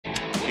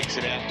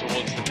kicks it out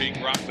towards the big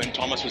ruck when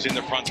Thomas was in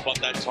the front spot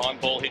that time.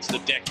 Ball hits the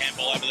deck,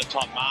 handball over the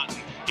top.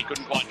 Martin, he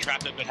couldn't quite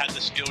trap it, but had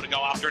the skill to go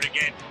after it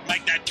again.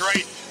 Make that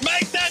three,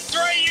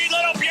 you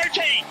little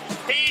beauty.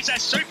 He's a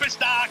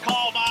superstar,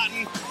 Cole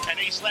Martin, and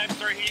he slammed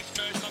through his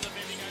first on the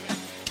bending over.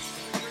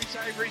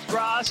 Over his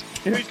grass.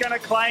 Who's going to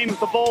claim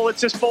the ball? It's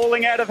just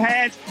falling out of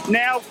hand.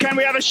 Now, can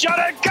we have a shot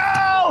at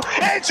goal?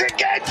 It's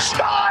against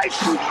Smythe!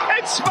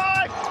 It's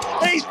Smythe!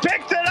 He's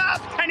picked it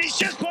up and he's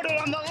just put it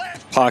on the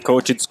left. Park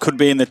Orchards could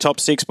be in the top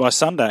 6 by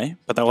Sunday,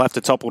 but they'll have to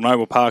topple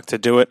Noble Park to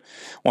do it.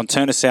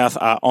 Wantirna South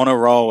are on a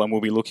roll and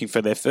will be looking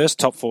for their first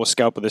top 4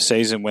 scalp of the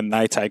season when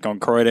they take on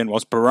Croydon,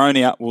 whilst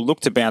Boronia will look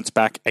to bounce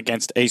back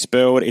against East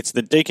Burwood. It's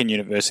the Deakin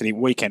University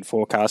Weekend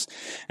Forecast,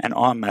 and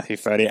I'm Matthew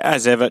Ferdy.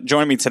 As ever,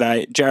 join me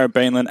today, Jared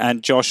Beanland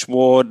and Josh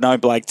Ward. No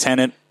Blake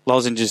Tennant.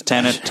 Lozenges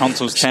Tennant,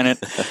 Tonsils Tennant.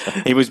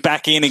 He was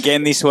back in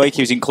again this week.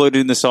 He was included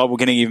in the side. We're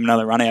going to give him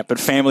another run out. But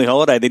family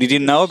holiday that he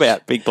didn't know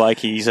about. Big Blake,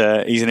 he's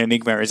an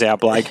enigma, is our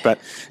Blake. But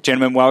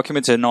gentlemen, welcome.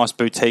 It's a nice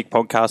boutique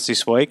podcast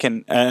this week,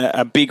 and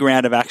a big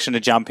round of action to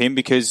jump in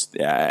because,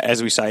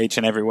 as we say each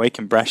and every week,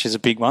 and Brash is a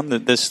big one.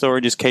 The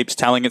story just keeps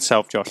telling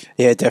itself, Josh.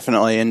 Yeah,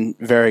 definitely, and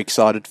very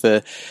excited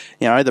for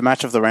the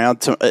match of the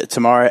round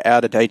tomorrow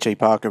out at HE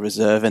Parker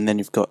Reserve, and then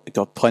you've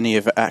got plenty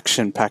of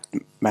action-packed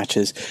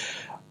matches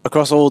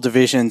across all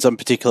divisions. I'm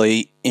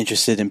particularly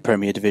interested in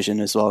Premier Division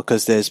as well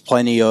because there's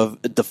plenty of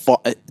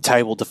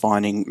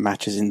table-defining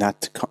matches in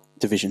that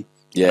division.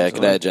 Yeah,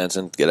 g'day,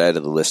 Jensen. G'day to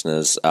the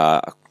listeners.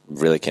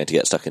 Really keen to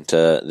get stuck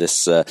into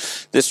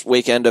this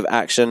weekend of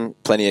action.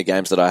 Plenty of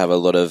games that I have a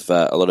lot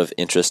of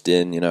interest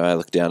in. I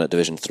look down at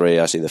Division 3,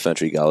 I see the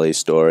Ferntree Gully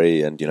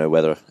story, and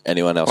whether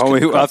anyone else.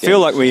 I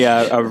feel like we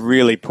are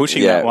really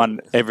pushing that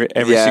one every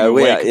single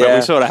week, but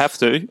we sort of have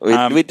to.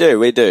 We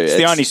do. It's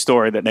the only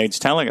story that needs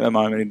telling at the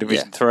moment in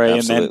Division 3.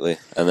 Absolutely.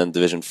 And then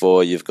Division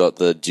 4, you've got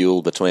the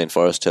duel between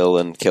Forest Hill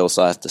and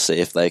Kilsyth to see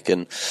if they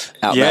can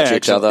outmatch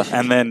each other.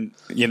 And then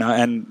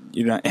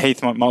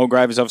Heathmont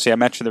Mulgrave is obviously our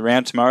match of the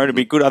round tomorrow. It'll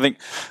be good.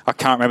 I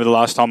can't remember the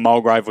last time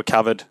Mulgrave were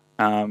covered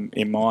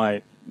in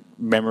my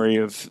memory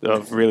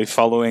of really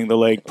following the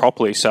league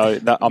properly. So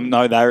I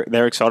know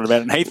they're excited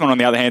about it. And Heathmont, on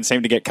the other hand,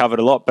 seem to get covered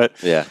a lot. But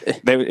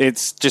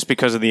it's just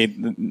because of the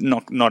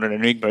not an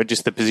enigma,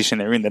 just the position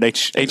they're in. That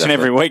each and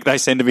every week they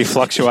seem to be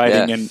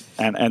fluctuating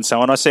and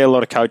so on. I see a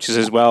lot of coaches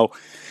as well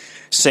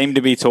seem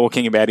to be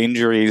talking about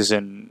injuries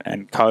and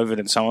COVID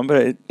and so on,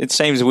 but it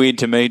seems weird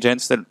to me,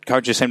 gents, that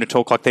coaches seem to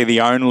talk like they're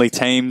the only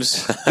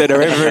teams that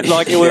are ever,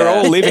 we're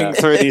all living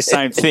through this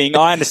same thing.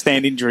 I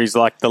understand injuries,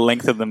 like the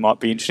length of them might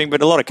be interesting,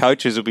 but a lot of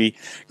coaches will be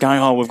going,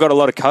 oh, we've got a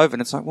lot of COVID.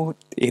 And it's like, well,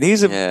 it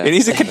is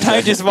a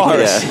contagious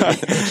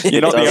virus. You're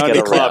not the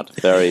only club.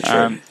 Very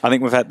true. I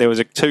think there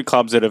was 2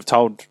 clubs that have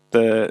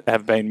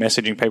have been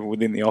messaging people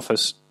within the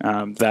office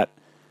that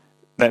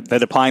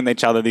are playing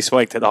each other this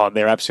week that,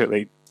 they're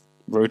absolutely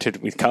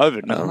rooted with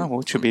COVID. And I don't know,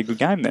 it should be a good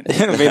game then.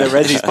 It'll be the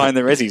Rezzies playing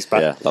the Rezzies.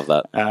 But love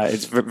that.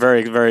 It's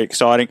very, very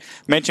exciting.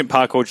 Mentioned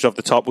Park Orchard off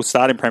the top. We'll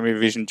start in Premier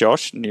Division,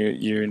 Josh. And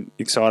you're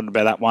excited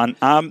about that one.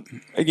 I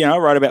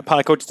wrote about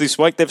Park Orchard this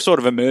week. They've sort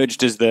of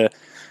emerged as the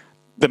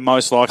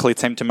most likely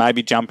team to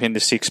maybe jump into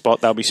 6th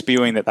spot. They'll be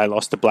spewing that they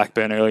lost to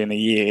Blackburn early in the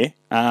year.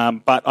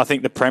 But I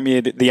think the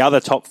Premier, the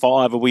other top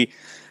 5, will be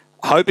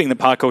hoping the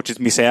Park Orchards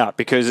miss out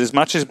because as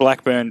much as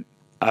Blackburn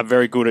are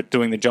very good at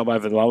doing the job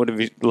over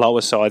the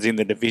lower sides in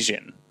the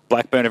division,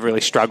 Blackburn have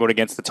really struggled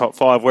against the top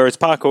 5, whereas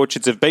Park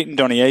Orchards have beaten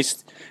Donny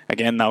East.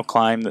 Again, they'll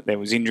claim that there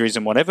was injuries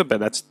and whatever, but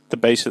that's the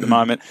beast at the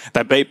moment.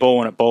 They beat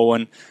Baldwin at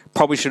Baldwin,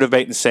 probably should have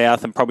beaten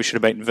South and probably should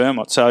have beaten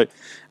Vermont. So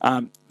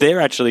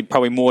they're actually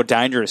probably more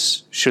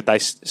dangerous should they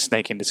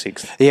sneak into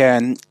 6th. Yeah,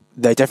 and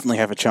they definitely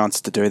have a chance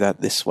to do that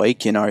this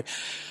week.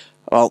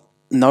 Well,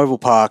 Noble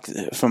Park,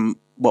 from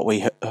what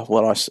I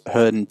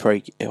heard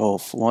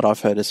from what I've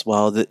heard as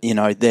well, that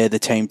they're the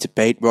team to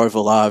beat.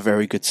 Roval are a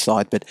very good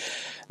side, but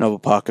Noble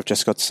Park have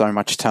just got so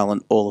much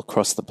talent all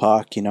across the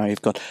park.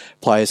 You've got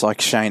players like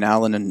Shane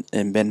Allen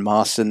and Ben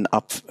Marston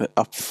up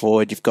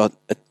forward. You've got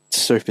a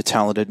super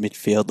talented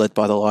midfield led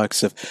by the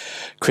likes of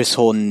Chris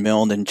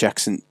Horton-Milne and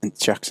Jackson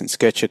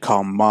Sketcher,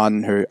 Carl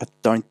Martin, who I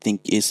don't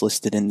think is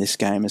listed in this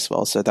game as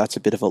well. So that's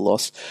a bit of a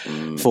loss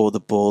for the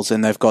Bulls.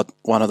 And they've got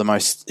one of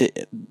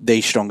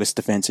the strongest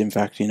defence, in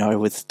fact,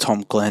 with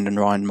Tom Glenn and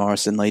Ryan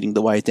Morrison leading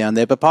the way down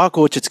there. But Park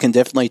Orchards can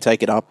definitely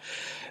take it up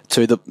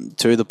to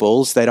the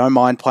Bulls. They don't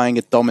mind playing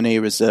at Dominie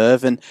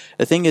Reserve. And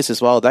the thing is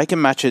as well, they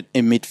can match it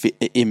in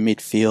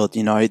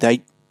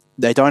midfield.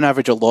 They don't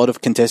average a lot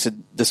of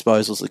contested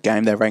disposals a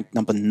game. They're ranked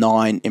number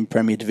 9 in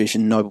Premier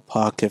Division. Noble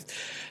Park have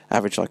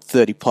averaged like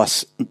 30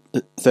 plus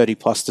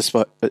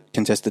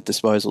contested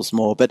disposals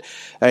more. But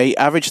they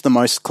average the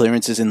most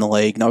clearances in the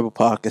league. Noble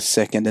Park is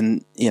second.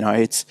 And,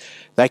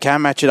 they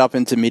can match it up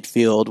into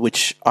midfield,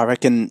 which I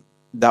reckon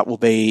that will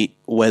be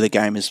where the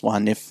game is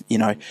won.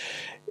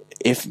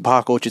 if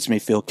Park Orchard's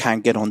midfield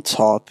can get on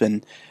top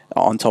and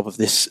on top of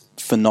this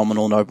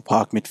phenomenal Noble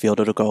Park midfield,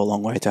 it'll go a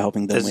long way to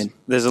helping them win.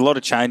 There's a lot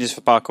of changes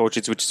for Park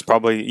Orchards, which is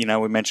probably,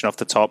 we mentioned off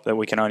the top that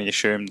we can only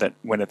assume that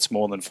when it's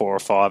more than 4 or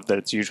 5, that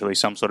it's usually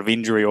some sort of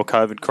injury or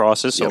COVID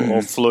crisis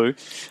or flu.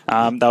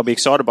 They'll be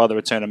excited by the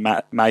return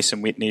of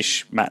Mason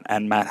Whitnish, Matt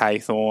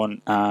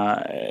Haythorne,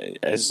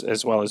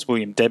 as well as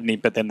William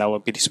Debney, but then they'll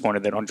be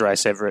disappointed that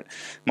Andreas Everett,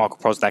 Michael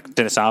Prosnak,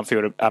 Dennis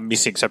Armfield are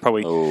missing, so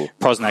probably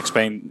Prosnak's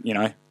been,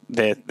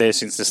 they're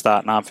since the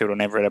start, and Armfield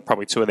and Everett are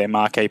probably 2 of their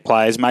marquee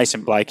players.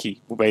 Mason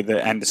Blakey will be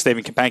and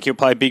Stephen Kapanke will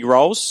play big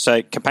roles.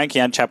 So Kapanke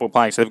and Chappell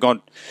playing. So they've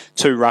got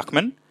 2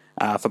 ruckmen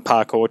for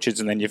Park Orchards,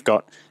 and then you've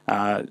got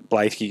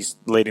Blakey's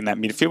leading that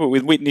midfield. But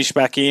with Whitnish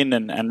back in,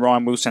 and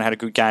Ryan Wilson had a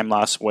good game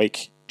last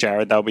week,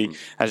 Jared, they'll be,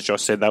 as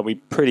Josh said, they'll be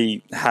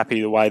pretty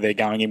happy the way they're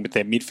going in with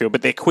their midfield.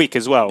 But they're quick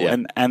as well. Yeah.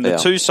 And the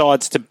 2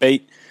 sides to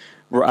beat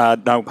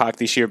Noble Park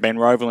this year have been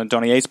Roeville and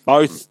Donny East.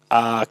 Both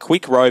are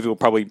quick. Roeville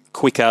probably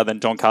quicker than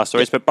Doncaster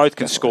East, but both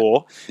can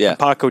score. Yeah. And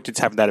Park Orchards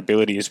have that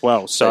ability as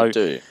well. So, they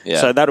do. Yeah.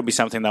 So that'll be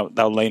something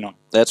they'll lean on.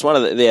 That's one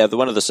of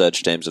the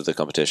surge teams of the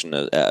competition,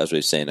 as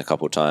we've seen a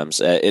couple of times.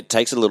 It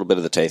takes a little bit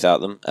of the teeth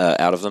out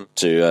of them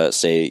to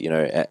see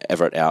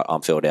Everett out,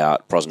 Armfield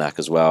out, Prosnak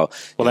as well.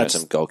 That's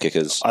some goal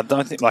kickers. I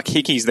don't think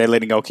Hickey's their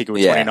leading goal kicker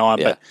with 29,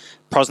 but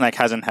Prosnak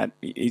hasn't had.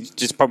 He's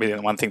just probably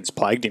the one thing that's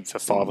plagued him for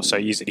 5 or so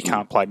years that he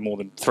can't play more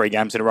than 3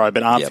 games in a row.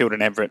 But Armfield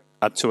and Everett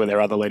are 2 of their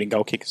other leading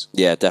goal kickers.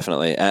 Yeah,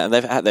 definitely, and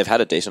they've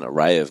had a decent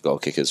array of goal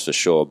kickers for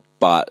sure,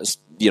 but.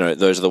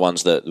 Those are the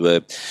ones that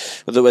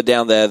were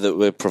down there that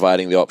were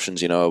providing the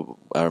options. I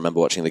remember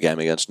watching the game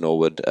against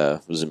Norwood.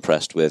 Was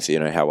impressed with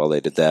how well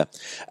they did there,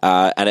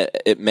 and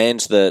it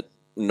means that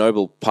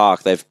Noble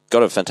Park, they've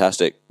got a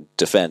fantastic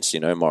defence.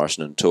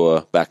 Morrison and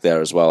Tour back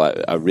there as well.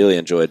 I really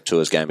enjoyed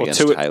Tour's game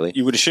against Haley.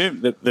 You would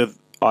assume that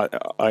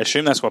I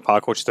assume that's why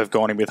Park Orchards have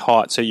gone in with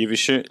height. So you've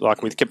assumed,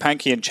 with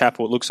Kapanke and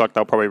Chappell, it looks like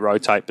they'll probably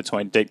rotate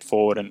between deep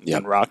forward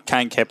and ruck.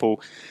 Kane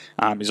Keppel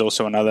is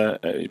also another,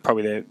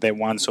 probably their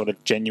one sort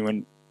of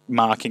genuine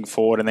marking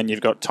forward, and then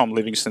you've got Tom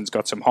Livingston's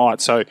got some height.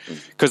 So,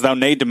 because they'll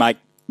need to make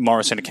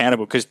Morrison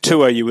accountable, because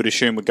Tua, you would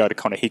assume, would go to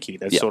Connor Hickey.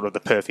 That's sort of the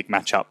perfect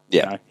matchup.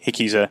 Yeah.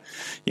 Hickey's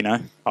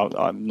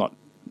I'm not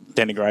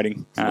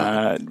denigrating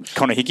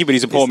Connor Hickey, but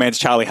he's a poor man's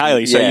Charlie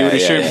Haley, so you would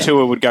assume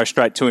Tua would go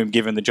straight to him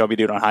given the job he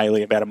did on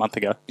Haley about a month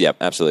ago. Yep,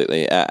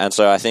 absolutely. And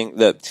so I think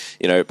that,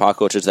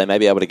 Park Orchards, they may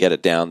be able to get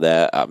it down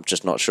there. I'm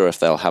just not sure if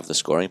they'll have the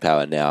scoring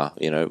power now,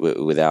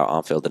 without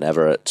Armfield and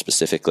Everett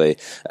specifically.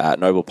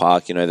 Noble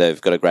Park,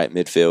 they've got a great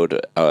midfield.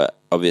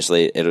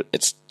 Obviously,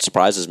 it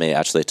surprises me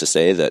actually to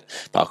see that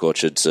Park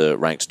Orchards are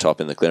ranked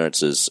top in the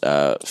clearances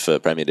for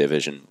Premier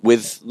Division.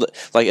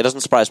 It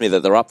doesn't surprise me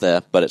that they're up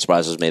there, but it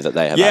surprises me that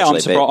they have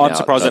actually I'm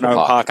surprised that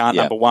Noble Park aren't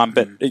Yeah. number 1,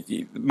 but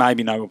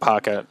maybe Noble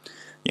Park are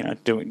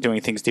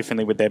doing things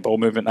differently with their ball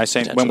movement. They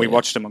seem, when we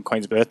watched them on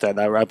Queen's birthday,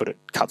 they were able to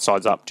cut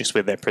sides up just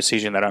with their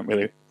precision. They don't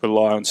really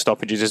rely on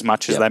stoppages as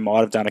much as they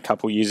might have done a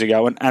couple of years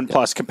ago. And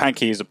plus,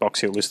 Kapanke is a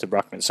Box Hill listed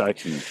ruckman, so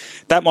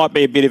that might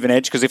be a bit of an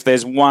edge, because if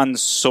there's one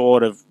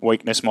sort of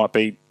weakness, might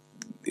be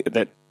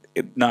that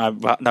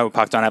Noble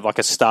Park don't have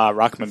a star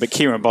ruckman, but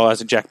Kieran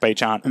Byers and Jack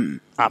Beach aren't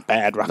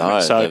bad ruckmen.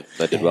 No, so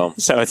they did well.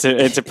 So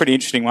it's a pretty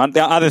interesting one.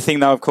 The other thing,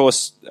 though, of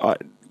course, I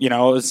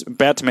was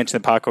about to mention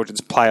the Park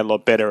Orchards play a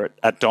lot better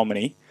at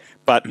Domini,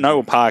 but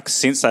Noble Park,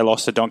 since they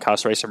lost to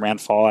Doncaster East in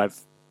round 5,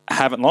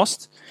 haven't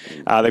lost.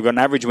 They've got an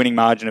average winning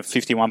margin of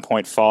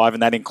 51.5,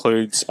 and that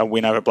includes a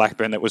win over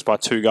Blackburn that was by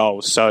 2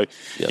 goals. So,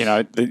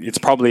 it's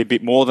probably a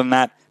bit more than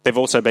that. They've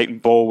also beaten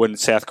Baldwin,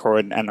 South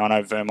Croydon, and I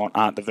know Vermont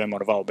aren't the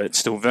Vermont of old, but it's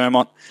still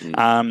Vermont.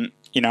 And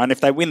if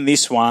they win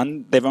this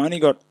one, they've only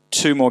got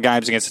 2 more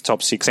games against the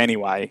top 6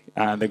 anyway.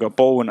 They've got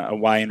Baldwin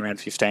away in round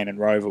 15 and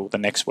Roeville the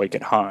next week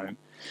at home.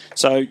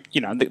 So,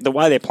 the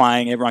way they're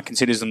playing, everyone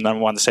considers them number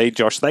 1 seed,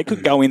 Josh. They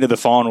could go into the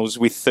finals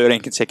with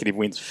 13 consecutive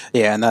wins.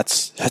 Yeah, and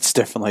that's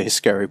definitely a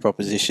scary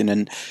proposition.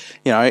 And,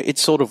 it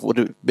sort of would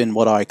have been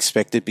what I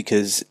expected,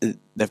 because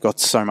they've got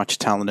so much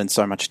talent and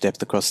so much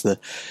depth across the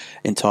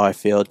entire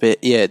field.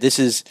 But, yeah, this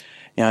is...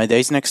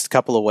 these next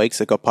couple of weeks,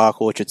 they've got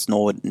Park Orchards,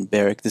 Norwood and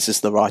Berwick. This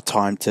is the right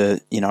time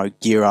to,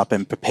 gear up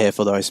and prepare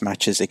for those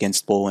matches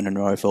against Baldwin and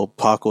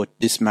Roeville.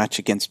 This match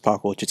against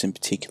Park Orchards in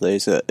particular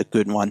is a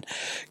good one,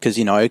 because,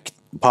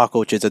 Park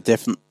Orchards are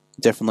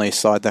definitely a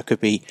side that could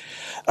be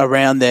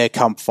around their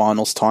come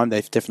finals time.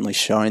 They've definitely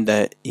shown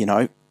that,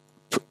 are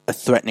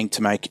threatening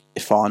to make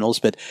finals.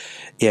 But,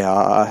 yeah,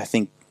 I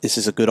think this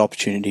is a good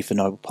opportunity for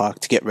Noble Park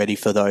to get ready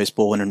for those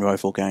Baldwin and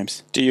Roeville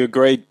games. Do you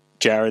agree,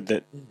 Jared,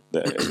 that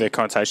the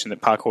connotation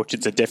that Park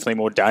Orchards are definitely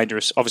more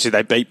dangerous? Obviously,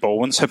 they beat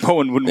Baldwin, so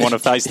Baldwin wouldn't want to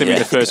face them in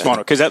the first final.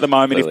 Because at the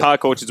moment, if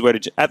Park Orchards were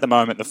to... At the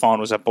moment, the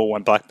finals are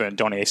Baldwin, Blackburn,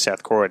 Donny East,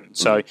 South Croydon.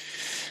 So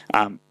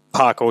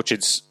Park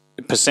Orchards...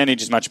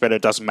 percentage is much better.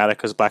 It doesn't matter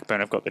because Blackburn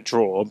have got the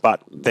draw,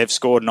 but they've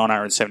scored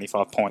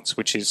 975 points,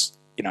 which is,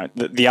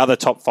 the other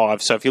top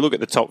 5. So if you look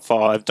at the top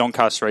 5,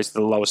 Doncaster East are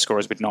the lowest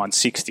scorers with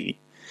 960,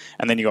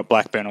 and then you've got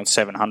Blackburn on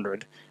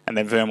 700, and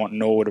then Vermont and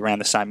Norwood around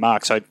the same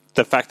mark. So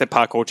the fact that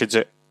Park Orchards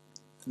are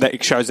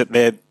that shows that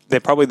they're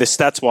probably, the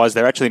stats wise,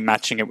 they're actually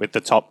matching it with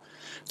the top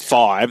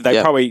 5.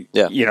 They probably,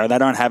 they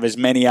don't have as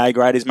many A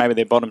graders. Maybe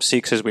their bottom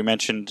 6, as we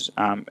mentioned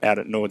out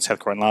at Norwood, South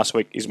Korean last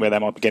week, is where they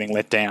might be getting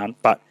let down.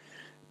 But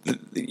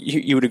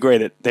you would agree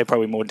that they're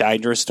probably more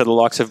dangerous to the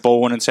likes of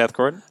Baldwin and South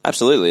Korean?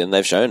 Absolutely, and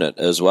they've shown it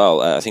as well.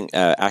 I think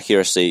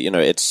accuracy,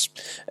 it's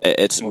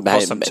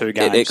cost them 2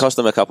 games. It cost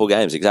them a couple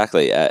games,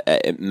 exactly.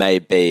 It may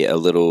be a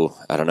little,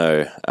 I don't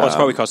know. Well, it's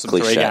probably cost them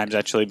 3 games,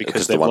 actually,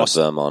 because they've lost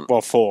Vermont.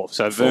 Well, 4.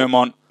 So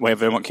Vermont, where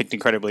Vermont kicked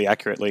incredibly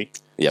accurately.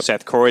 Yep.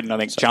 South Korean, I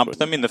think, jumped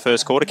them in the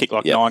first quarter, kicked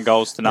 9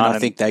 goals to none. And I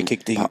think they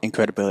kicked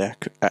incredibly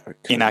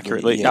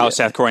inaccurately. Yeah.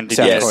 South Korean did.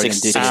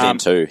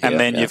 16-2. And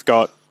then you've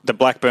got the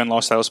Blackburn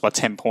loss. They lost by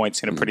 10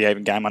 points in a pretty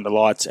even game under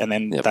lights, and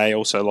then they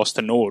also lost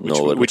to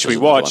Norwood, which we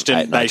watched,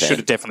 and they should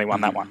have definitely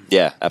won that one.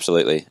 Yeah,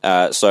 absolutely.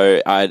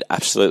 So I'd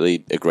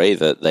absolutely agree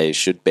that they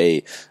should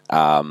be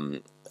a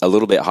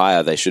little bit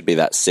higher. They should be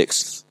that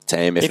 6th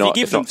team. If you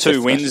give them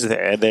 2 wins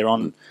there, they're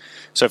on.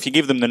 So if you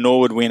give them the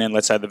Norwood win and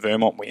let's say the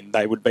Vermont win,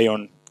 they would be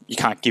on. You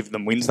can't give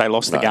them wins; they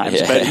lost the games.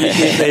 Yeah. But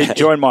if they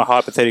join my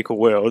hypothetical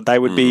world, they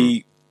would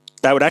be.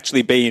 They would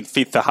actually be in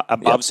 5th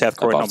above South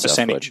Korean on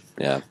percentage.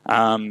 Yeah.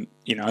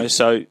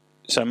 So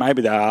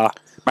maybe they are.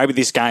 Maybe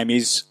this game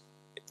is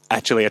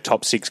actually a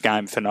top 6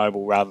 game for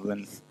Noble rather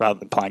than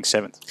playing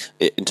 7th.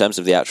 In terms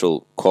of the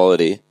actual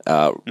quality,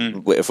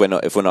 if we're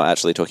not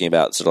actually talking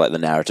about sort of like the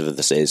narrative of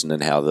the season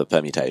and how the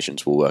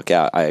permutations will work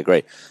out, I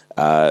agree.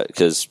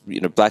 Because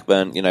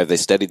Blackburn, they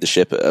steadied the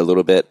ship a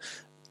little bit.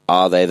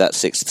 Are they that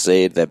 6th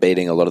seed? They're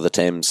beating a lot of the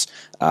teams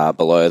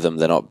below them.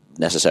 They're not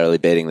necessarily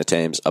beating the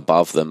teams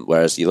above them.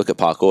 Whereas you look at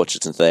Park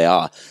Orchards and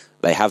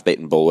they have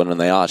beaten Baldwin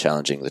and they are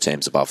challenging the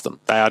teams above them.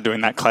 They are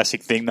doing that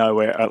classic thing though,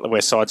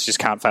 where sides just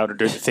can't fail to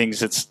do the things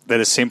that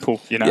are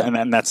simple,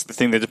 and that's the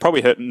thing that's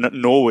probably hurt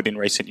Norwood in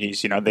recent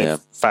years. They've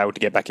failed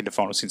to get back into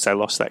finals since they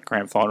lost that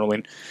grand final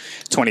in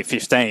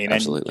 2015.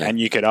 Absolutely. And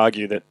you could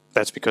argue that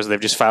that's because they've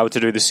just failed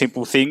to do the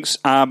simple things.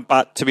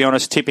 But to be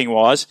honest, tipping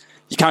wise,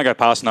 you can't go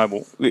past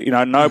Noble.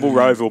 Noble,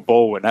 Roeville,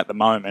 Baldwin at the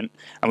moment,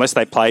 unless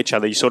they play each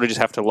other, you sort of just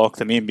have to lock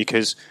them in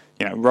because,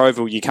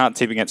 Roeville, you can't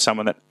tip against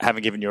someone that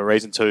haven't given you a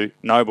reason to.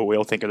 Noble, we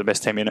all think are the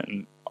best team in it.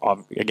 And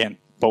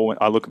Baldwin,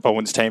 I look at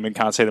Baldwin's team and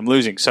can't see them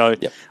losing. So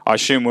I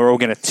assume we're all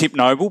going to tip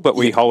Noble, but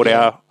we hold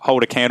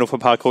a candle for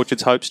Park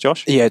Orchards' hopes,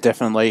 Josh? Yeah,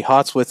 definitely.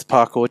 Hearts with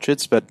Park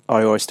Orchards, but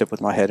I always step with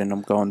my head and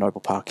I'm going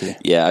Noble Park here.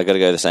 Yeah, I got to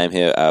go the same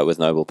here with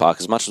Noble Park.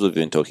 As much as we've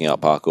been talking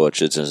about Park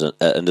Orchards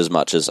and as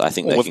much as I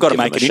think we've got to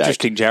make it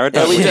interesting, Jared.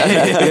 Don't we?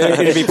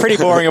 It'd be pretty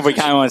boring if we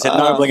came on and said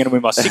Noble are going to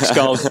win by 6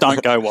 goals.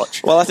 Don't go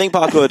watch. Well, I think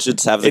Park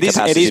Orchards have the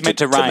capacity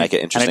to make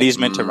it interesting. And it is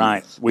meant to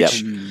rain,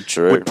 which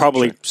would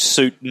probably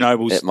suit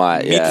Noble's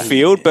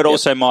midfield, but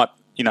also might,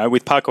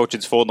 with Park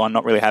Orchard's forward line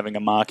not really having a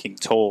marking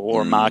tall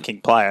or a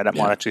marking player, that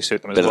might actually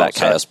suit them as well. Bit of that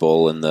chaos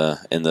ball in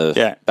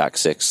the back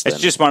 6. It's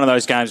just one of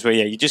those games where,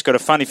 you just got a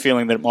funny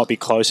feeling that it might be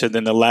closer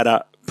than the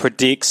ladder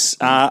predicts.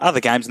 Other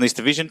games in this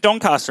division,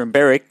 Doncaster and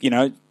Berwick,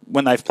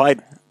 when they've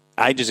played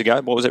ages ago,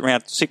 what was it,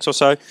 round 6 or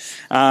so?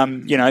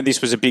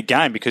 This was a big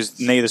game because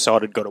neither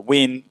side had got a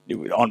win.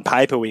 On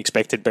paper, we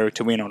expected Berwick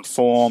to win on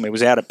form. It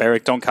was out at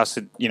Berwick.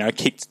 Doncaster,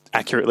 kicked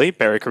accurately.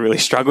 Berwick really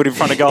struggled in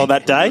front of goal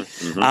that day.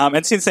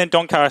 And since then,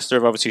 Doncaster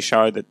have obviously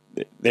showed that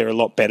they're a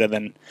lot better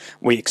than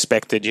we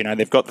expected.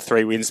 They've got the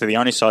 3 wins. They're the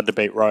only side to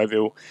beat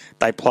Roeville.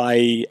 They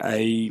play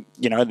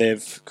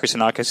Chris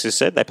Anakis has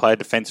said, they play a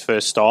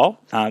defence-first style.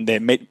 Their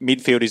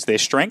midfield is their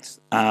strength.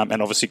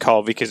 And obviously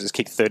Kyle Vickers has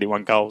kicked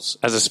 31 goals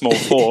as a small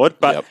forward.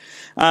 But,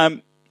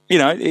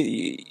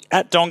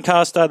 at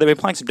Doncaster, they've been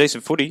playing some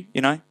decent footy.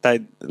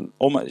 They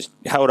almost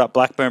held up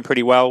Blackburn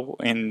pretty well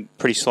in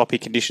pretty sloppy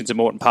conditions at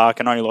Moreton Park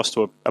and only lost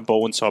to a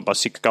Baldwin side by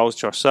 6 goals,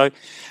 Josh. So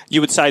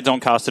you would say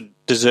Doncaster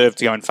deserved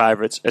to go in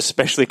favourites,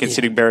 especially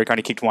considering Berwick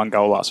only kicked 1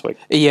 goal last week.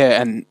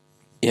 Yeah, and,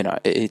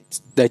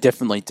 they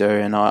definitely do.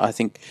 And I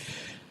think,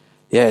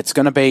 it's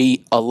going to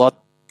be a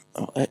lot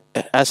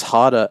as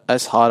hard,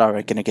 I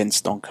reckon,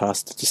 against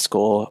Doncaster to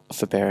score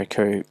for Berwick,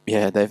 who,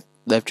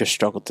 they've just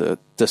struggled to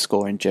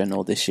score in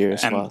general this year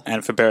as well.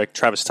 And for Berwick,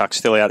 Travis Tuck's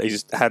still out.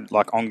 He's had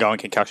ongoing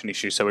concussion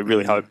issues, so we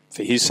really hope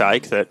for his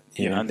sake that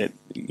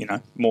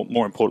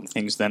more important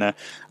things than a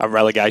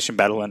relegation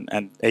battle,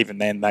 and even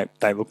then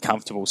they look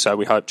comfortable. So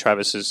we hope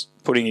Travis is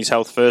putting his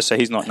health first, so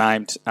he's not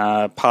named.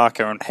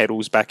 Parker and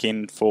Heddles back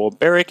in for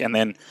Berwick, and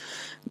then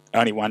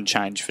only one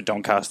change for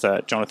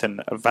Doncaster.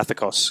 Jonathan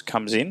Vathakos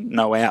comes in,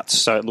 no outs,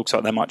 so it looks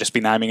like they might just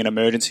be naming an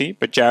emergency.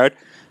 But Jared,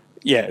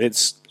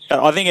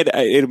 I think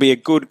it'll be a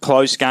good,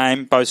 close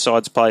game. Both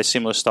sides play a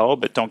similar style,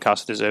 but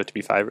Doncaster deserve to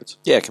be favourites.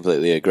 Yeah,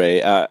 completely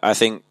agree. I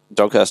think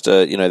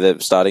Doncaster, they're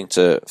starting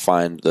to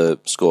find the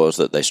scores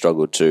that they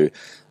struggled to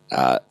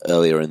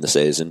earlier in the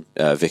season.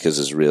 Vickers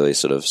is really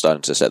sort of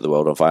starting to set the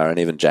world on fire, and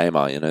even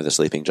Jamar, the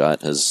sleeping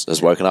giant,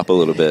 has woken up a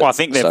little bit. Well, I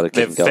think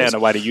they've found a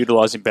way to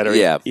utilise him better.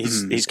 Yeah.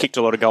 He's kicked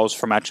a lot of goals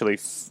from actually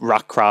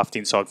ruck craft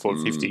inside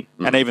forward 50.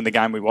 And even the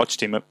game we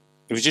watched him, it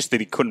was just that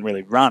he couldn't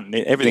really run.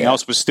 Everything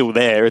else was still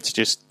there. It's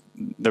just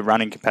the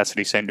running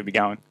capacity seemed to be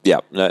going. Yeah,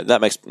 no,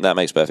 that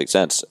makes perfect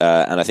sense.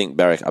 And I think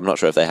Berwick, I'm not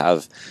sure if they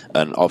have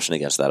an option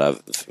against that.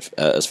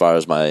 As far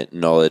as my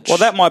knowledge, Well,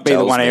 that might be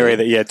the one me. area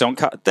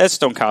that that's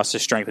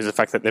Doncaster's strength is the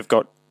fact that they've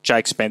got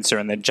Jake Spencer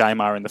and then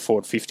Jamar in the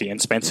forward 50, and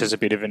Spencer's a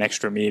bit of an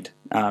extra mid.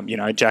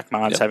 Jack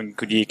Martin's having a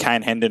good year.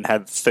 Kane Hendon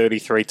had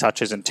 33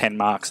 touches and 10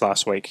 marks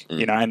last week.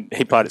 And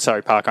he played at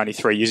Surrey Park only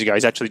 3 years ago.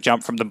 He's actually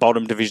jumped from the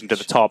bottom division to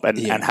the top, and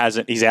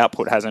hasn't his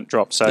output hasn't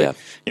dropped. So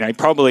he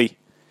probably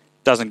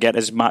doesn't get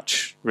as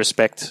much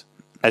respect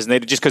as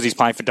needed just because he's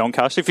playing for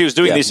Doncaster. If he was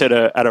doing this at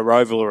a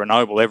Roval or a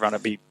Noble, everyone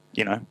would be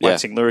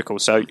waxing lyrical.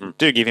 So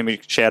do give him a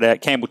shout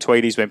out. Campbell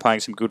Tweedy's been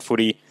playing some good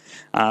footy.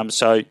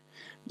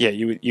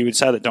 You would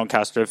say that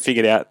Doncaster have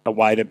figured out a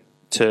way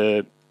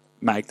to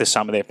make the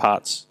sum of their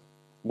parts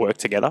work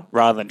together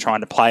rather than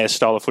trying to play a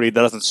style of footy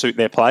that doesn't suit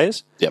their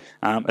players. Yep.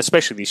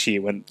 Especially this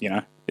year when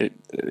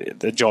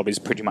the job is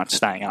pretty much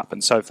staying up,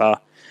 and so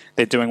far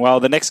they're doing well.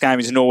 The next game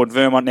is Norwood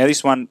Vermont. Now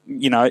this one,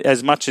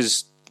 as much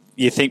as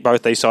you think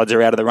both these sides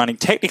are out of the running,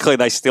 technically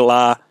they still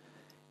are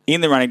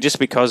in the running just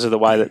because of the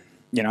way that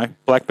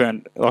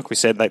Blackburn, like we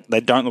said,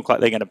 they don't look like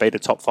they're going to beat a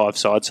top 5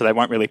 side, so they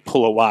won't really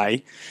pull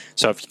away.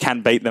 So if you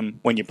can beat them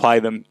when you play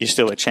them, you're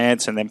still a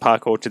chance. And then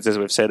Park Orchards, as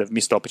we've said, have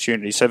missed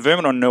opportunities. So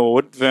Vermont on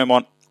Norwood,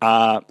 Vermont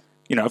are,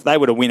 if they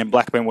were to win and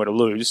Blackburn were to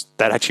lose,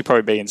 they'd actually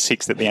probably be in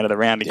 6th at the end of the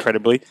round,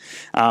 incredibly.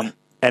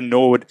 And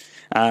Norwood,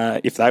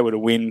 if they were to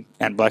win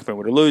and Blackburn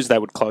were to lose, they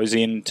would close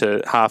in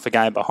to half a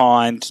game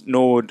behind.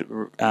 Norwood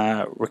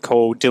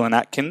recall Dylan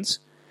Atkins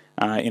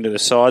into the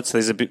side, so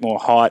there's a bit more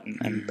height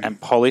and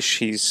polish.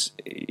 He's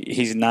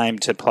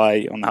named to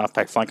play on the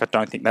half-back flank. I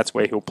don't think that's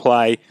where he'll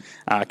play.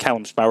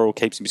 Callum Sparrow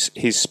keeps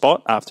his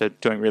spot after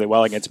doing really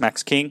well against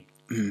Max King.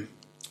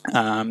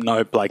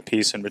 No Blake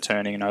Pearson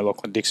returning, no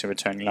Lachlan Dixon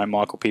returning, no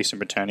Michael Pearson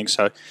returning,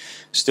 so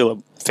still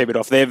a fair bit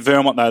off there.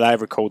 Vermont, though,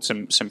 they've recalled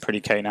some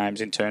pretty key names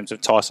in terms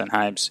of Tyson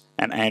Hames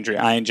and Andrew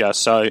Ainger.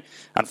 So,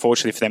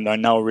 unfortunately for them, though,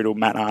 Noah Riddle,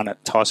 Matt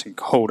Arnott, Tyson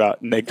Calder,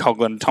 Ned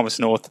Coughlin and Thomas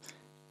North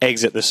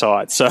exit the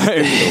side. So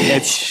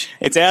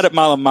it's out at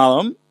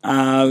Mullum.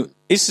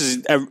 This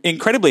is an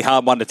incredibly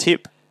hard one to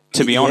tip,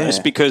 to be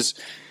honest, because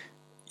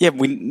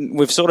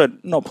we've sort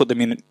of not put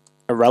them in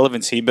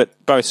irrelevancy, but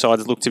both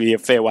sides look to be a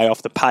fair way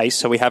off the pace,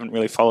 so we haven't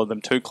really followed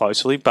them too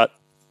closely, but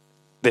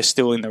they're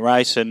still in the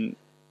race, and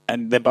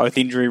they're both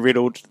injury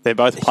riddled. They're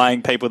both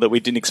playing people that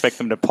we didn't expect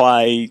them to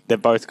play. They've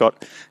both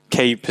got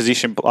key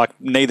position, like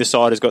neither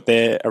side has got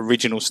their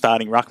original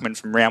starting ruckman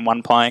from round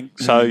 1 playing,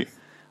 so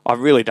I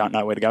really don't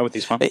know where to go with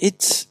this one.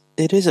 It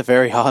is a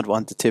very hard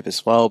one to tip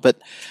as well, but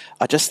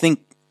I just think,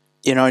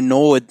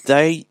 Norwood,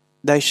 they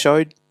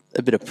showed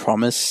a bit of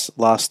promise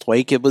last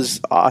week.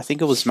 I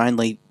think it was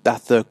mainly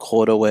that third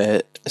quarter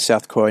where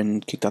South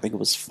Croydon kicked, I think it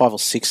was 5 or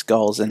 6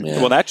 goals. And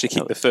Well, they actually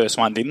kicked the first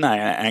one, didn't they,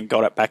 and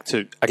got it back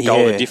to a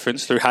goal of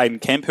difference through Hayden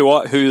Kemp,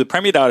 who the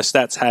Premier Data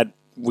stats had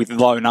with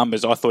low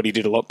numbers. I thought he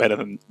did a lot better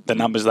than the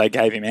numbers they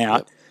gave him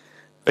out.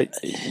 But,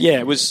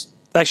 it was...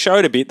 They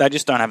showed a bit. They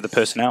just don't have the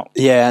personnel.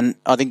 Yeah, and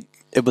I think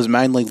it was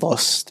mainly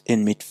lost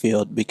in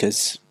midfield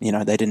because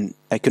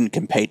they couldn't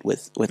compete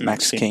with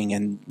Max King,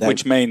 and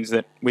which means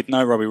that with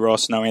no Robbie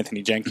Ross, no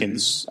Anthony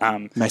Jenkins,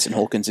 Mason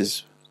Hawkins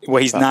is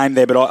he's named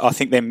there, but I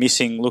think they're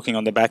missing. Looking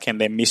on the back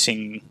end, they're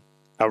missing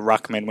a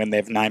ruckman when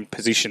they've named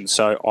positions.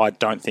 So I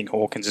don't think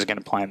Hawkins is going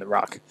to play in the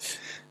ruck.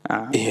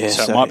 So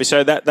it might be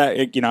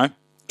that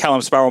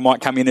Callum Sparrow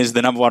might come in as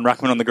the number 1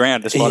 ruckman on the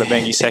ground, despite it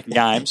being his second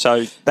game.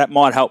 So that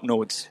might help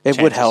Norwood's chances.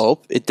 It would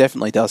help. It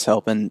definitely does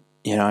help. And,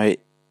 I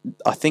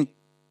think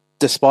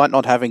despite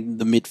not having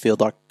the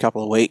midfield like a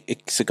couple of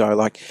weeks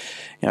ago,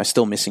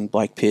 still missing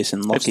Blake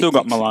Pearson. They've still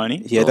got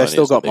Maloney. Yeah, they've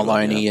still got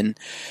Maloney. And,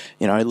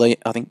 I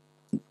think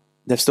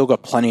they've still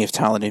got plenty of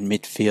talent in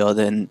midfield.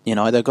 And,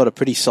 they've got a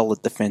pretty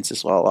solid defence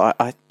as well.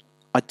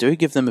 I do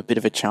give them a bit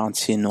of a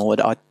chance here, Norwood.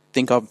 I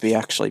think I'd be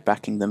actually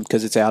backing them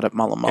because it's out at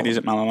Mullum. It is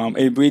at Mullum.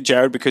 It'd be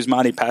Jared, because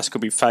Marty Pass could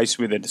be faced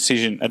with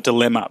a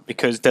dilemma,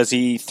 because does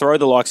he throw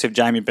the likes of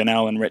Jamie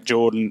Bennell and Rhett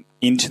Jordan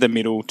into the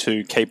middle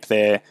to keep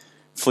their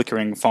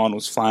flickering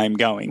finals flame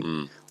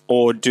going,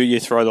 or do you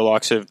throw the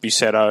likes of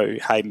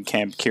Busetto, Hayden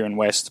Kemp, Kieran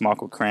West,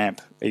 Michael Cramp,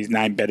 he's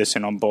named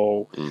Bedison on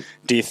ball?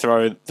 Do you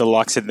throw the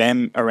likes of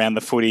them around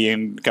the footy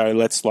and go,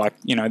 let's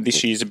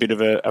this year's a bit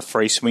of a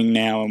free swing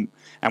now,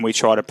 and we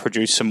try to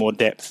produce some more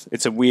depth?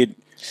 It's a weird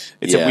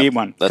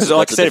one. Because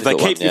like I said,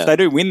 if they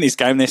do win this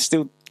game, they're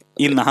still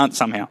in the hunt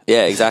somehow.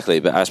 Yeah, exactly.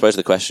 But I suppose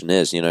the question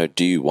is,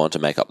 do you want to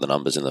make up the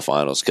numbers in the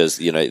finals? Because,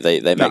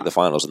 they make the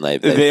finals and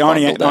the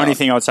only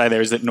thing I would say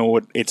there is that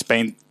Norwood, it's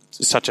been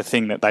such a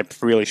thing that they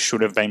really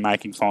should have been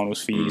making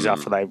finals for years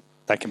after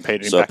they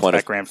competed in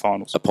back-to-back grand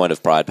finals. A point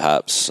of pride,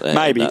 perhaps.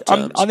 Maybe.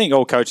 I think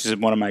all coaches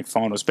would want to make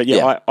finals. But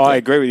I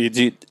agree with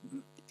you.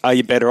 Are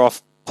you better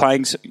off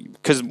playing?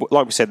 Because,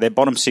 like we said, their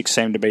bottom 6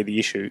 seemed to be the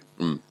issue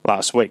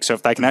last week. So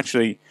if they can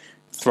actually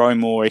throw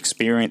more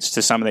experience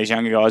to some of these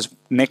younger guys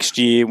next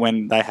year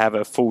when they have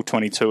a full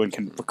 22 and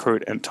can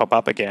recruit and top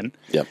up again,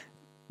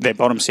 their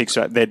bottom 6,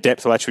 their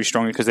depth will actually be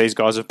stronger because these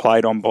guys have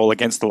played on ball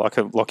against the like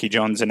of Lockie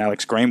Johns and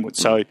Alex Greenwood.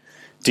 So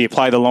do you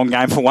play the long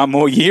game for one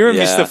more year and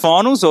miss the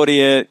finals, or do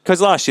you?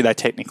 Because last year I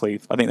think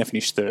they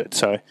finished third,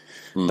 so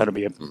that'll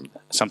be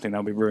something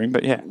they'll be ruining.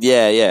 But yeah,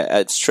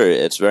 it's true.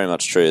 It's very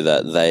much true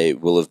that they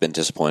will have been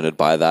disappointed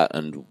by that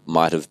and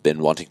might have been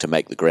wanting to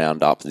make the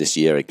ground up this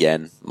year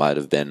again. Might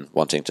have been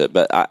wanting to,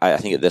 but I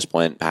think at this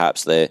point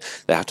perhaps they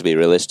have to be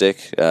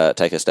realistic,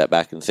 take a step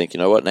back and think, you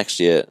know what, next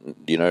year,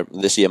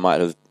 this year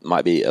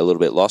might be a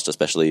little bit lost,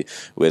 especially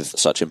with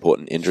such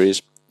important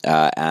injuries,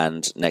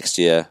 and next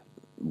year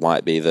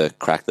might be the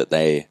crack that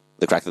they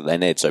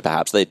need. So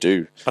perhaps they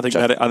do. I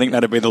think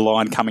that'd be the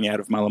line coming out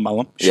of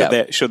Mullen.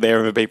 Should there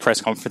ever be press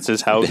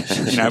conferences held?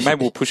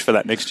 Maybe we'll push for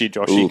that next year,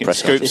 Josh.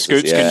 Scoots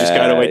can just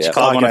go to each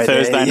club on a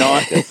Thursday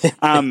night.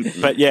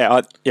 But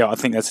I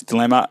think that's a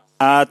dilemma.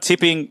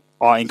 Tipping,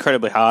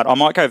 incredibly hard. I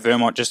might go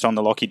Vermont just on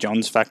the Lockie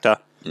Johns factor.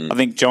 I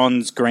think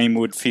Johns,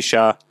 Greenwood,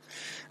 Fisher,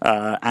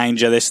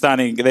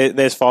 Ainger.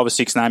 There's 5 or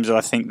 6 names that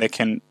I think that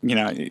can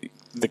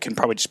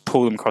probably just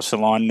pull them across the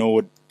line.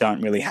 Nord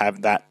don't really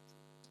have that.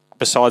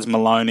 Besides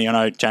Maloney, I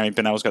know Jamie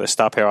Bennell's got the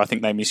star power. I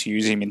think they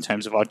misuse him in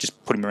terms of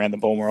just put him around the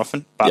ball more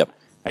often. But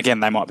again,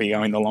 they might be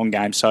going the long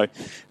game. So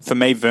for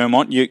me,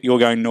 Vermont, you're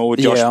going Norwood,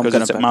 Josh,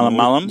 because it's at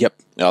Mullen. Yep.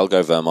 I'll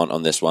go Vermont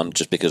on this one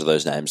just because of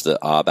those names that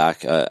are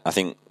back. I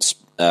think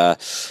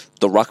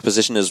the ruck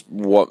position is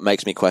what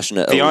makes me question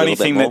it the only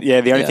thing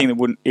that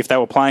wouldn't, if they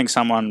were playing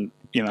someone,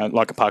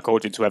 like a Park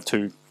Orchards who have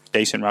 2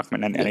 decent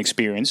ruckman and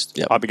experienced,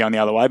 I'd be going the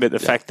other way. But the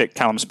fact that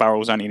Callum Sparrow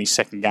was only in his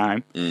second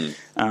game, he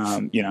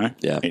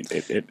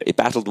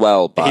battled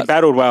well, but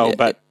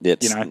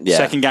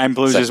second game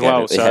blues as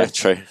well. So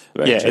true.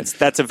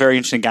 That's a very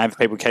interesting game for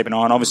people to keep an eye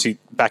on. Obviously,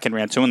 back in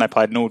round 2, and they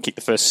played Nord, kicked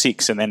the first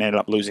 6, and then ended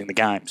up losing the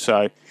game.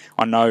 So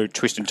I know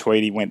Tristan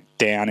Tweedy went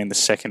down in the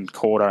second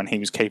quarter, and he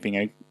was keeping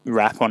a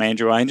wrap on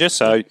Andrew Ainger.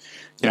 So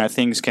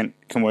things can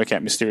work out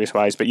in mysterious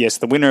ways. But yes,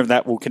 the winner of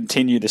that will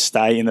continue to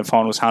stay in the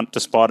finals hunt,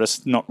 despite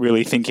us not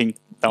really thinking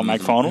they'll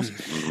make finals.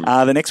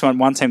 The next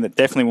one team that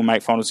definitely will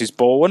make finals is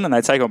Burwood, and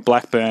they take on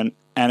Blackburn.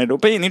 And it'll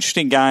be an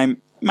interesting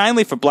game,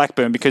 mainly for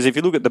Blackburn, because if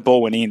you look at the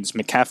Burwood ins,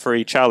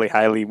 McCaffrey, Charlie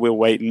Haley, Will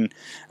Wheaton,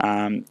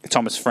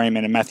 Thomas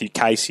Freeman and Matthew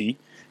Casey,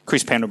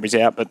 Chris Pendlebury's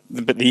out, but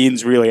the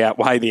ins really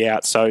outweigh the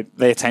outs, so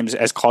their team's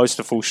as close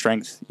to full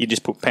strength. You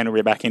just put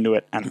Pendlebury back into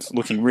it, and it's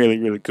looking really,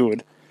 really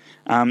good.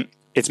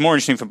 It's more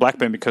interesting for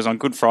Blackburn because on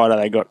Good Friday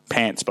they got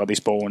pants by this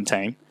Burwood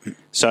team,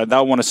 so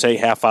they'll want to see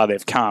how far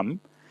they've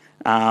come.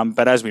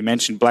 But as we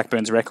mentioned,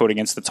 Blackburn's record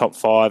against the top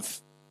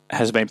 5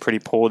 has been pretty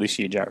poor this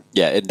year, Joe.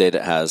 Yeah, indeed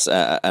it has.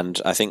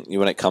 And I think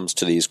when it comes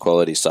to these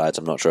quality sides,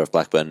 I'm not sure if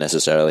Blackburn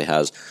necessarily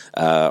has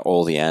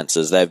all the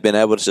answers. They've been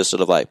able to just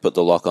sort of put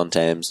the lock on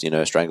teams,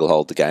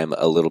 stranglehold the game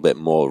a little bit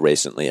more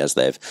recently as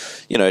they've,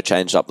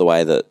 changed up the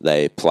way that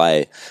they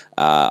play.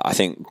 I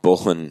think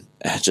Bullen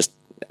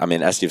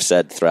as you've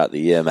said throughout the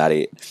year,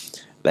 Matty,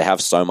 they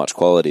have so much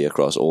quality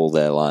across all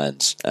their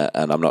lines.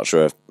 And I'm not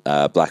sure if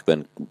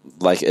Blackburn,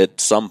 at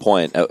some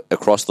point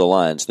across the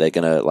lines, they're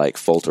going to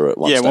falter at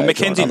one stage. Yeah, well,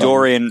 Mackenzie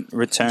Dorian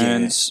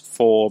returns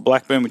for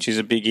Blackburn, which is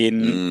a big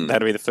in.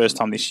 That'll be the first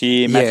time this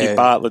year. Matthew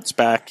Bartlett's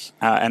back,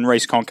 and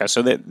Reece Conker.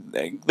 So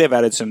they've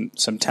added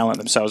some talent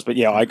themselves. But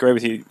I agree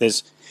with you.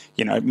 There's,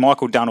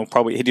 Michael Dunn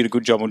he did a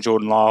good job on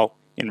Jordan Lyle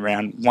in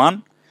round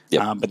 1.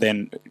 Yep. But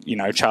then,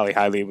 Charlie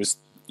Haley was,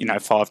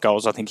 5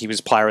 goals. I think he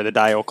was player of the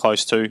day or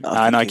close to.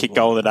 No kick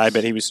goal of the day,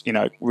 but he was,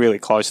 really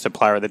close to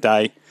player of the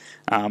day.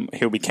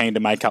 He'll be keen to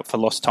make up for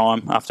lost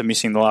time after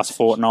missing the last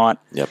fortnight.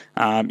 Yep.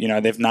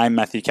 They've named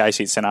Matthew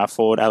Casey at centre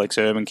forward. Alex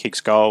Urban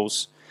kicks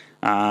goals.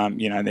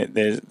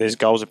 There's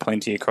goals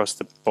aplenty across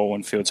the ball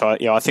and field. So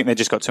I think they've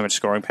just got too much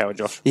scoring power,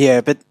 Josh. Yeah,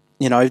 but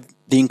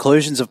the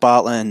inclusions of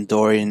Bartlett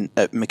and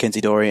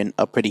Mackenzie Dorian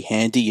are pretty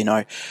handy.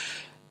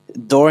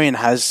 Dorian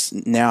has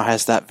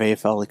that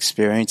VFL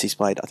experience. He's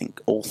played, I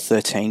think, all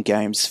 13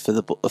 games for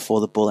the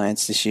Bull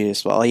Ants this year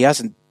as well. He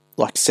hasn't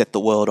set the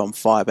world on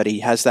fire, but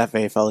he has that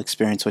VFL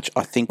experience, which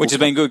I think has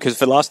been good because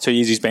for the last 2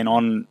 years he's been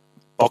on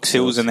Box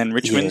Hills and then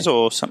Richmond's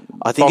or something.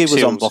 I think he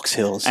was on Box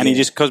Hills, and he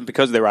just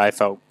because they're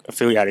AFL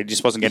affiliated, he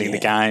just wasn't getting the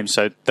game.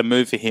 So the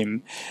move for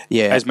him,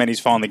 has meant he's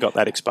finally got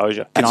that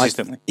exposure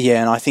consistently.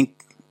 And I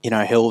think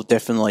he'll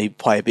definitely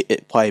play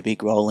a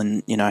big role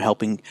in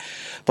helping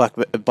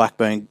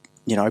Blackburn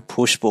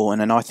push ball,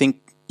 and I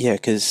think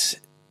because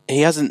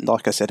he hasn't,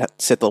 like I said,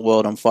 set the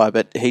world on fire,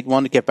 but he'd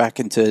want to get back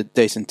into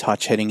decent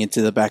touch heading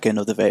into the back end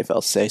of the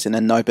VFL season,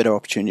 and no better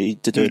opportunity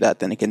to do that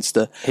than against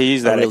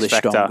he's that really X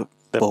factor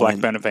that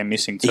Blackburn have been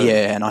missing too.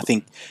 Yeah, and I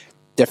think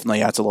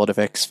definitely adds a lot of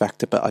X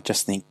factor, but I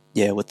just think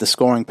with the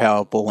scoring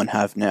power Ball and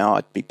have now,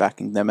 I'd be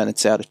backing them, and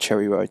it's out of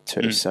Cherry Road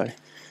too. So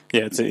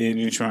yeah, it's an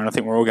interesting one. I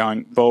think we're all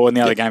going Ball, and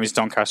the other game is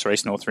Doncaster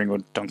East, North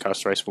Ringwood.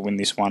 Doncaster East will win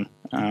this one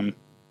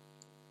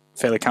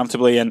fairly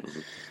comfortably, and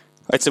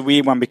it's a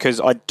weird one because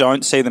I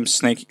don't see them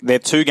sneak. They're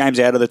 2 games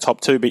out of the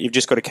top 2, but you've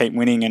just got to keep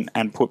winning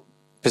and put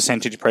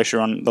percentage pressure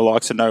on the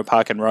likes of Noah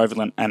Park and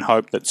Roverland and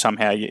hope that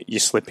somehow you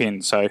slip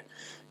in. So,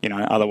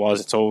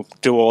 otherwise it's all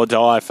do or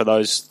die for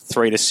those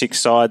 3 to 6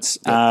 sides.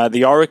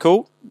 The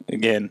Oracle,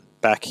 again,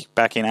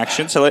 back in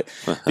action. So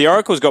the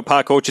Oracle's got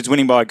Park Orchards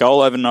winning by a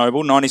goal over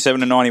Noble,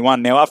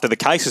 97-91. Now, after the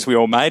cases we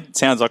all made, it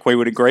sounds like we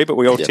would agree, but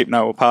we all tipped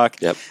Noble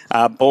Park. Yep.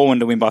 Baldwin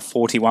to win by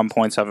 41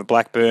 points over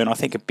Blackburn. I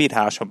think a bit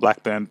harsh on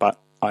Blackburn, but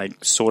I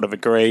sort of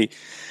agree.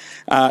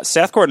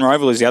 South Croydon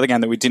Roval is the other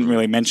game that we didn't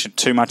really mention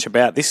too much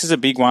about. This is a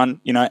big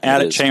one. Out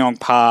at Cheong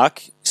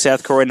Park,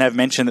 South Croydon have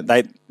mentioned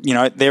that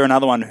they're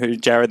another one who,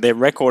 Jared, their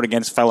record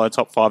against fellow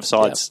top 5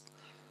 sides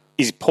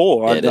is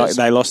poor. Yeah,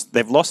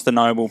 They've lost the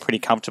Noble pretty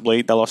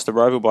comfortably. They lost the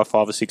Roval by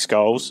 5 or 6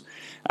 goals.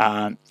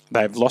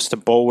 They've lost to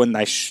Baldwin.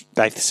 They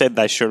said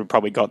they should have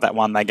probably got that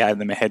one. They gave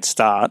them a head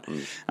start.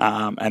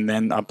 And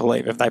then I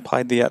believe if they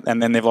played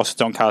and then they've lost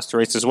to Doncaster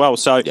East as well.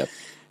 So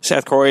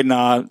South Croydon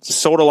are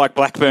sort of like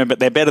Blackburn, but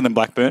they're better than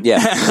Blackburn. Yeah,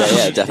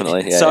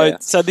 definitely.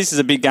 So this is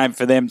a big game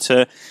for them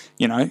to,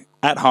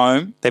 at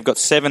home. They've got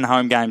 7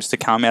 home games to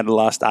come out of the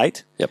last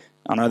 8. Yep.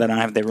 I know they don't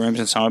have their rooms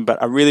and so on, but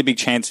a really big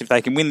chance if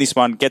they can win this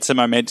one, get some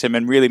momentum,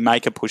 and really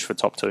make a push for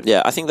top 2.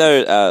 Yeah, I think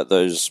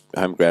those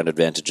home ground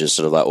advantages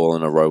sort of like all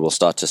in a row will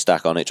start to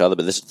stack on each other,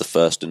 but this is the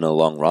first in a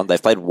long run.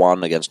 They've played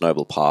one against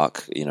Noble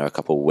Park, a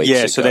couple of weeks ago.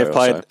 Yeah, so they've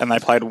played, and they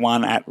played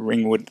one at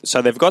Ringwood.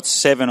 So they've got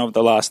 7 of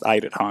the last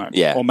 8 at home.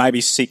 Yeah. Or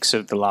maybe 6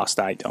 of the last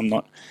 8. I'm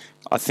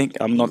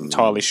not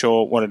entirely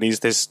sure what it is.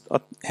 There's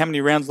how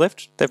many rounds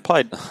left? They've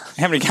played.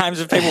 How many games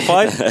have people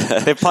played?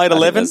 They've played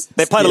 11.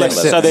 They've played 11.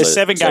 So there's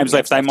 7 games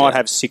left. They might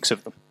have 6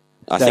 of them.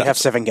 They have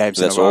 7 games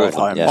in a row at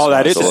home. Yeah,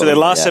 they did. So their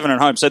last 7 at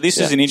home. So this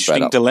is an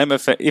interesting dilemma.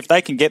 If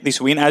they can get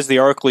this win, as the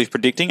Oracle is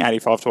predicting,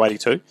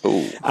 85-82.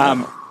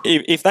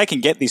 If they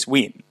can get this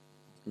win,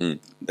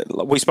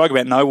 we spoke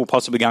about Noble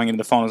possibly going into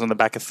the finals on the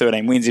back of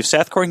 13 wins. If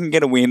South Korea can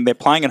get a win, they're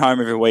playing at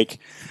home every week.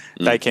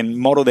 They can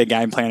model their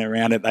game plan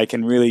around it. They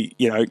can really,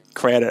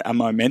 create a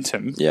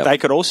momentum. Yep. They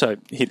could also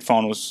hit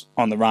finals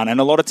on the run, and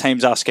a lot of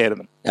teams are scared of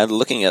them. And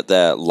looking at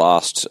their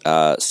last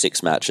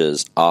 6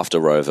 matches after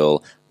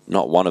Roeville,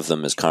 not one of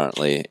them is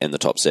currently in the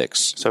top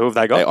 6. So who have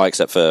they got?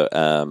 Except for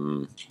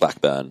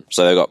Blackburn.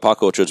 So they've got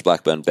Park Orchards,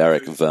 Blackburn,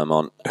 Berwick,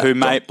 Vermont.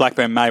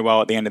 Blackburn may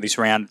well at the end of this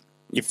round,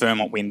 if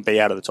Vermont win, be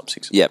out of the top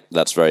 6. Yep,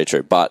 that's very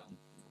true. But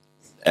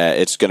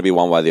it's going to be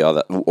one way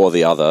or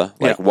the other.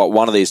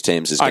 One of these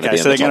teams is going to be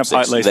in the top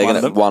 6. So they're going to play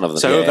at least one of them.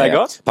 So who have they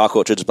got? Park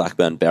Orchards,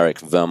 Blackburn, Berwick,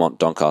 Vermont,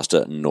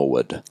 Doncaster,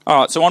 Norwood. All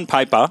right, so on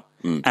paper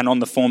and on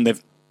the form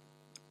they've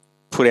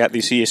put out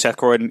this year, South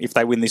Croydon, if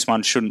they win this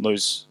one, shouldn't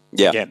lose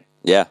again.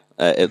 Yeah,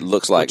 it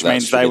looks like which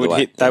means they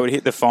would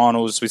hit the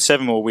finals with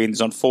 7 more wins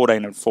on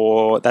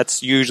 14-4.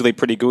 That's usually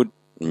pretty good.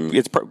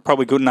 It's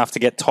probably good enough to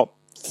get top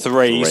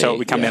 3, so it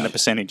would come down to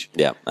percentage.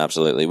 Yeah,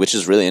 absolutely. Which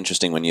is really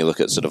interesting when you look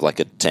at sort of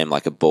like a team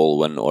like a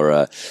Baldwin or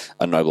a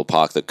Noble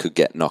Park that could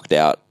get knocked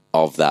out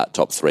of that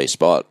top 3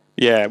 spot.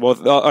 Yeah, well,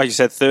 like you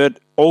said, third.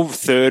 All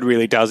third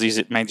really does is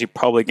it means you're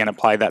probably going to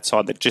play that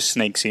side that just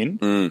sneaks in.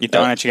 You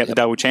don't actually get the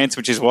double chance,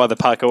 which is why the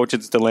Park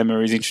Orchards dilemma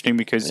is interesting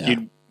because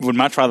you would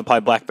much rather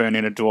play Blackburn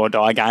in a do or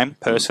die game,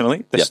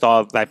 personally, the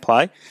style they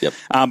play. Yep.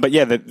 But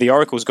yeah, the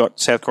Oracle's got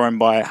South Croydon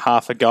by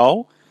half a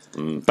goal.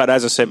 But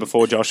as I said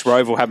before, Josh,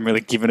 Roval haven't really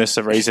given us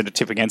a reason to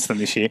tip against them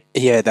this year.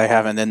 Yeah, they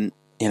haven't. And,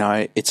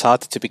 it's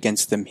hard to tip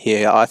against them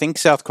here. I think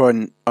South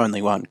Croydon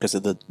only won because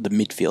of the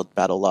midfield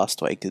battle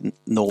last week. And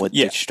Norwood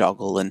did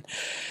struggle. And,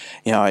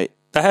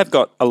 they have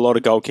got a lot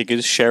of goal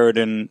kickers.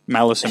 Sheridan,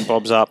 Mallison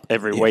bobs up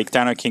every week.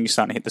 Dano King's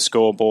starting to hit the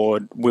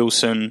scoreboard.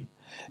 Wilson.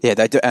 Yeah,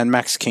 they do. And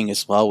Max King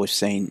as well, we've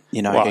seen,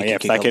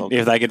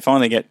 if they could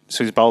finally get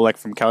Suze Bolek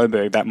from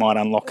Coburg, that might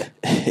unlock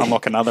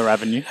another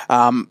avenue.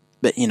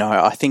 But,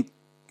 I think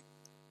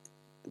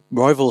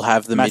Roval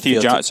have the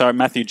midfield.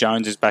 Matthew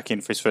Jones is back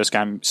in for his first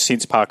game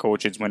since Park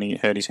Orchards when he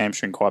hurt his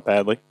hamstring quite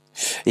badly.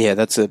 Yeah,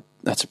 that's a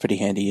pretty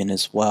handy in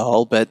as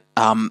well. But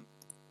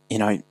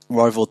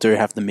Roval do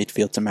have the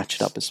midfield to match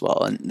it up as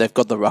well, and they've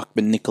got the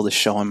ruckman Nicholas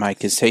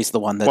Schoenmakers. He's the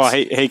one that's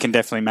he can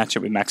definitely match it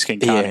with Max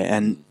King.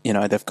 And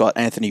they've got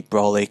Anthony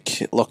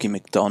Brolick, Lockie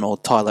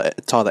McDonald, Tyler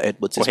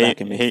Edwards is back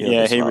in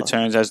midfield. He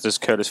returns, as does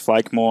Curtis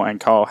Flakemore and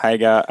Kyle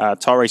Hager,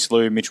 Tyrese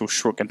Liu, Mitchell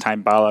Shrook, and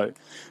Tame Barlow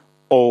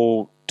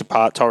all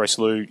depart. Tyrese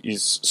Liu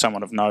is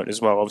someone of note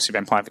as well. Obviously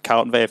been playing for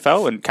Carlton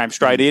VFL and came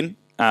straight in.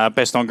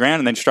 Best on ground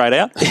and then straight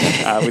out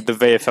with the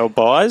VFL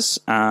buys.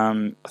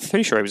 I'm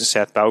pretty sure he was at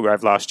South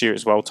Belgrave last year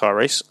as well,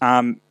 Tyrese.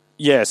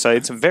 So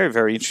it's a very,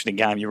 very interesting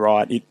game, you're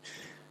right.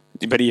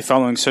 But are you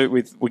following suit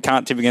with we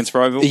can't tip against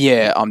Roval?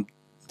 Yeah, I'm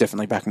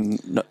definitely backing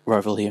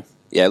Roval here.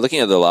 Yeah, looking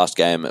at the last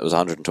game, it was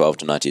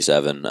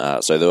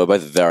 112-97. So they were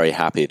both very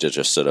happy to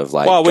just sort of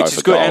which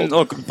is good. And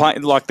look,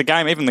 the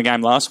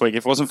game last week,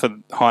 if it wasn't for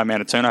the high amount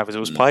of turnovers, it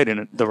was played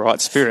in the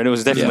right spirit. It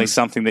was definitely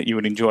something that you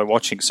would enjoy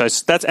watching. So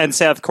and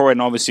South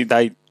Croydon, obviously,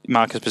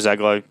 Marcus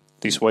Pizzaglo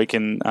this week,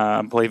 and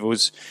I believe it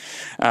was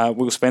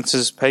Will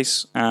Spencer's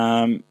piece.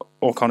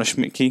 Or Connor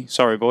Schmidtke.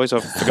 Sorry, boys,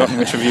 I've forgotten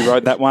which of you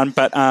wrote that one.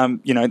 But,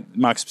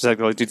 Marcus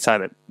Pizzaglo did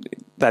say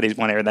that is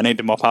one area they need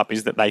to mop up,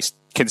 is that they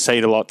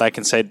concede a lot. They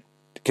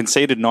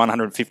conceded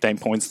 915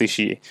 points this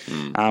year,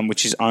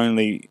 which is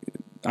only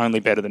only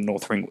better than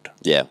North Ringwood.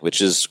 Yeah,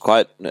 which is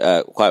quite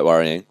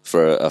worrying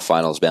for a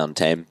finals-bound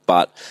team.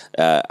 But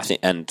I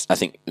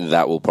think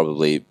that will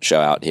probably show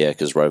out here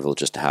because Roeville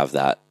just have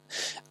that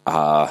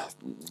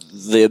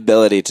the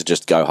ability to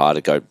just go hard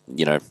and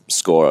go,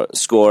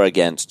 score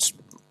against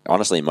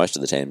honestly most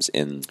of the teams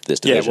in this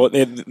division.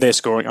 Yeah, well, they're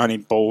scoring only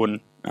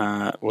Baldwin.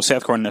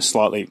 South Croydon is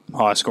slightly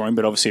higher scoring,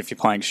 but obviously if you're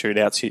playing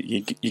shootouts,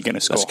 you're going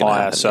to score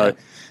higher.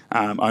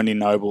 Only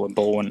Noble and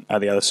Baldwin are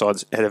the other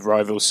sides ahead of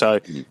Roeville. So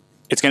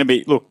it's going to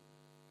be, look,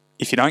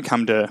 if you're not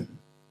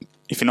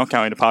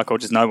going to Park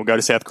Orchards, Noble, go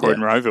to South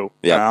Croydon, Roeville.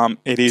 Yeah.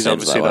 It is Seems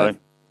obviously, though,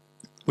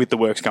 with the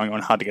works going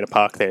on, hard to get a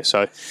park there.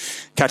 So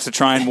catch the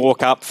train, walk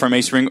down from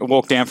East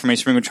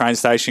Ringwood train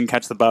station,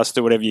 catch the bus,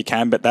 do whatever you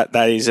can. But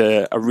that is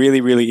a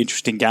really, really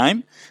interesting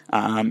game.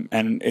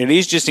 And it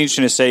is just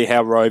interesting to see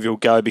how Roeville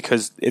go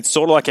because it's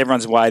sort of like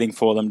everyone's waiting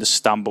for them to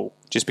stumble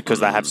just because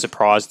they have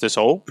surprised us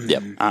all.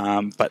 Yep.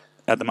 But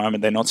at the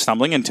moment, they're not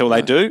stumbling until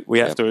they do. We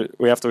have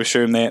to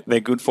assume they're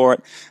good for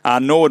it.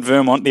 Norwood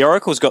Vermont, the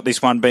Oracle's got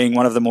this one being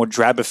one of the more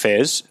drab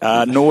affairs.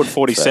 Norwood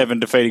 47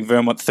 defeating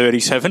Vermont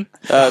 37.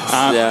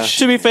 To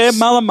be fair,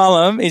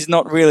 Mullum is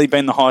not really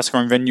been the high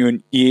scoring venue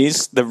in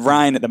years. The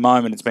rain at the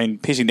moment, it's been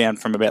pissing down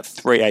from about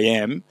 3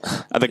 a.m.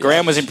 The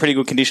ground was in pretty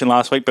good condition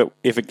last week, but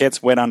if it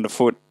gets wet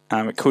underfoot,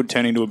 it could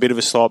turn into a bit of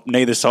a slop.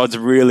 Neither side's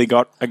really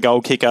got a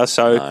goal kicker,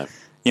 so... No.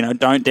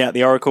 Don't doubt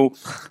the Oracle.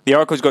 The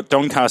Oracle's got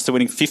Doncaster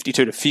winning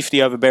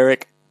 52-50 over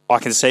Berwick. I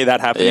can see that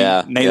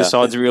happening. Neither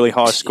side's really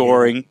high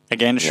scoring.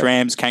 Again,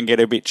 Shrams can get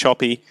a bit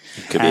choppy.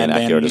 Could be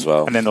inaccurate as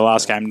well. And then the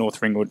last game,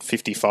 North Ringwood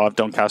 55,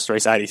 Doncaster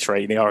East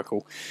 83. The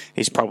Oracle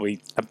is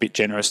probably a bit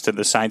generous to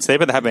the Saints there,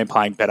 but they have been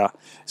playing better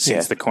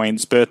since the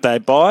Queen's birthday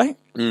bye.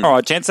 All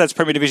right, gents, that's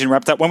Premier Division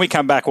wrapped up. When we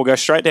come back, we'll go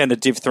straight down to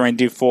Div 3 and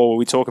Div 4 where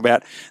we talk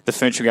about the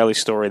Ferntree Gully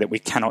story that we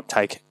cannot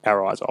take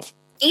our eyes off.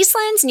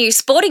 Eastland's new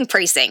sporting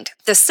precinct,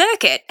 the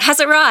Circuit, has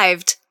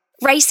arrived.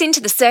 Race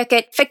into the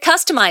Circuit for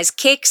customised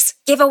kicks,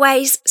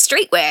 giveaways,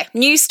 streetwear,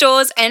 new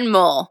stores and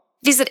more.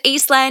 Visit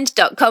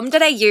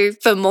eastland.com.au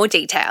for more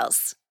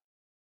details.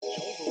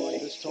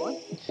 This time,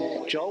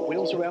 Joel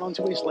wheels around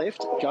onto his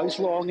left, goes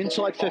long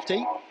inside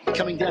 50,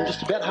 coming down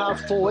just about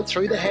half forward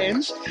through the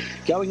hands,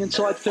 going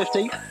inside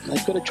 50.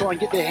 They've got to try and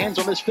get their hands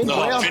on this Finn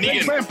Brown.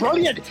 Finn Brown,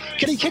 brilliant!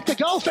 Can he kick the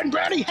goal? Finn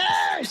Brown, he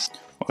has!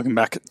 Welcome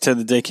back to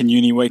the Deakin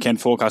Uni Weekend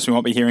Forecast. We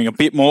might be hearing a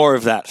bit more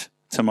of that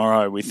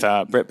tomorrow with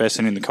Brett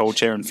Besson in the cold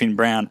chair and Finn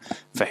Brown,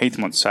 for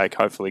Heathmont's sake,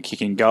 hopefully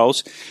kicking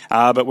goals.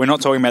 But we're not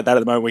talking about that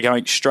at the moment. We're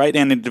going straight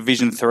down into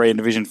Division 3 and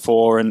Division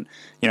 4. And,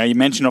 you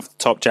mentioned off the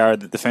top, Jared,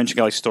 that the Ferntree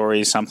Gully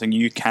story is something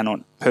you cannot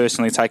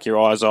personally take your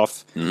eyes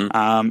off.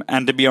 Mm-hmm.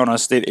 And to be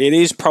honest, it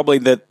is probably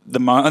the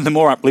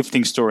more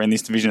uplifting story in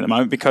this division at the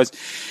moment because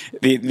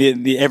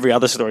the every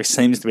other story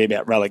seems to be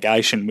about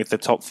relegation with the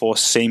top 4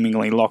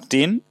 seemingly locked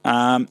in.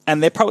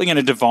 And they're probably going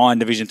to divine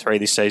Division 3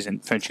 this season,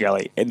 Ferntree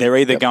Gully. They're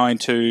either going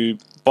to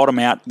bottom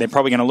out, they're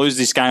probably going to lose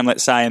this game,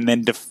 let's say, and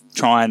then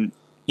try and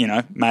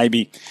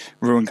maybe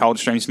ruin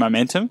Coldstream's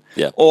momentum.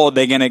 Yeah. Or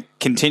they're going to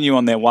continue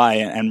on their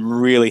way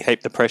and really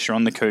heap the pressure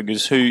on the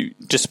Cougars, who,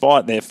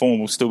 despite their form,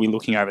 will still be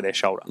looking over their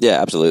shoulder.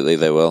 Yeah, absolutely,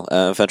 they will.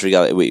 Ferntree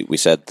Gully, we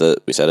said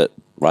it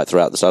right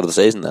throughout the start of the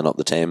season. They're not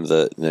the team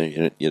that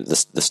the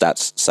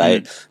stats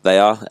say they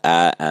are,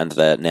 and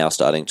they're now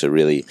starting to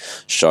really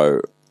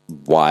show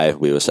why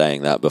we were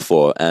saying that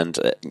before. And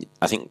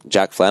I think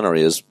Jack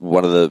Flannery is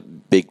one of the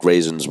big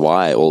reasons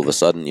why all of a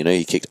sudden,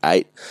 he kicked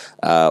 8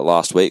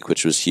 last week,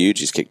 which was huge.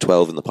 He's kicked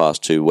 12 in the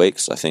past 2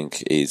 weeks. I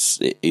think he's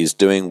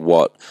doing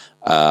what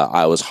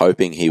I was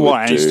hoping he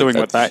would do. He's doing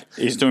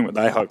what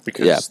they hoped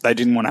because they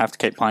didn't want to have to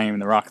keep playing him in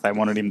the ruck. They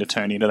wanted him to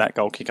turn into that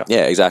goal kicker.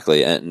 Yeah,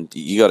 exactly. And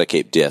you got to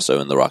keep DSO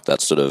in the ruck.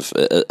 That's sort of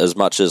as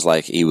much as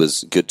like he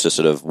was good to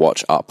sort of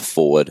watch up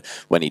forward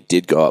when he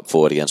did go up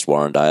forward against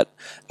Warrandyte.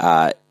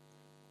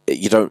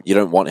 You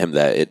don't want him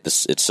there.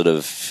 It's sort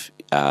of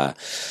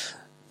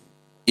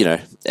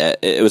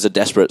it was a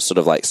desperate sort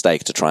of like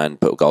stake to try and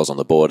put goals on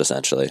the board,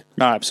 essentially.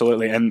 No,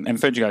 absolutely. And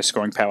Ferntree Gully's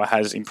scoring power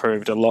has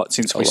improved a lot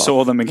since we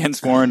saw them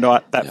against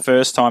Warrandyte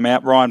first time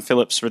out. Ryan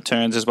Phillips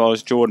returns as well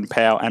as Jordan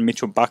Powell and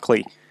Mitchell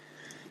Buckley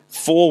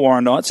for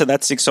Warrandyte. So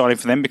that's exciting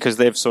for them because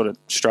they've sort of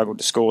struggled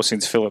to score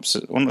since Phillips.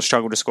 Well, not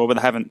struggled to score, but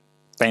they haven't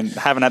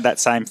had that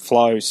same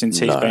flow since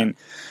he's been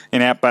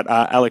in out. But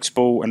Alex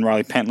Bull and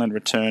Riley Pentland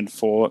returned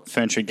for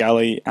Ferntree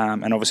Gully,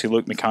 and obviously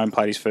Luke McComb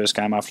played his first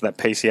game after that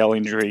PCL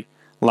injury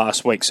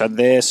last week. So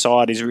their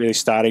side is really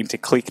starting to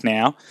click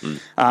now.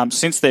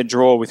 Since their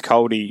draw with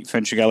Coldie,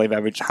 Ferntree Gully have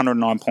averaged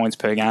 109 points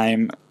per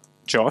game,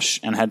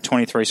 Josh, and had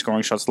 23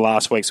 scoring shots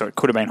last week, so it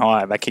could have been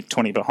higher. They kicked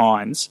 20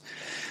 behinds.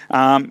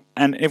 And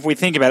if we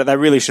think about it, they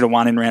really should have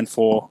won in round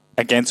 4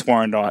 against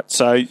Warrandyte.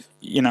 So,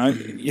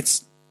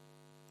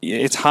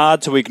 it's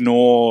hard to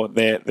ignore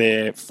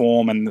their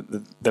form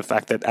and the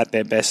fact that at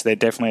their best they're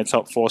definitely a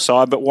top 4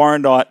 side. But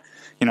Warrandyte,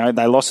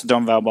 they lost to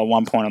Donvale by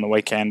 1 point on the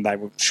weekend. They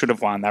should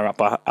have won. They were up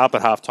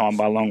at half time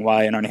by a long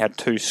way and only had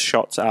 2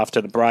 shots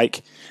after the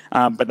break,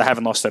 but they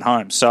haven't lost at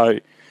home. So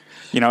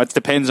it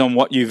depends on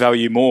what you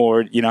value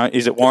more.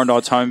 Is it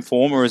Warrandyte's home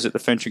form or is it the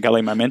Ferntree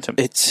Gully momentum?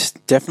 It's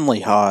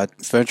definitely hard.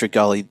 Ferntree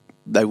Gully,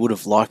 they would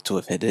have liked to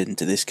have headed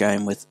into this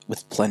game with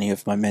plenty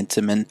of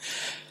momentum, and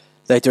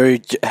they do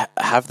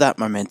have that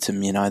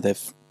momentum.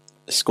 They've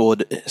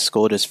scored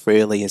as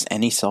freely as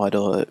any side,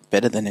 or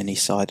better than any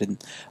side in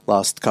the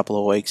last couple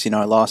of weeks.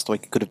 Last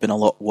week it could have been a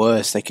lot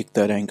worse. They kicked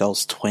 13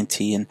 goals,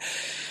 20, and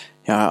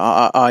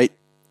I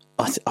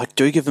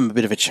do give them a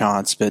bit of a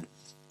chance, but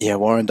yeah,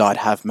 Warrandyte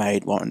have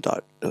made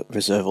Warrandyte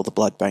Reserve or the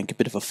Blood Bank a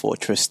bit of a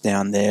fortress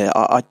down there.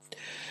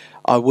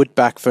 I would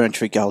back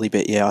Ferntree Gully,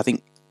 but yeah, I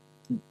think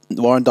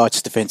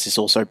Warrandyte's defence is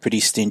also pretty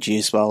stingy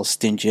as well,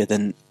 stingier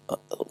than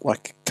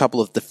like a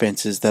couple of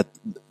defences that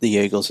the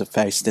Eagles have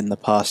faced in the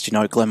past.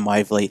 Glen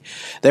Waverley,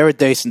 they're a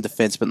decent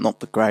defence, but not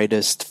the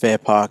greatest. Fair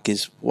Park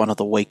is one of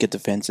the weaker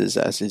defences,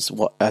 as is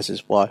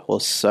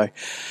Whitehorse. So,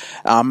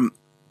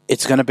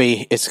 it's going to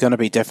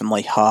be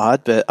definitely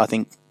hard, but I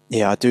think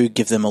I do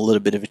give them a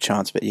little bit of a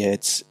chance. But yeah,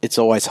 it's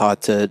always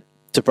hard to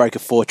break a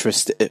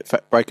fortress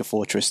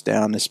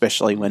down,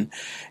 especially when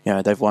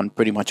they've won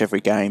pretty much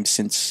every game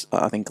since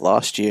I think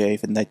last year.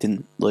 Even they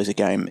didn't lose a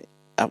game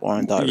at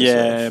Warrandyte.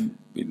 Yeah,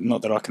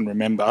 not that I can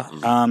remember.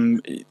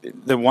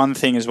 The one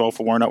thing as well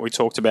for Warrandyte, we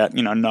talked about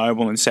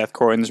Noble and South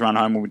Croydon's run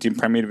home within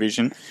Premier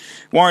Division.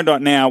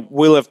 Warrandyte now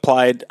will have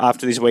played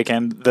after this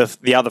weekend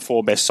the other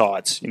four best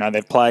sides.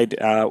 They've played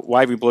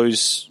Waverley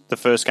Blues the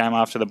first game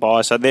after the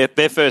bye, so their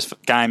first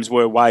games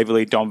were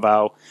Waverley,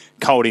 Donvale,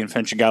 Coldie and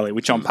Ferntree Gully,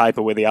 which on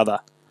paper were the other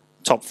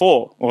top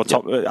four or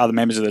other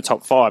members of the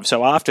top five.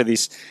 So after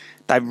this,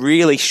 they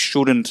really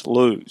shouldn't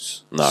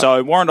lose. No.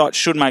 So Warrandyte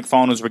should make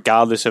finals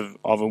regardless of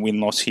a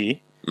win-loss here,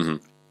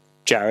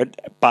 Jared.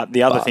 But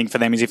the other thing for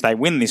them is if they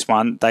win this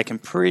one, they can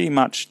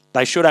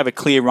they should have a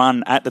clear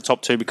run at the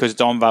top two because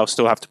Donvale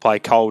still have to play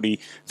Coldie,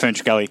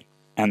 Ferntree Gully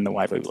and the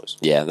Waverley Blues.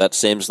 Yeah, that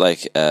seems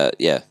like a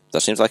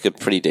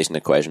pretty decent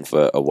equation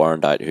for a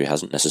Warrandyte who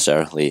hasn't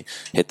necessarily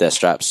hit their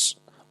straps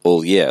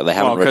all year. They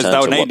haven't returned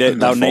to what the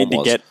form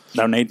was.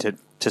 They'll need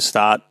to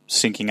start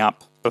syncing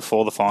up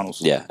before the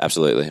finals. Yeah,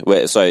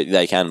 absolutely. So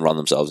they can run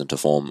themselves into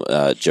form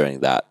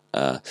during that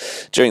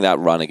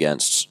run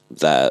against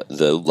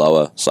the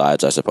lower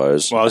sides, I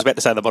suppose. Well, I was about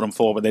to say the bottom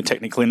four, but they're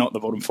technically not the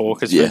bottom four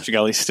because Ferntree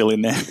Gully's still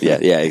in there.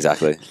 Yeah,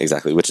 exactly.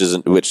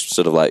 Which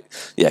sort of like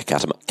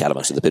cat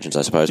amongst the pigeons,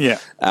 I suppose. Yeah.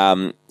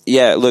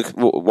 Look,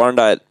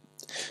 Warrandyte,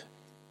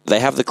 they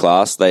have the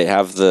class, they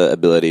have the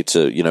ability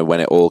to, when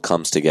it all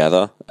comes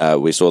together.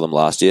 We saw them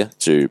last year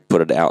to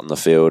put it out in the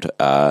field.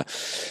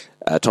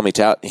 Tommy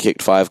Tout, he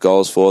kicked 5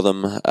 goals for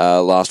them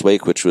last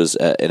week, which was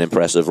an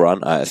impressive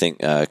run. I think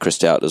Chris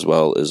Tout as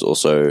well is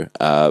also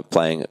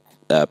playing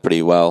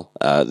pretty well.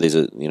 These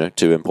are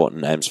 2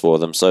 important names for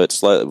them. So it's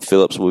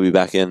Phillips will be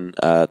back in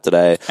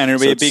today, and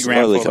it'll be a big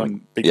round for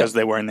them because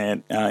they're wearing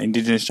their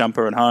Indigenous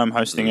jumper at home,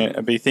 hosting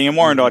a big thing. And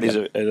Warrandyte is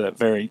a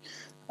very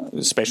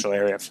special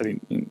area for the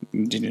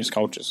Indigenous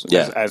cultures,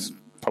 as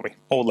probably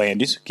all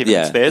land is, given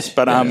it's theirs,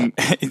 but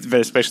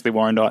especially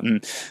Warrandyte.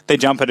 And their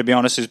jumper, to be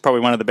honest, is probably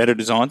one of the better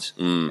designs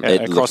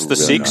across the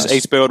really 6. Nice.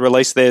 East Burwood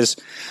released theirs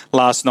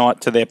last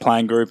night to their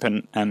playing group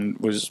and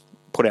was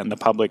put out in the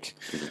public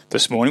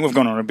this morning. We've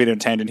gone on a bit of a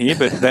tangent here,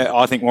 but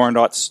I think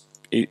Warrandyte's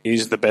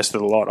is the best of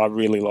the lot. I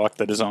really like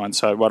the design.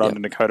 So right on to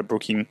Dakota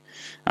Brooking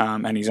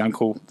and his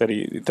uncle that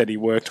he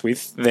worked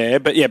with there.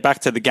 But yeah,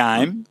 back to the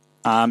game.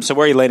 So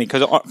where are you leaning?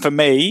 Because for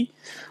me,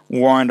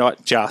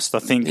 Warrandyte I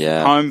think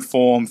home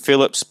form,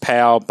 Phillips,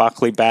 Powell,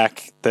 Buckley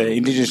back, the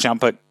Indigenous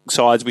jumper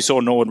sides. We saw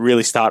Norwood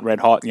really start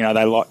red hot. They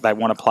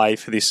want to play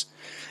for this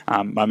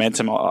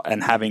momentum,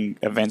 and having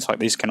events like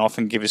this can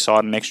often give a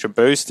side an extra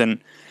boost.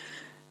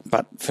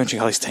 But Ferntree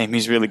Gully's team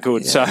is really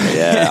good.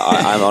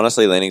 I'm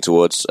honestly leaning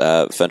towards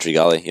Ferntree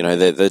Gully.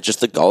 They're just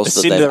the goals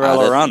that they've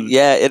added. Run.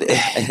 Yeah,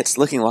 it's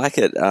looking like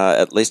it,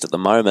 at least at the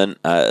moment.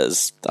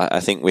 I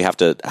think we have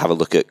to have a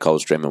look at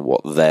Coldstream and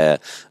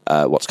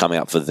what's coming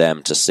up for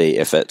them to see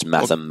if it's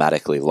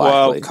mathematically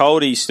likely. Well,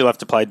 Coldie still have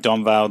to play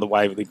Donvale, the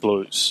Waverley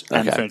Blues,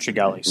 and Ferntree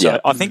Gully.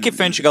 So I think if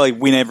Ferntree Gully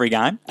win every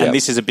game, and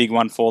this is a big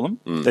one for them,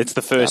 it's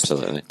the first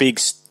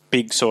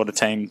big sort of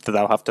team that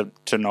they'll have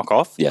to knock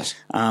off. Yes,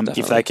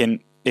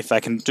 if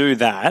they can do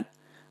that,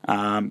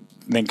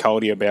 then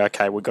Coldie will be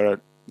okay. We've got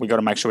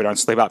to make sure we don't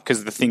slip up,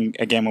 because the thing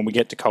again when we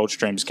get to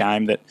Coldstream's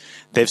game that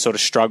they've sort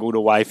of struggled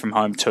away from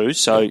home too.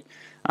 So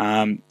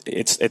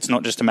it's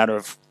not just a matter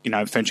of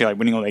Ferntree Gully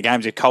winning all their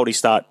games. If Coldie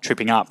start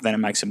tripping up, then it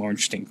makes it more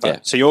interesting.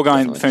 So you're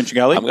going Ferntree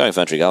Gully? I'm going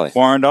Ferntree Gully.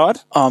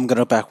 Warrandyte? I'm going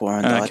to back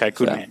Warrandyte. Okay,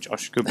 good man,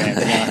 Josh. Good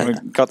man.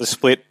 We've got the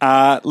split.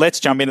 Let's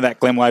jump into that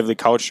Glen Waverley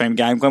Coldstream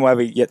game. Glen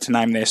Waverley yet to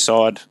name their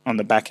side on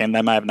the back end.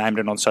 They may have named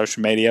it on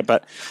social media,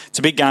 but it's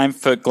a big game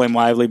for Glen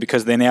Waverley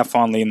because they're now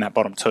finally in that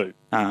bottom 2.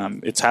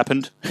 It's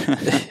happened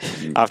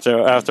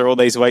after all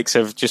these weeks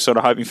of just sort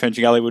of hoping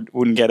Ferntree Gully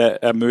wouldn't get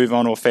a move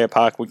on, or Fair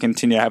Park would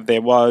continue to have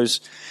their woes.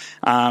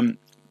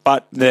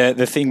 But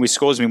the thing with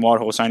Scoresby and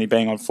Whitehorse only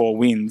being on 4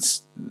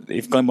 wins,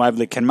 if Glen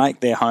Waverley can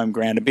make their home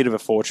ground a bit of a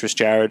fortress,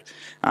 Jared,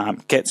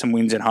 get some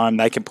wins at home,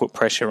 they can put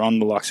pressure on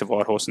the likes of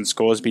Whitehorse and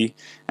Scoresby.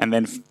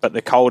 But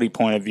the Coldie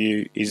point of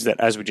view is that,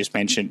 as we just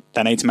mentioned,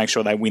 they need to make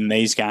sure they win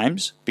these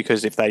games,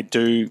 because if they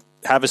do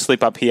have a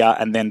slip up here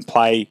and then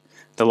play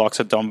the likes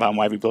of Donvale and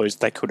Wavy Blues,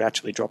 they could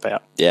actually drop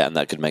out. Yeah, and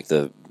that could make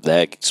their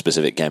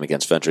specific game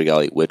against Ferntree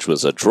Gully, which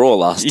was a draw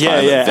last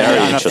time. Yeah, very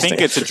and interesting. I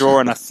think it's a draw,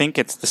 and I think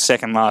it's the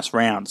second last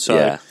round. So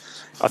Yeah.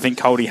 I think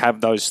Coldie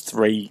have those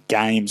 3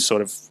 games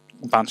sort of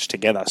bunched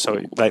together.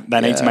 So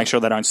they need to make sure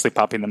they don't slip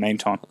up in the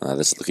meantime.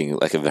 This is looking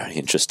like a very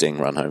interesting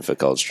run home for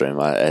Coldstream.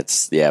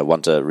 It's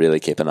one to really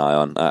keep an eye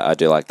on. I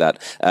do like that.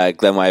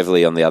 Glen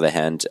Waverley, on the other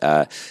hand,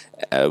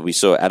 we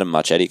saw Adam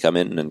Marchetti come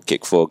in and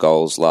kick 4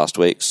 goals last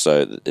week,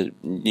 so a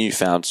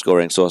newfound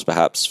scoring source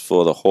perhaps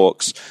for the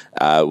Hawks,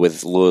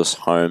 with Lewis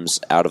Holmes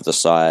out of the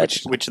side.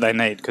 Which they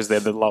need, because they're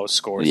the lowest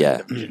scorers in Yeah,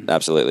 the division.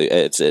 absolutely.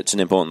 It's an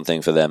important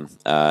thing for them,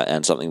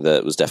 and something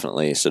that was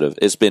definitely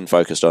it's been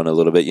focused on a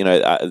little bit.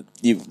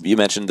 You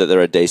mentioned that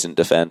they're a decent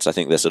defence. I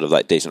think they're sort of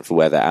like decent for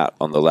where they're at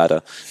on the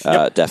ladder,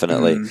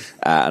 definitely.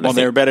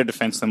 They're a better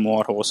defence than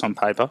Whitehorse on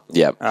paper.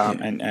 Yeah.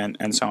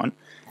 And so on.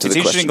 To It's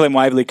the interesting, question. Glen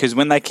Waverley, because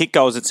when they kick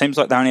goals, it seems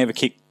like they don't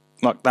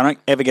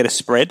ever get a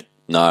spread.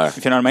 No.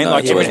 If you know what I mean? No,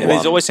 Like it's always there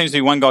one. always seems to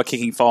be one guy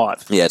kicking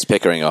 5. Yeah, it's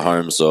Pickering or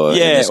Holmes or in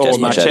this or case,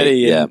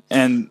 Marchetti. Yeah.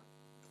 And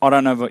I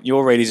don't know what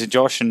your read is of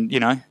Josh, and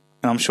and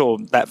I'm sure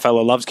that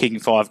fella loves kicking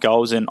 5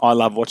 goals, and I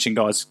love watching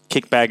guys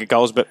kick bag of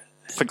goals. But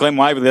for Glen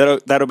Waverley,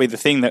 that'll be the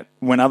thing, that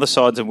when other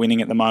sides are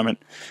winning at the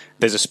moment,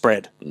 there's a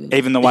spread.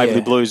 Even the Waverley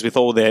Blues, with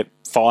all their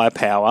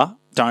firepower,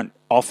 don't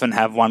often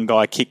have one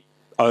guy kick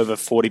over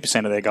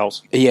 40% of their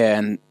goals. Yeah,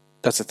 and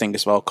that's the thing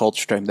as well.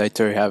 Coldstream, they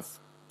do have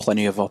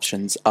plenty of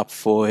options up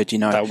forward.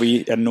 They'll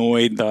be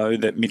annoyed, though,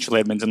 that Mitchell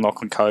Edmonds and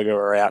Lachlan Koga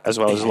are out, as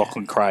well as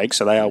Lachlan Craig,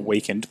 so they are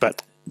weakened.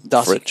 But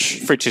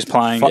Fritsch is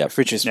playing.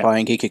 Fritsch is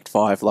playing. He kicked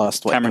 5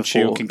 last week. Cameron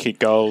Shield can kick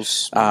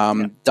goals.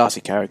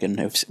 Darcy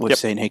Carrigan, we've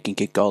seen he can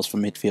kick goals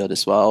from midfield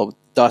as well.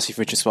 Darcy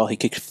Fritsch as well. He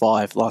kicked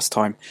 5 last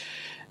time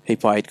he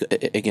played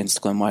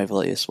against Glen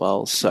Waverley as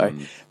well. So,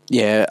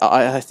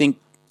 I think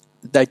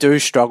they do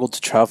struggle to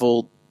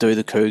travel, do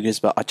the Cougars,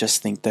 but I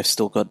just think they've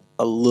still got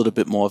a little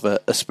bit more of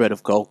a spread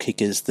of goal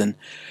kickers than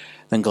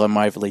Glen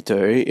Waverley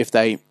do. If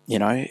they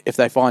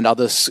find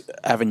other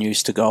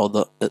avenues to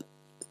goal,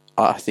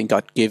 I think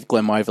I'd give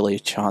Glen Waverley a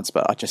chance,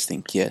 but I just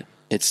think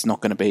it's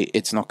not going to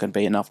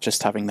be enough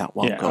just having that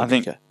one goal. I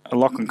think kicker.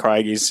 Lachlan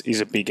Craig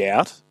is a big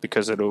out,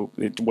 because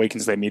it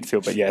weakens their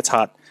midfield. But it's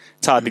hard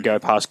to go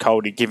past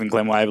Coldie given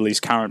Glen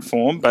Waverley's current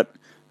form. But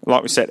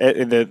like we said,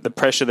 the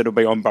pressure that'll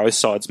be on both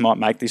sides might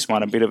make this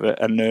one a bit of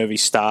a nervy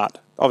start.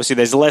 Obviously,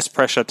 there's less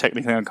pressure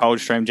technically on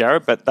Coldstream,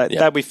 Jared, but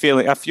they'll be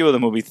feeling. A few of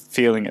them will be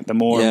feeling it. The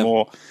more and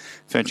more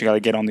Ferntree Gully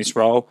get on this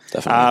roll.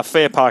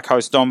 Fair Park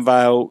host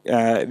Donvale.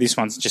 This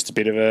one's just a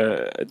bit of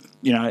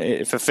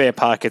a, for Fair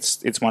Park,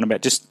 it's one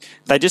about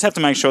they just have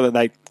to make sure that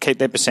they keep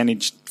their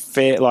percentage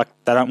fair. Like,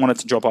 they don't want it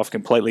to drop off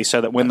completely,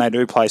 so that when they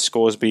do play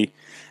Scoresby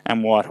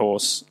and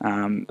Whitehorse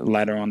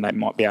later on, they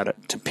might be able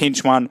to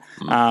pinch one.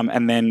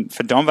 And then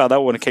for Donvale,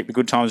 they'll want to keep the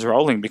good times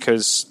rolling,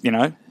 because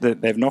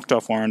they've knocked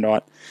off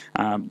Warrandyte.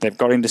 They've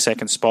got into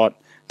second spot.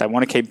 They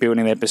want to keep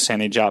building their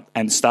percentage up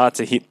and start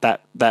to hit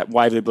that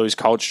Waverley Blues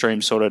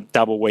Coldstream sort of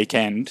double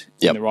weekend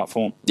in the right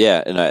form.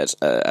 Yeah, it's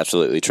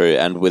absolutely true.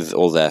 And with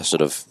all their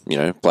sort of,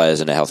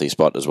 players in a healthy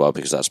spot as well,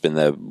 because that's been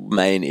their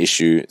main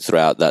issue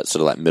throughout that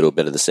sort of like middle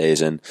bit of the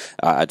season.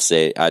 I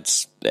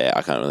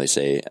can't really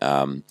see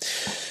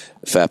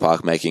Fair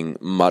Park making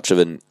much of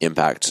an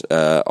impact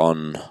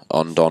on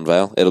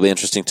Donvale. It'll be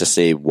interesting to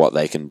see what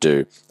they can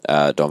do,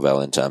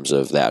 Donvale, in terms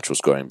of the actual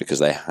scoring, because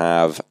they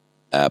have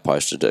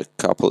posted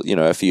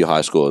a few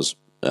high scores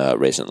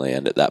recently,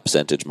 and that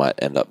percentage might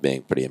end up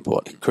being pretty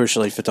important.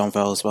 Crucially for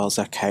Donvale as well,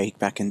 Zach Haig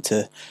back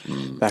into their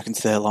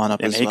lineup as well.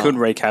 And he could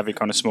wreak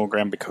havoc on a small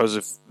ground because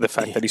of the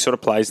fact that he sort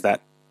of plays that.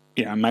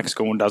 Max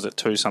Gorn does it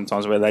too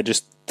sometimes, where they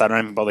don't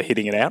even bother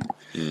hitting it out.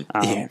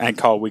 And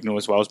Kyle Wignall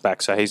as well is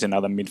back, so he's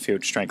another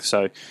midfield strength.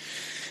 So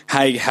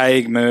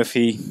Haig,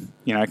 Murphy,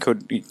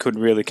 could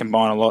really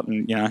combine a lot,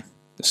 and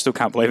still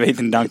can't believe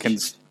Ethan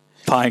Duncan's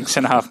playing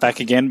centre half back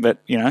again, but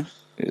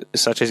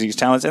such as his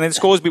talents. And then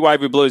Scoresby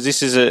Waverley Blues.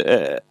 This is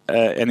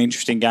an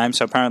interesting game.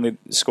 So apparently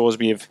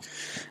Scoresby have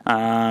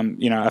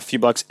a few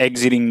blokes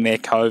exiting their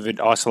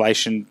COVID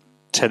isolation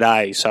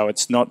today. So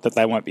it's not that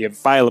they won't be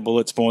available.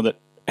 It's more that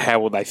how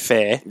will they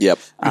fare? Yep.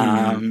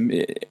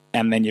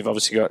 And then you've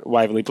obviously got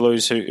Waverley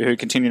Blues who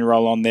continue to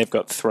roll on. They've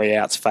got 3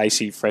 outs,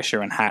 Facey,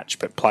 Fresher and Hatch,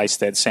 but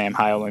Playstead, Sam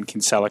Hale and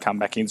Kinsella come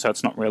back in, so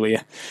it's not really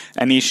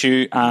an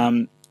issue.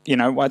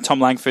 What Tom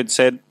Langford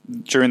said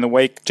during the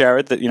week,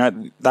 Jared,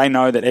 that they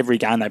know that every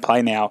game they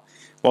play now,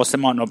 whilst it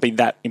might not be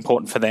that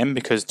important for them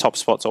because top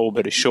spot's all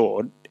but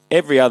assured,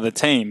 every other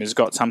team has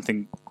got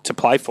something to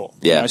play for.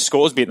 Yeah.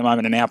 Scoresby at the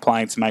moment are now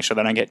playing to make sure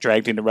they don't get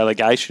dragged into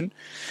relegation,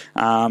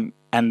 and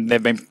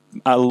they've been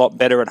a lot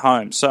better at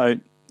home. So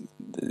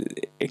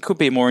it could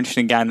be a more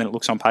interesting game than it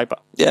looks on paper.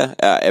 Yeah,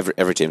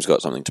 every team's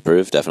got something to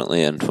prove,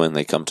 definitely, and when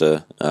they come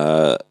to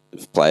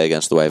play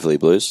against the Waverley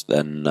Blues,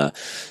 then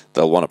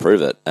they'll want to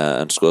prove it,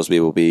 and Scoresby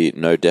will be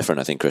no different.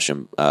 I think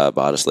Christian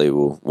Bardesley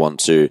will want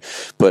to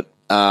put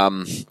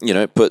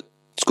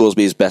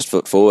Scoresby's best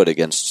foot forward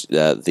against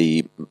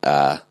the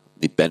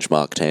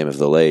benchmark team of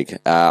the league.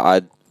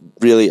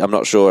 I'm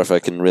not sure if I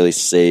can really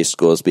see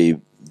Scoresby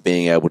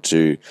being able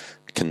to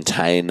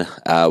contain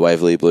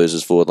Waverley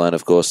Blues' forward line.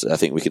 Of course, I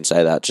think we can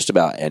say that just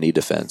about any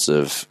defence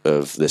of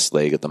this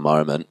league at the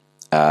moment.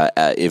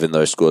 Even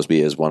though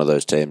Scoresby is one of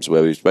those teams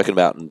where we've spoken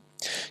about,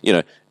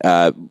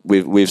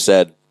 we've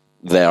said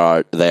they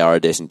are a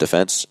decent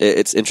defence.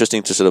 It's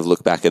interesting to sort of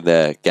look back at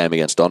their game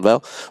against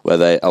Donvale, where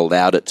they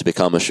allowed it to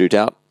become a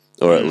shootout,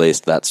 or at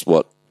least that's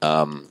what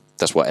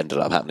ended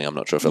up happening. I'm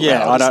not sure if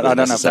allowed I don't know if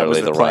that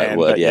necessarily was the right plan,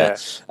 word. but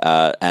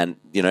yeah. And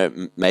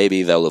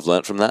maybe they'll have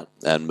learnt from that,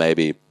 and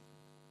maybe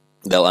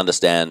they'll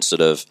understand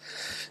sort of.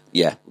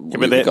 Yeah, we've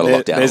got to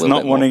lock down. There's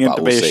not wanting it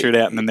to be a see.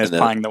 shootout, and then there's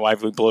playing the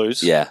Waverley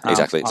Blues. Yeah,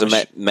 exactly. So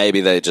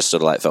maybe they just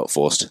sort of like felt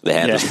forced. Their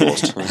hand was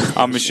forced.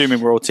 I'm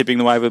assuming we're all tipping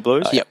the Waverley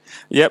Blues.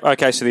 Yep.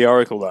 Okay, so the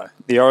Oracle though.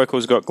 The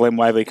Oracle's got Glenn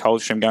Waverley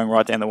Coldstream going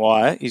right down the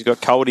wire. He's got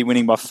Coldy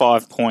winning by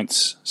 5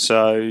 points.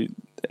 So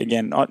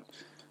again, I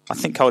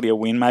think Coldy will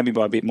win, maybe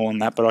by a bit more than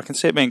that, but I can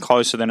see it being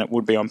closer than it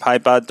would be on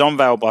paper.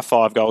 Donvale by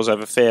 5 goals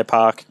over Fair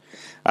Park.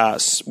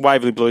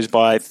 Waverley Blues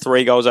by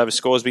 3 goals over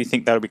Scoresby. I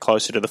think that'll be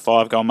closer to the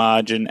 5-goal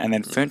margin, and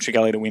then Ferntree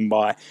Gully to win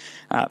by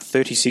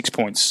 36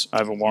 points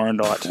over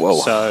Warrandyte. Whoa.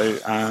 So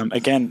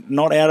again,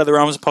 not out of the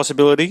realms of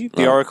possibility,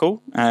 the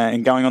Oracle,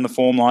 and going on the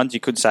form lines, you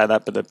could say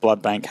that, but the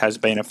Blood Bank has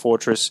been a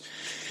fortress.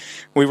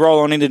 We roll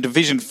on into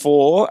Division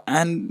 4,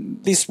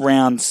 and this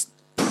round's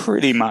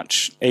pretty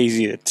much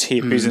easy to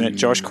tip, isn't it,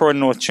 Josh? Croydon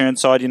North,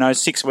 Chirnside,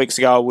 6 weeks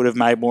ago I would have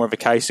made more of a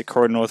case that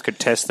Croydon North could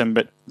test them,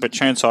 but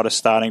Chirnside are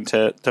starting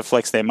to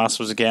flex their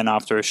muscles again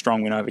after a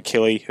strong win over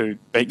Killy, who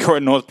beat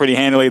Croydon North pretty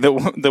handily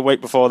the week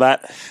before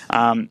that.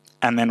 And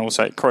then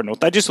also Croydon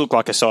North. They just look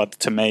like a side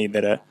to me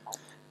that are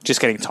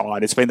just getting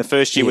tired. It's been the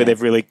first year where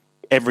they've really,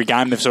 every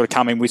game they've sort of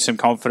come in with some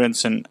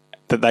confidence and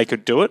that they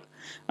could do it.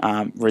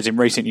 Whereas in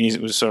recent years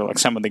it was sort of like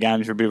some of the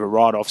games were a bit of a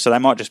write-off, so they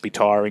might just be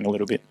tiring a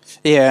little bit.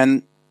 Yeah,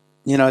 and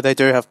they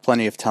do have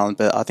plenty of talent,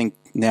 but I think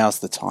now's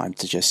the time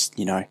to just,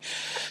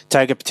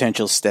 take a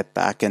potential step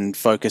back and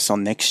focus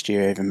on next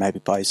year, even maybe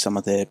play some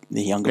of the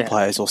younger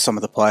players or some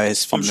of the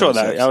players from I'm sure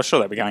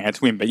they'll be going out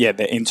to win, but yeah,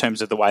 in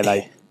terms of the way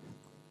they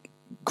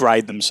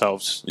grade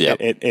themselves,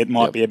 it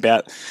might be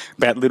about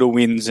little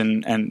wins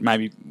and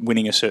maybe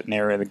winning a certain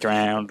area of the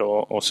ground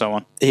or so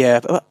on.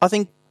 Yeah, but I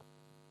think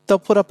they'll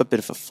put up a bit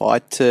of a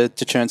fight to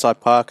Chirnside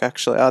Park,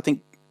 actually. I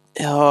think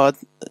last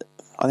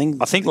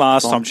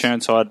time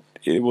Chirnside,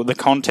 the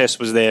contest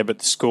was there, but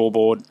the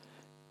scoreboard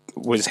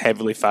was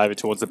heavily favoured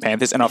towards the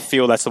Panthers, and I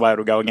feel that's the way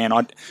it'll go again.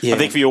 I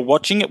think if you're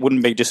watching, it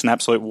wouldn't be just an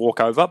absolute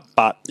walkover,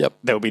 but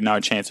there will be no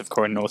chance of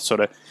Croydon North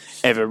sort of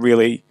ever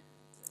really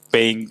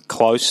being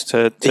close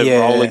to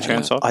rolling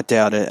Chirnside. I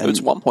doubt it. It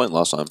was 1 point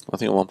last time. I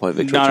think a 1 point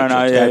victory. No,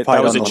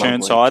 that was a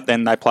Chirnside.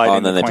 Then they played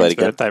in the Queen's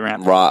birthday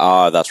round.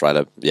 Right, that's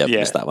right.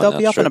 Missed that one. They'll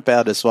be up and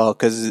about as well,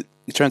 because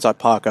Chirnside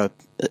Park are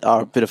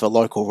a bit of a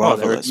local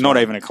rival. Not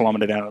even a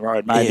kilometre down the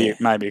road, maybe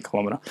a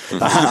kilometre.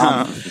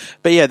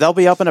 But yeah, they'll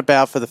be up and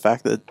about for the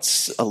fact that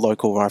it's a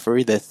local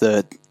rivalry, their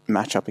third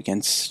matchup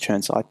against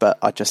Chirnside. But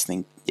I just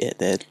think,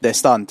 they're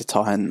starting to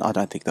tie, and I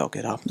don't think they'll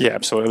get up. Yeah,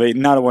 absolutely.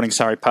 Nunawading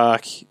Surrey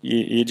Park,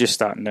 you're just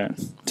starting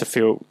to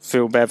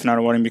feel bad for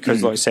Nunawading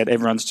because, like I said,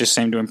 everyone's just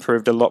seemed to have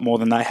improved a lot more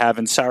than they have,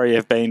 and Surrey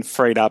have been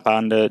freed up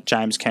under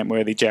James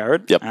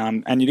Kentworthy-Jarrod. Yep.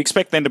 And you'd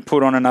expect them to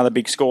put on another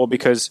big score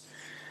because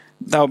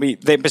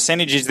their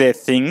percentage is their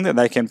thing that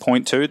they can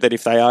point to, that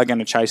if they are going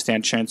to chase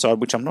down Chirnside,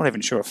 which I'm not even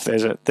sure if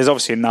there's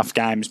obviously enough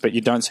games, but you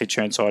don't see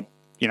Chirnside,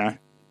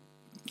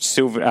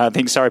 I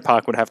think Surrey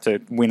Park would have to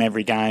win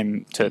every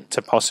game to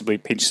possibly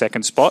pinch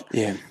second spot.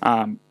 Yeah.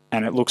 And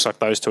it looks like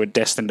those two are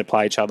destined to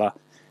play each other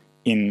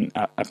in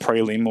a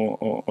prelim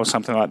or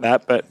something like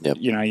that. But,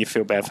 you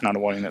feel bad for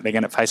Nunawading that they're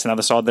going to face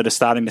another side that are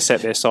starting to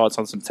set their sights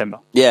on September.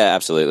 Yeah,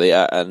 absolutely.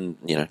 And,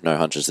 no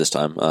hunches this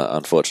time,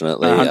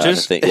 unfortunately. No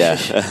hunches?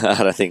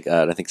 I don't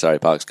think Surrey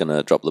Park's going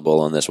to drop the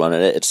ball on this one.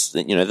 And it's,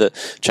 the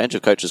change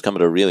of coach has come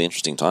at a really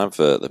interesting time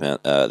for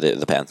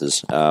the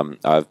Panthers.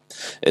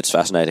 It's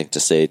fascinating to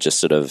see just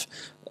sort of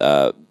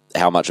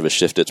how much of a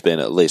shift it's been,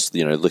 at least,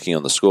 looking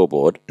on the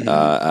scoreboard.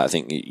 I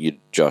think you,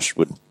 Josh,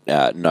 would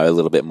know a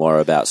little bit more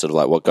about sort of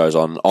like what goes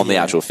on the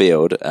actual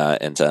field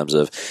in terms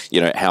of,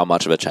 how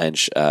much of a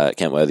change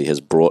Kentworthy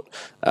has brought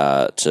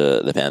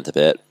to the Panther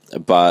pit.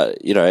 But,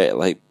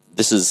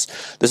 this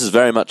is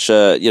very much,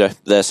 as you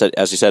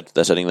said,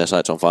 they're setting their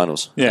sights on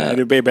finals. Yeah,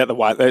 it'll be about the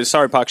way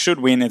Surrey Park should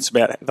win. It's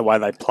about the way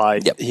they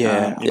play. Yep.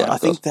 I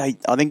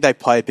think they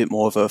play a bit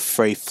more of a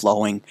free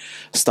flowing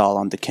style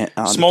under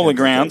smaller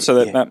ground,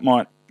 so that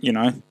might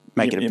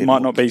make it. It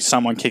might not be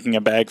someone kicking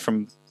a bag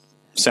from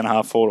centre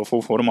half forward or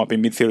full forward. It might be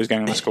midfielders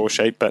going on the score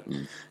sheet, but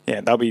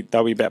they'll be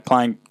about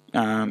playing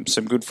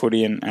some good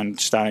footy and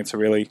starting to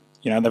really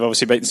they've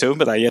obviously beaten Sylvan,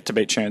 but they're yet to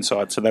beat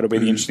Churnside, so that'll be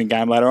the interesting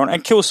game later on.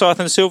 And Kilsyth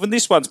and Sylvan,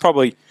 this one's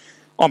probably,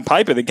 on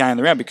paper, the game of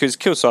the round, because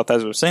Kilsyth,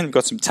 as we've seen, have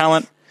got some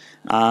talent.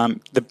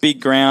 The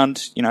big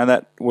ground,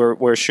 that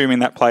we're assuming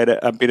that played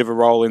a bit of a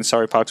role in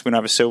Surrey Park's win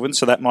over Sylvan,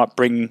 so that might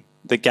bring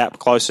the gap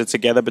closer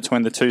together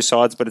between the two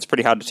sides, but it's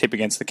pretty hard to tip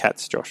against the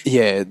Cats, Josh.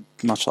 Yeah,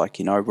 much like,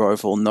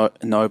 Roval,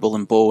 Noble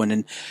and Bourne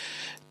and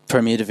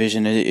Premier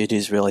Division, it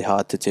is really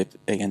hard to tip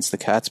against the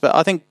Cats, but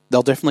I think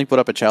they'll definitely put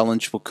up a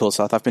challenge for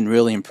Kilsyth. I've been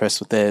really impressed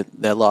with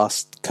their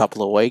last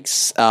couple of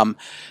weeks.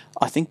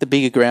 I think the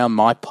bigger ground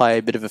might play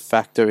a bit of a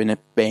factor in it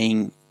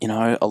being,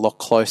 a lot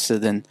closer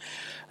than,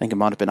 I think it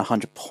might have been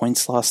 100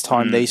 points last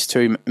time these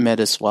two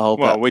met as well.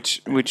 Well,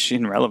 which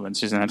in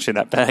relevance isn't actually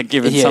that bad,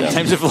 given some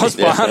teams have lost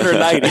by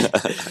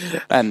 180.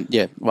 And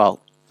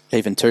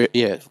even two,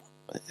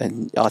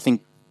 and I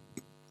think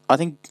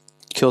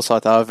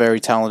Kilsyth are a very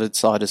talented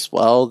side as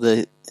well.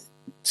 The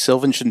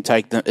Sylvan shouldn't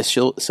take them.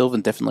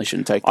 Sylvan definitely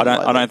shouldn't take them.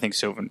 I don't think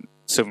Sylvan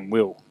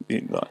will,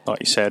 like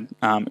you said.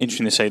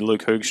 Interesting to see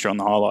Luke Hoogstra on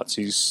the highlights.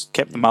 He's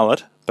kept the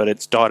mullet, but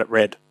it's dyed it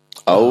red.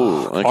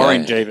 Oh, okay.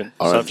 Orange even.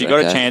 Orange, so if you've got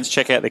a chance,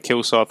 check out the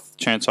Kilsyth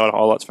Churnside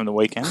highlights from the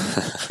weekend.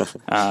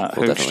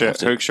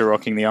 Hoogstra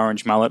rocking the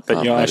orange mullet.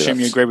 But I assume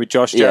you agree with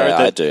Josh, Jared? Yeah,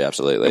 I do,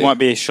 absolutely. It might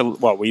be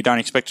we don't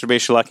expect it to be a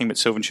shellacking, but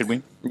Sylvan should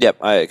win.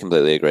 Yep, I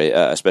completely agree.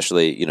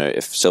 Especially,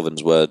 if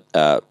Sylvan's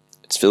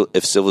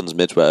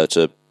mids were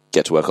to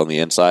get to work on the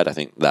inside, I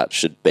think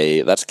that's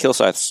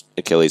Kilsyth's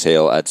Achilles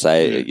heel, I'd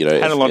say.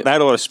 They had a lot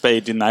of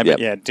speed, didn't they?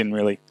 But it didn't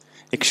really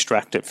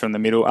extract it from the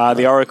middle.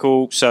 The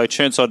Oracle, so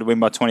Churnside to win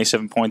by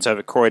 27 points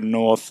over Croydon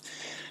North,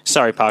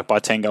 Surrey Park by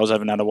 10 goals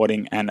over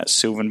Nunawading, and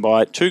Sylvan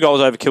by 2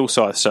 goals over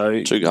Kilsyth.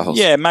 So 2 goals.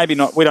 Yeah, maybe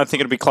not. We don't think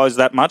it'll be closed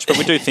that much, but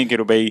we do think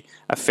it'll be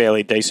a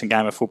fairly decent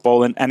game of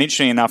football. And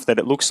interesting enough that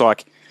it looks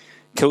like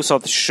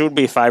Kilsyth should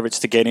be favourites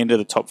to get into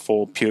the top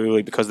 4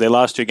 purely because their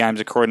last 2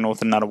 games are Croydon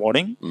North and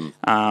Nunawading.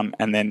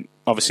 And then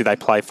obviously they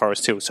play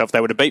Forest Hill. So if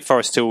they were to beat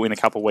Forest Hill in a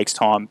couple of weeks'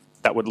 time,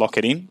 that would lock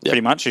it in, pretty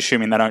much,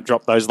 assuming they don't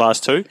drop those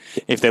last 2.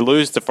 If they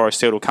lose to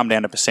Forest Hill, it'll come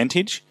down to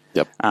percentage.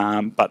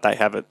 But they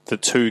have the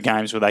 2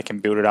 games where they can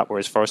build it up,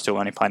 whereas Forest Hill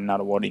only play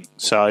Nunawading.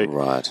 So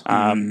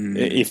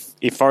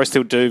if Forest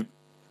Hill do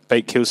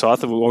beat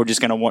Kilsyth, we're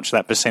just going to watch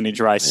that percentage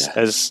race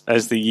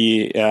as the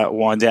year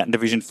winds out in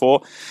Division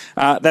 4.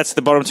 That's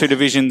the bottom 2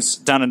 divisions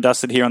done and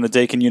dusted here on the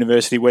Deakin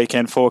University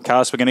Weekend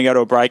Forecast. We're going to go to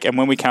a break, and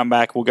when we come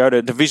back, we'll go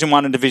to Division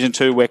 1 and Division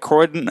 2, where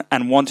Croydon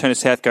and Wantirna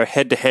South go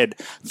head-to-head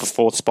for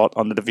 4th spot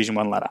on the Division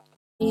 1 ladder.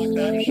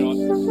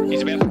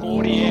 He's about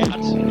 40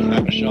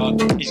 out. Shot.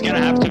 He's going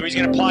to have to. He's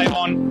going to play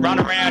on, run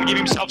around, give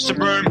himself some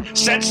room,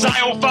 set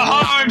sail for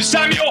home.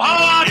 Samuel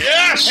Hart.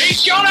 Yes!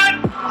 He's got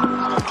it!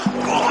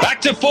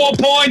 Back to 4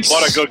 points.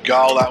 What a good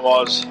goal that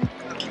was.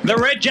 The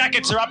Red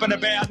Jackets are up and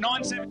about.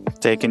 9-7.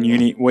 Deakin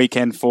Uni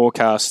Weekend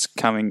Forecast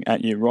coming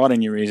at you right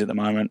in your ears at the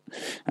moment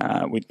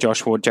with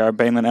Josh Ward, Jared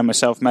Beanland and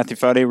myself, Matthew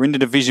Foddy. We're into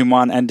Division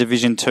 1 and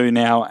Division 2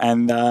 now,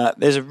 and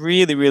there's a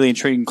really, really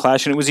intriguing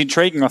clash, and it was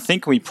intriguing. I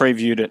think we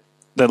previewed it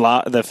the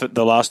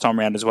last time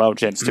round as well,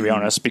 gents, to be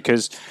honest,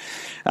 because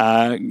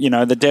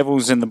the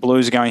Devils and the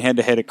Blues are going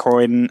head-to-head at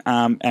Croydon,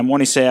 and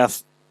Wantirna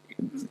South,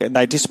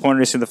 they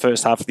disappointed us in the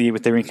first half of the year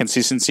with their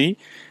inconsistency.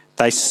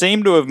 They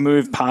seem to have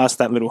moved past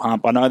that little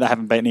hump. I know they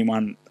haven't beaten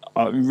anyone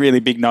a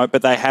really big note,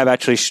 but they have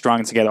actually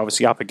strung together.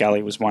 Obviously, Upper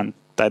Gully was one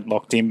they'd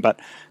locked in, but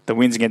the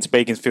wins against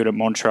Beaconsfield and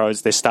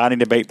Montrose, they're starting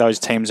to beat those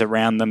teams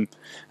around them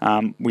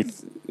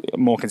with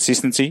more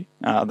consistency.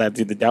 They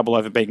did the double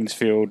over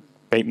Beaconsfield,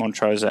 beat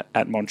Montrose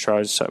at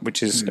Montrose,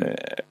 which is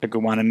a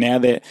good one. And now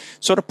they're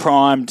sort of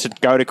primed to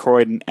go to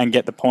Croydon and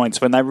get the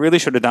points when they really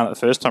should have done it the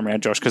first time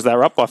around, Josh, because they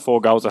were up by 4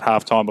 goals at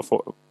half-time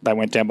before they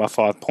went down by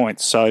 5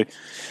 points. So,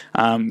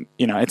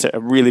 it's a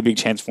really big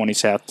chance for Wantirna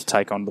South to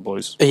take on the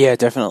Blues. Yeah,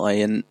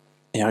 definitely. And,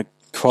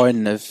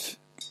 Croydon have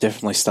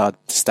definitely started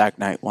to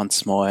stagnate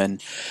once more.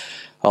 And,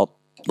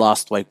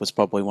 last week was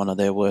probably one of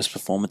their worst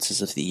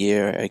performances of the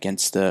year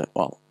against a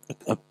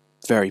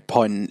very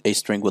potent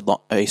East Ringwood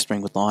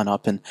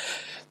lineup, and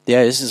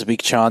this is a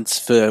big chance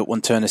for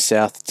Wantirna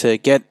South to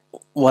get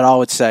what I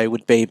would say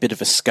would be a bit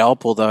of a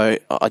scalp. Although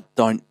I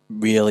don't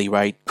really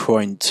rate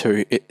Croydon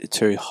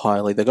too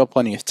highly. They've got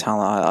plenty of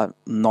talent.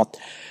 I'm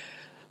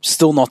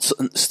still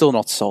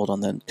not sold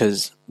on them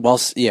because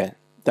whilst you're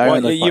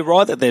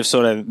right that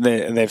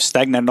they've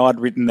stagnated. I'd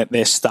written that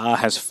their star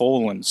has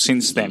fallen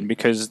since then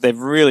because they've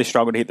really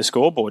struggled to hit the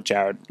scoreboard,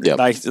 Jared.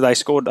 Yep. They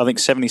scored, I think,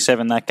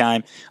 77 that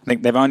game. I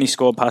think they've only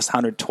scored past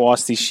 100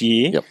 twice this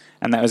year,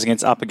 and that was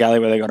against Upper Gully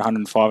where they got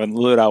 105 and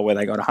Ludar where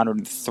they got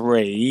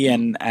 103.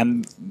 And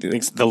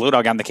the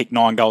Ludar game, they kicked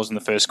 9 goals in the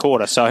first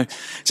quarter. So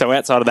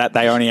outside of that,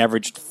 they only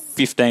averaged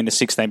 15 to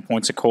 16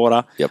 points a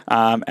quarter. Yep.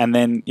 And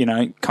then,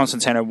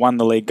 Constantino won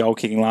the league goal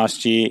kicking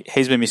last year.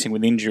 He's been missing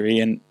with injury,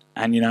 and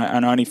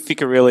only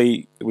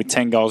Ficcarelli with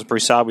 10 goals,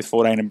 Broussard with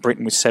 14 and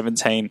Britton with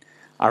 17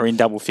 are in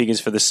double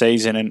figures for the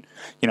season. And,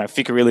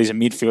 Ficcarelli's a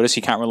midfielder, so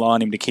you can't rely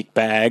on him to kick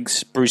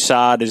bags.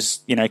 Broussard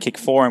has, kicked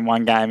 4 in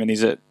one game and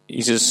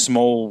he's a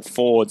small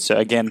forward. So,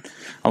 again,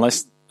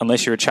 unless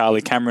unless you're a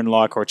Charlie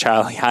Cameron-like or a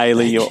Charlie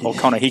Haley or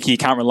Connor Hickey, you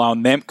can't rely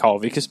on them, Cole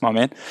Vickers, my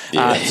man,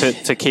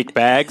 to kick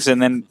bags. And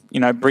then,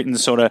 Britton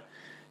sort of,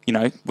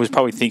 was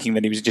probably thinking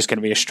that he was just going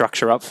to be a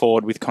structure up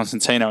forward with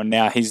Constantino, and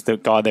now he's the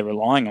guy they're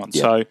relying on.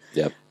 Yep. So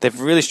they've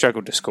really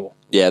struggled to score.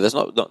 Yeah, there's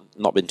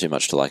not been too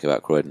much to like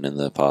about Croydon in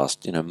the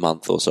past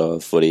month or so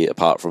of footy,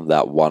 apart from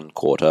that one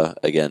quarter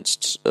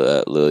against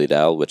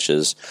Lilydale, which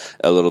is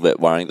a little bit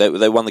worrying.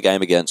 They won the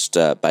game against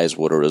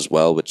Bayswater as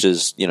well, which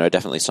is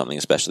definitely something,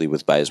 especially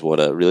with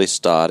Bayswater really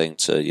starting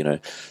to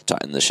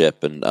tighten the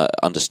ship and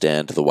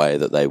understand the way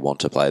that they want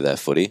to play their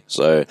footy.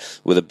 So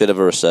with a bit of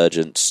a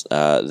resurgence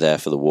there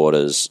for the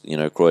Waters,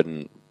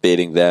 Croydon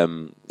beating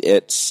them,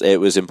 it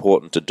was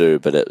important to do,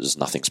 but it was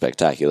nothing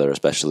spectacular,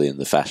 especially in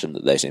the fashion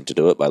that they seem to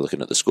do it by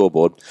looking at the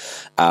scoreboard,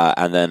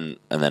 and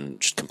then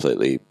just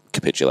completely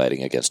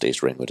capitulating against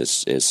East Ringwood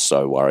is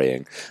so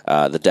worrying.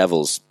 The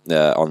Devils,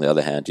 on the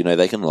other hand,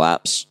 they can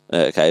lapse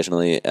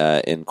occasionally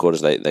in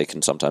quarters. They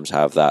can sometimes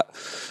have that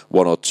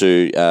one or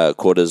two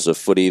quarters of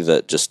footy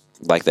that just,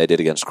 like they did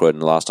against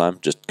Croydon last time,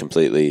 just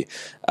completely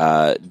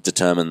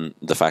determine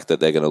the fact that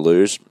they're going to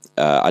lose.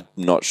 I'm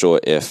not sure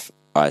if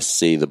I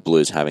see the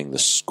Blues having the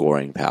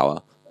scoring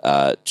power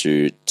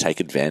to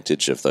take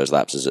advantage of those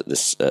lapses at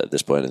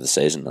this point in the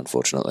season,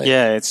 unfortunately.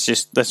 Yeah, it's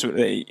just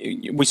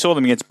we saw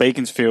them against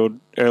Beaconsfield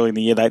early in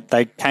the year.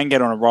 They can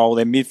get on a roll.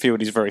 Their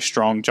midfield is very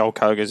strong. Joel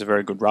Koga's a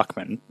very good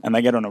ruckman, and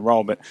they get on a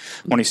roll. But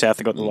Wanty South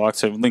have got the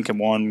likes of Lincoln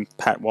Wan,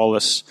 Pat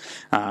Wallace,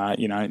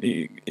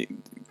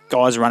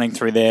 guys running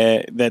through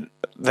there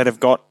that have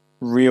got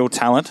real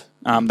talent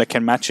that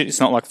can match it.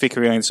 It's not like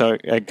Vickery and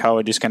Co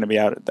are just going to be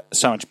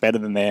so much better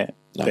than their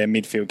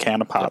midfield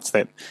counterparts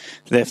that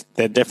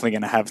they're definitely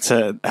going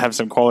to have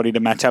some quality to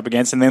match up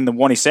against. And then the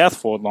Wanty South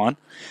forward line,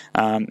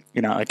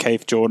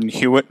 O'Keefe, Jordan,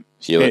 Hewitt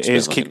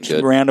has kicked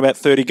around about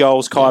 30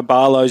 goals. Kai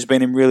Barlow's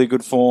been in really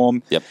good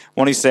form. Yep.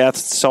 Wanty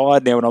South's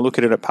side now, when I look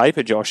at it at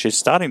paper, Josh, is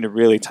starting to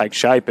really take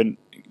shape, and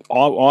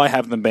I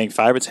have them being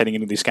favourites heading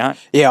into this game.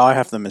 Yeah, I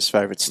have them as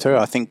favourites too.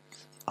 I think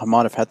I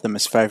might have had them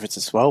as favourites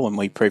as well when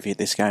we previewed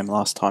this game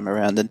last time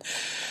around.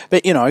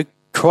 But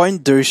Croydon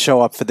do show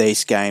up for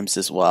these games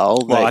as well.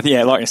 Like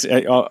I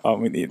said,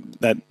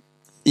 that.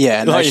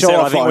 Yeah, and like you said,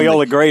 I think we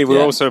all agreed. We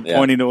were also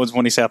pointing towards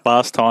Wanty South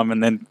last time,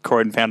 and then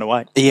Croydon found a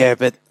way. Yeah,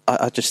 but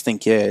I just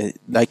think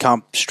they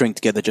can't string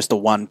together just a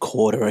one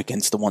quarter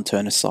against the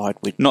Wantirna side.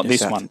 Not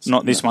this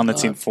one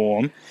that's in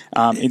form.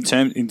 In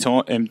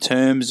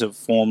terms of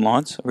form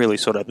lines, really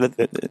sort of.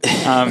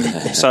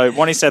 So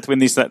Wanty South win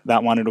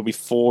that one, it'll be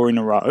 4 in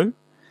a row,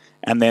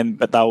 and then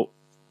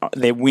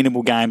they're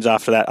winnable games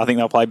after that. I think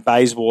they'll play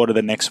Bayswater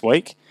the next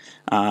week,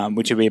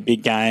 which will be a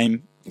big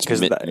game.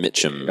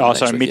 Mitcham.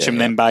 Mitcham,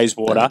 then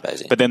Bayswater.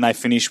 But then they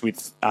finish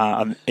with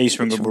East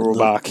Ringwood,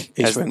 Mooroolbark.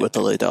 East Ringwood,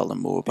 Lilydale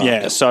and Mooroolbark.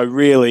 Yeah, so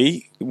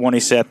really,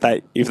 Wanty South,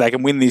 if they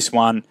can win this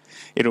one,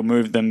 it'll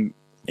move them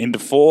into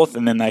 4th,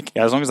 and then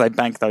as long as they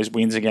bank those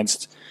wins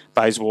against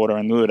Bayswater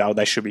and Lilydale,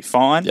 they should be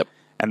fine. Yep.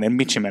 And then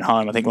Mitcham at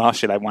home, I think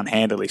last year they won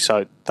handily,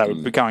 so they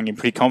would be going in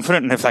pretty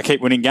confident, and if they keep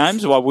winning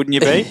games, why wouldn't you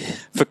be?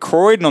 For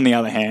Croydon, on the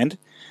other hand,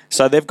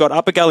 so they've got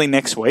Upper Gully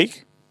next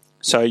week.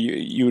 So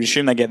you would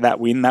assume they get that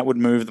win. That would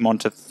move them on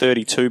to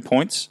 32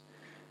 points,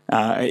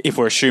 if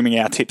we're assuming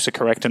our tips are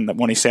correct and that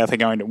Wanty South are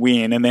going to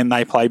win. And then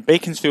they play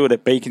Beaconsfield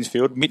at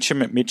Beaconsfield,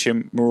 Mitcham at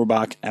Mitcham,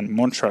 Mooroolbark and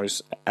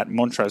Montrose at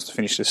Montrose to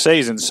finish the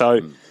season. So,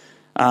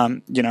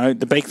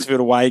 the Beaconsfield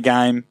away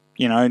game,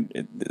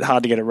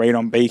 hard to get a read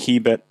on Beaky,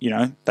 but,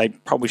 they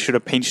probably should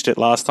have pinched it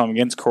last time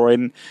against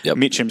Croydon. Yep.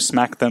 Mitcham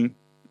smacked them.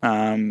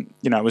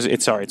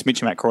 It's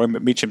Mitcham at Croydon,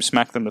 but Mitcham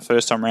smacked them the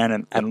first time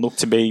around and looked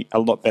to be a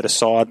lot better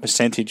side.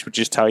 Percentage would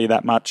just tell you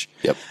that much.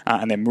 Yep.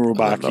 And then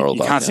Mooroolbark,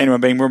 you can't see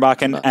anyone being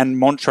Mooroolbark, and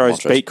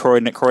Montrose beat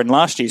Croydon at Croydon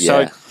last year.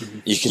 Yeah. So,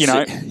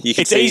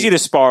 it's easy to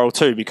spiral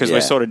too, because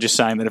we're sort of just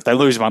saying that if they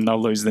lose one,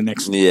 they'll lose the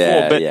next 4.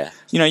 But,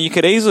 you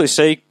could easily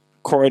see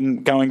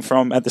Croydon going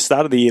from, at the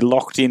start of the year,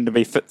 locked in to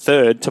be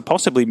 3rd to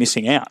possibly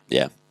missing out.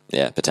 Yeah,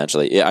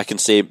 potentially. Yeah, I can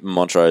see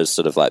Montrose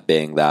sort of like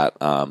being that,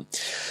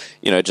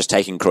 just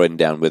taking Croydon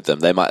down with them.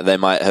 They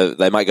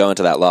might go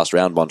into that last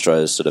round,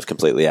 Montrose sort of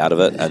completely out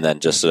of it, and then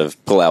just sort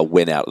of pull our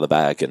win out of the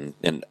bag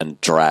and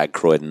drag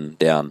Croydon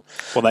down.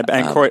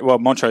 Well,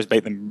 Montrose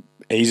beat them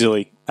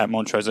easily at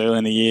Montrose early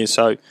in the year.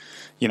 So,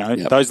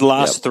 those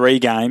last 3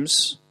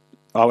 games,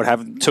 I would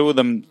have 2 of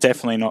them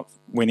definitely not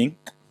winning.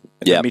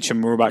 The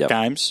Mitcham Mooroolbark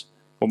games.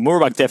 Well,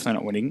 Mooroolbark definitely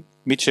not winning.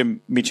 Mitcham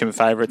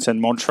favourites,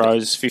 and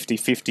Montrose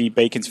 50-50,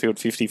 Beaconsfield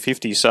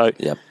 50-50. So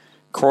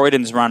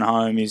Croydon's run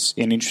home is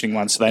an interesting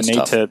one. So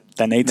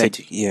they need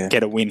to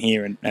get a win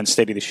here and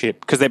steady the ship,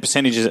 because their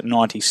percentage is at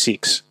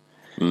 96,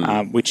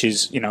 which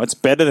is, it's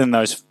better than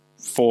those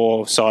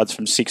 4 sides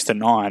from 6 to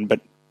 9.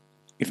 But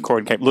if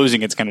Croydon keep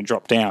losing, it's going to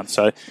drop down.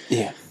 So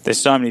there's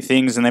so many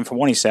things. And then from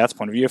Wanty South's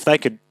point of view, if they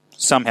could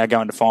somehow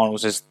go into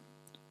finals as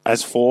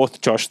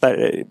 4th, Josh,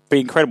 that'd be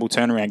an incredible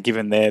turnaround,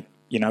 given their,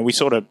 we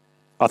sort of,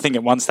 I think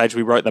at one stage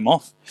we wrote them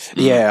off.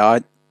 Yeah,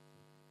 I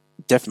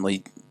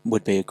definitely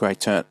would be a great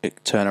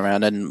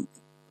turnaround, and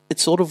it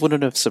sort of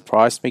wouldn't have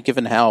surprised me,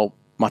 given how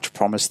much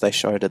promise they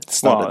showed at the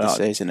start of the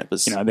season. It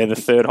was, they're the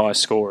third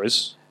highest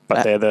scorers,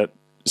 but they're the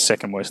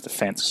second worst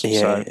defence.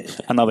 So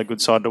another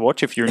good side to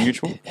watch if you're a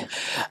neutral.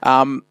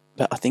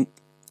 But I think,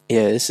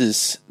 this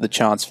is the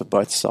chance for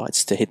both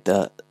sides to hit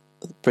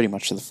pretty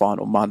much the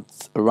final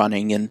month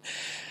running, and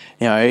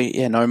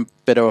no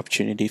better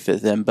opportunity for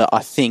them. But I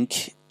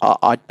think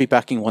I'd be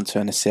backing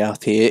Wantirna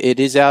South here. It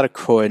is out of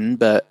Croydon,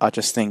 but I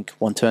just think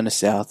Wantirna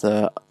South,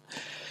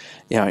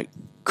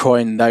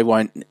 Croydon, they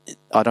won't.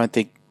 I don't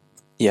think.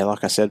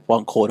 Like I said,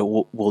 one quarter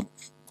will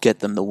get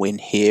them the win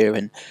here,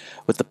 and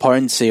with the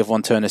potency of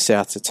Wantirna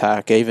South's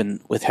attack,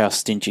 even with how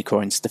stingy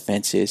Croydon's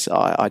defence is,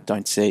 I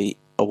don't see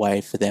a way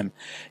for them,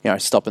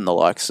 stopping the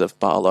likes of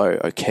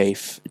Barlow,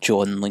 O'Keefe,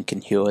 Jordan,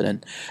 Lincoln Hewitt,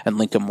 and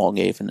Lincoln Wong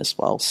even as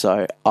well.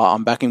 So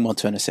I'm backing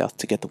Wantirna South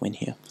to get the win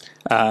here.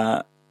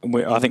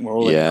 I think we're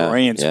all in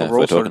agreement. Yeah,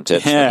 we're talking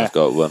tips. I've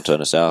got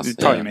Wantirna South. It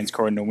probably means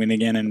Croydon will win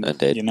again, and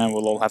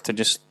we'll all have to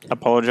just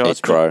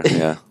apologise. Crow,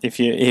 yeah.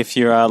 If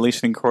you are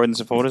listening, Croydon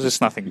supporters, it's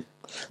nothing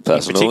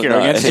personal, in particular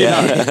against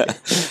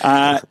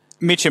you.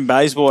 Mitcham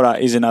Bayswater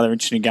is another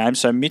interesting game.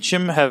 So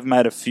Mitcham have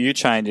made a few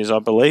changes. I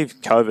believe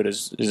COVID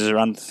has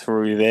run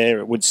through there.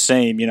 It would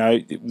seem,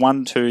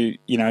 1, 2,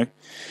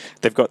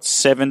 they've got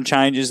 7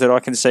 changes that I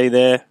can see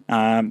there.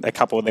 A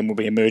couple of them will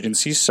be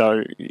emergencies.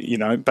 So,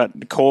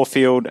 but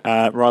Caulfield,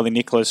 Riley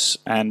Nicholas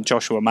and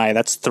Joshua May,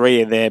 that's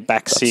 3 of their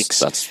back 6.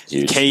 That's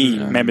huge. Key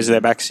members of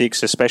their back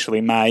 6,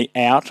 especially May,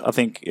 out. I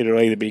think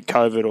it'll either be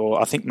COVID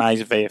or I think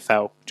May's a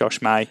VFL.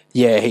 Josh May.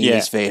 Yeah, he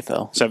is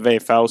VFL. So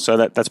VFL, so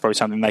that's probably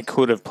something they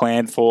could have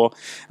planned for.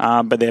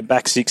 But they're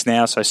back 6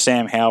 now, so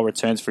Sam Howell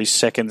returns for his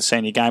second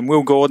senior game.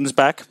 Will Gordon's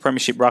back,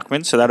 Premiership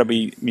Ruckman, so that'll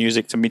be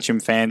music to Mitcham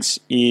fans'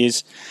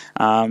 ears.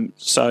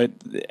 So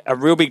a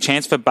real big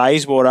chance for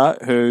Bayswater,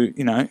 who,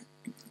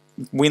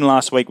 win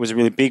last week was a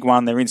really big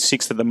one. They're in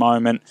 6th at the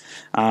moment.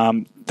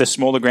 The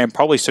smaller ground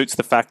probably suits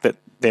the fact that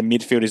their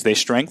midfield is their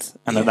strength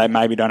and that they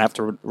maybe don't have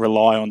to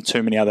rely on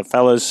too many other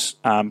fellas.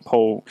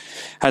 Paul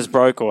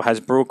Hasbrook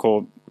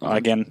or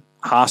again,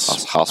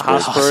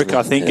 Hasbrook,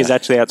 I think, is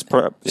actually how it's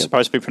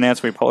supposed to be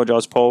pronounced. We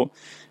apologise, Paul.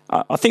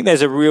 I think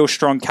there's a real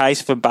strong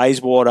case for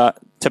Bayswater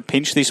to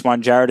pinch this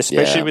one, Jared,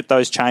 especially with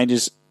those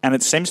changes. And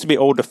it seems to be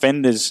all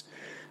defenders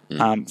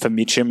for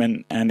Mitcham,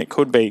 and it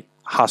could be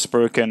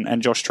Hasbrook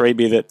and Josh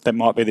Treby that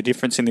might be the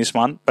difference in this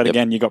one. But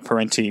again, you got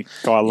Parenti,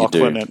 Guy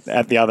Lachlan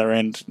at the other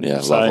end. Yeah,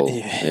 so,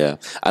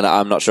 and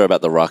I'm not sure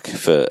about the ruck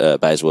for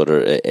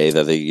Bayswater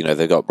either.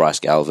 They've got Bryce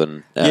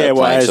Galvin.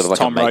 As sort of like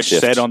Tom Roach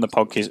said on the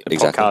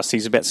podcast,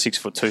 he's about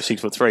 6'2",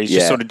 6'3". He's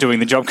just sort of doing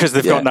the job because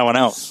they've got no one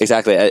else.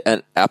 Exactly,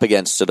 and up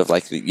against sort of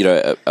like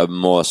a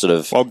more sort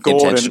of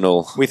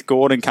intentional. With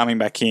Gordon coming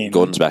back in,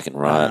 Gordon's back in,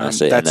 right? I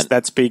see.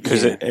 That's big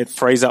because it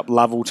frees up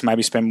Lovell to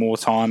maybe spend more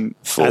time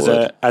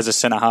as a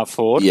centre half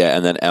forward. Yeah,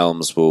 and then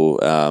Elms will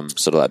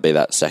sort of like be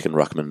that second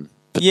ruckman.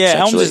 Yeah,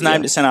 Elms is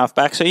named at centre half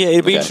back, so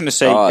it'll be interesting to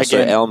see. Again, so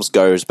Elms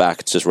goes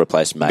back to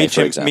replace May,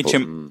 for example.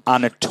 Mitcham are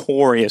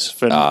notorious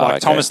for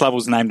Thomas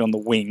Lovell's named on the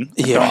wing.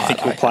 I don't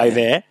think he'll play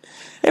there.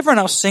 Everyone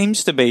else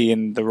seems to be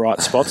in the right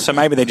spot, so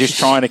maybe they're just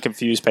trying to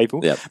confuse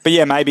people. Yep.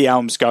 But maybe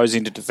Elms goes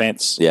into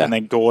defence, and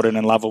then Gordon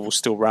and Lovell will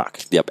still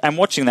ruck. Yep. And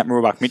watching that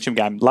Mooroolbark-Mitcham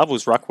game,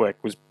 Lovell's ruck work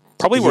was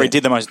probably where he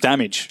did the most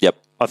damage. Yep.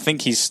 I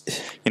think he's,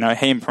 he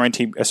and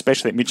Parenti,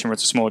 especially at Mitcham where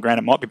it's a smaller ground,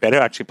 it might be better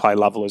to actually play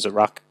Lovell as a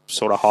ruck,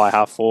 sort of high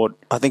half forward.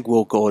 I think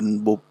Will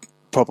Gordon will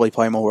probably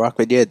play more ruck,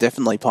 but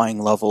definitely playing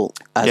Lovell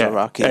as a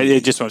ruck.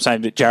 Just what I'm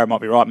saying, that Jared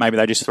might be right. Maybe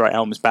they just throw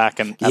Elms back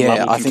and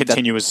Lovell can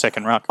continue as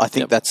second ruck. I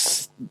think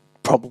that's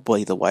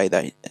probably the way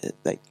they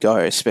go,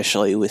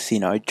 especially with,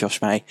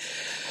 Josh May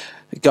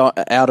go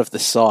out of the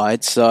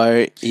side.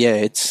 So,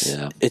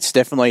 it's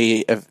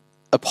definitely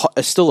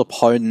still a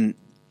potent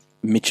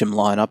Mitcham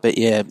lineup,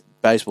 but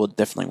Bayswater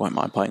definitely won't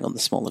mind playing on the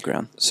smaller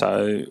ground.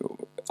 So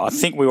I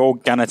think we're all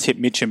going to tip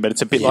Mitcham, but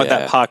it's a bit like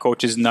that Park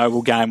Orchards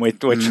Noble game. We're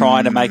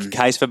trying to make a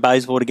case for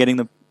Bayswater getting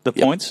the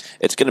points.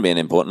 It's going to be an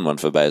important one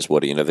for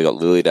Bayswater. They've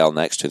got Lilydale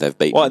next, who they've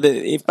beaten. Well,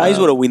 if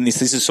Bayswater win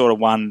this is sort of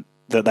one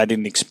that they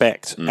didn't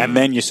expect. And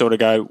then you sort of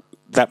go,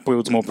 that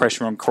builds more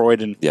pressure on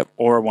Croydon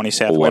or a Wantirna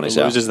South, whoever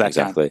loses that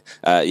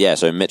game.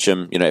 So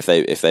Mitcham,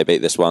 if they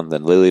beat this one,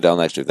 then Lilydale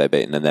next if they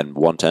beat, and then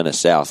Wantirna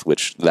South,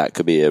 which that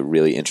could be a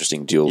really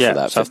interesting duel for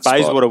that. So if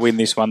Bayswater win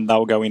this one,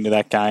 they'll go into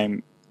that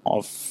game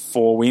of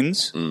 4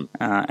 wins, and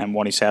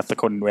Wantirna South,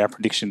 according to our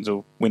predictions,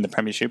 will win the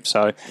premiership.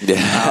 So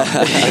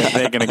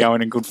they're going to go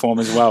in good form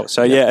as well.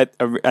 So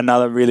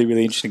another really,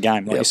 really interesting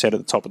game. Like you said at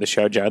the top of the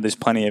show, Joe, there's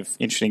plenty of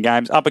interesting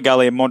games. Upper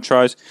Gully and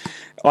Montrose.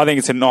 I think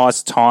it's a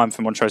nice time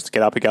for Montrose to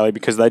get Upper Gully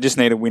because they just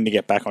need a win to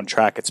get back on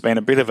track. It's been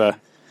a bit of a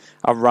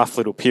rough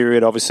little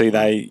period. Obviously,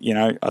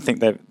 I think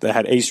they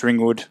had East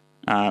Ringwood,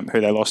 who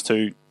they lost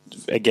to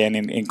again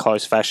in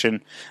close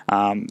fashion.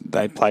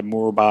 They played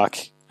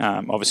Mooroolbark.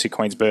 Obviously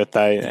Queen's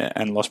Birthday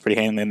and lost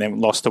pretty handily, and then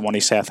lost to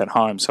Wantirna South at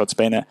home. So it's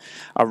been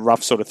a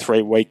rough sort of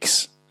 3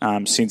 weeks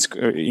since,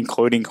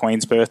 including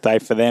Queen's Birthday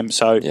for them.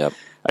 So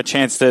a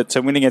chance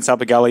to win against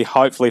Upper Gully,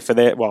 hopefully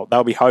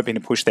they'll be hoping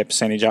to push their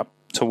percentage up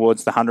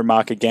towards the 100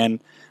 mark again.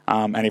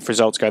 And if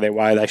results go their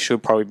way, they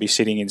should probably be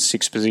sitting in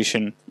 6th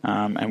position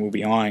and will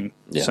be eyeing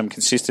some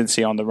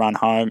consistency on the run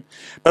home.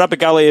 But Upper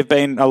Gully have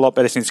been a lot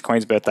better since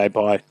Queen's birthday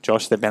by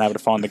Josh. They've been able to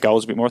find the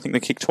goals a bit more. I think they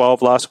kicked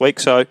 12 last week.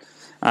 So,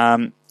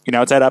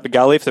 it's at Upper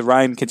Gully. If the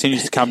rain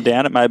continues to come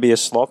down, it may be a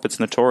slop. It's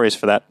notorious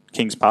for that,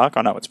 Kings Park.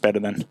 I know it's better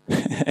than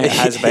it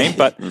has been,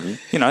 but,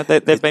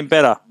 they've been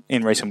better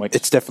in recent weeks.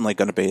 It's definitely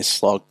going to be a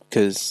slog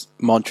because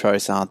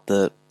Montrose aren't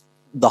the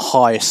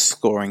highest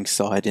scoring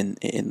side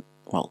in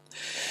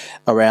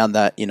around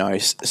that,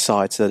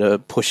 sides that are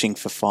pushing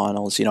for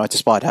finals,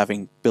 despite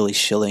having Billy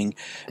Schilling,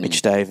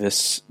 Mitch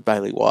Davis,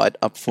 Bailey White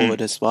up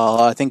forward as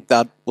well. I think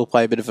that will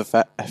play a bit of a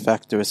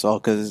factor as well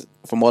because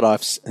from what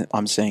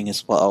I'm seeing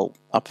as well,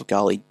 Upper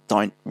Gully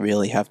don't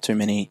really have too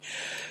many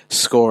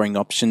scoring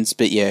options.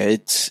 But yeah,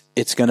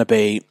 it's going to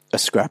be a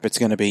scrap. It's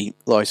going to be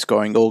low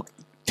scoring. It'll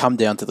come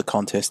down to the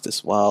contest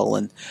as well.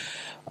 And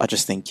I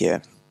just think,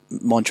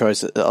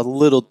 Montrose a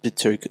little bit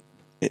too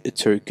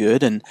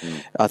good, and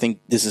I think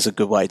this is a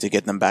good way to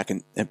get them back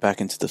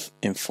into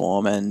in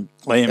form. And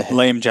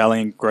Liam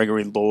Jolly and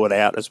Gregory Lord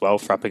out as well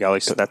for Upper Gully,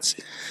 so that's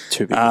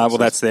too big.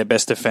 That's their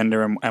best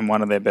defender and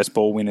one of their best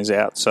ball winners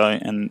out. So,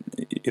 and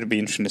it'll be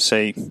interesting to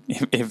see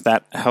if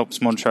that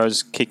helps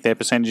Montrose kick their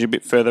percentage a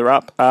bit further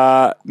up.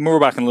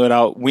 Mooroolbark and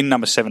Lewdale win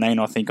number 17,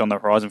 I think, on the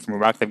horizon for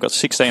Mooroolbark. They've got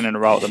 16 in a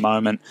row at the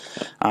moment.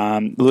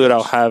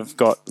 Lewdale have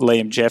got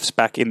Liam Jeffs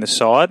back in the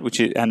side,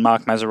 and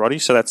Mark Mazzarotti,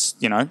 so that's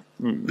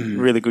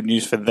really good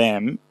news for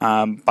them.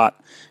 But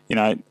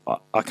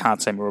I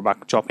can't see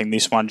Mooroolbark dropping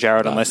this one,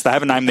 Jared, unless they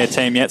haven't named their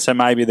team yet. So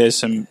maybe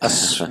there's a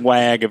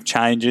swag of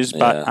changes.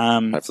 But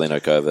hopefully no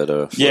COVID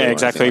or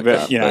exactly.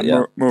 Like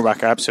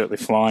Mooroolbark are absolutely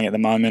flying at the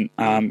moment.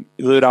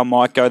 Lewdale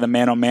might go the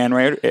man-on-man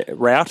route.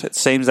 It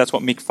seems that's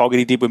what Mick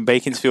Fogarty did when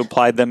Beaconsfield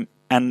played them,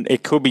 and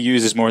it could be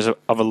used as more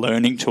of a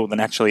learning tool than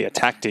actually a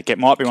tactic. It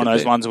might be one of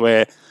those ones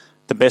where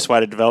the best way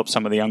to develop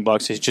some of the young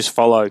blokes is just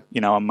follow,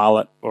 a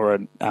Mullet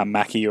or a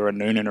Mackie or a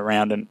Noonan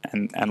around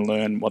and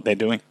learn what they're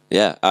doing.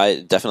 Yeah,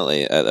 I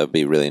definitely, that would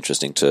be really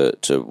interesting to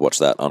watch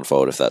that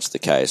unfold if that's the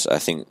case. I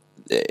think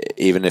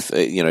even if,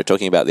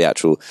 talking about the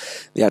actual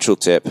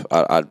tip,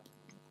 I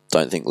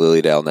don't think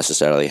Lilydale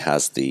necessarily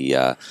has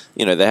the,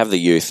 they have the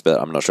youth,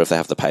 but I'm not sure if they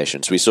have the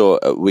patience. We saw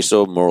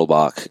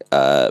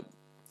Mooroolbark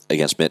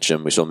against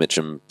Mitcham. We saw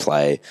Mitcham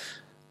play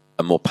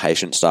a more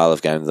patient style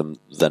of game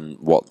than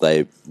what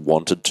they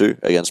wanted to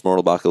against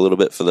Mooroolbark a little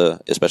bit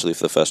especially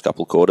for the first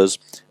couple quarters,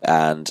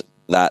 and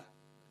that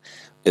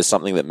is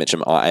something that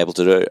Mitcham are able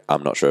to do.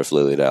 I'm not sure if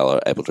Lilydale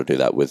are able to do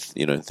that with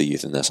the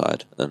youth in their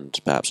side and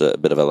perhaps a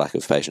bit of a lack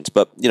of patience.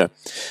 But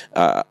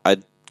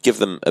I'd give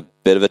them a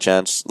bit of a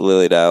chance,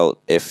 Lilydale,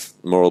 if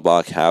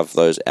Mooroolbark have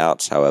those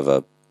outs.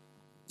 However,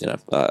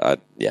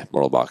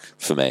 Mooroolbark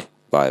for me.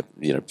 By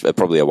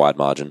probably a wide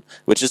margin,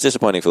 which is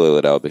disappointing for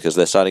Lilydale because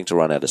they're starting to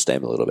run out of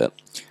steam a little bit.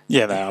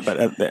 Yeah, they are,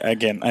 but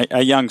again,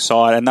 a young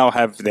side, and they'll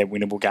have their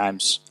winnable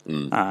games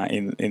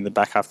in the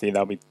back half of the year.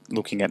 They'll be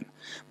looking at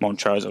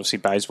Montrose, obviously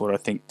Bayswater. I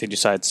think, did you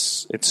say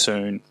it's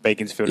soon?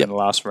 Beaconsfield in the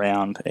last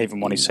round, even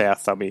Wanty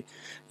South. They'll be,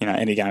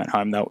 any game at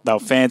home they'll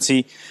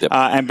fancy. Yep.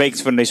 And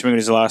Beaconsfield and East Ringwood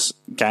is the last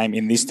game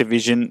in this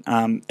division.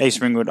 East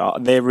Ringwood,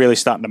 they're really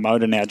starting to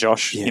motor now,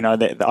 Josh. Yeah.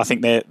 I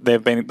think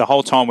they've been, the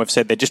whole time we've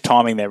said they're just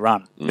timing their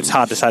run. It's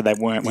hard to say they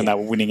weren't when they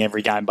were winning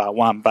every game bar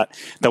one, but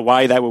the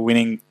way they were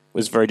winning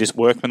was very just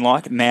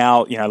workmanlike.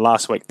 Now,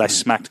 last week they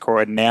smacked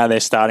Croydon. Now they're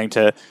starting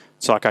to,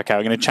 it's like, okay,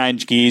 we're going to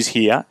change gears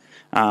here.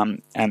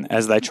 And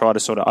as they try to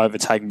sort of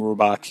overtake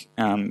Mooroolbark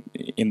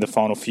in the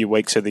final few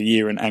weeks of the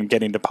year and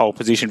get into pole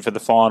position for the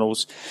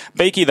finals.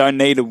 Beaky, though,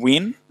 need a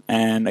win.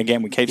 And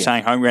again, we keep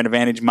saying home ground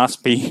advantage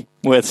must be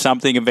worth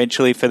something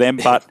eventually for them.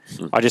 But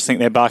I just think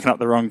they're barking up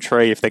the wrong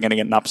tree if they're going to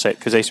get an upset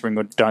because East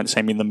Ringwood don't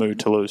seem in the mood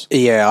to lose.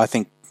 Yeah, I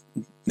think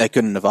they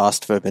couldn't have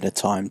asked for a bit of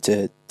time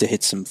to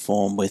hit some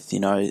form with,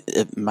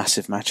 a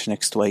massive match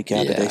next week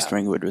out at East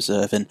Ringwood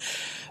Reserve. And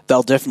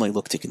they'll definitely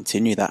look to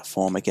continue that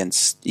form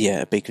against,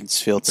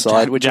 Beaconsfield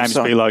side. James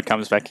Below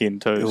comes back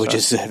in too. Which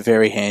is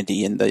very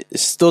handy. And they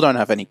still don't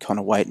have any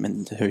Connor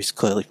Waitman, who's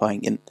clearly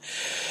playing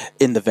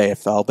in the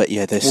VFL. But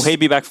will he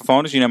be back for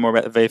finals? You know more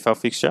about the VFL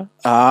fixture?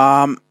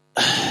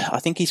 I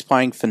think he's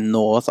playing for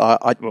North.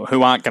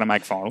 Who aren't going to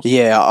make finals?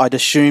 Yeah, I'd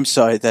assume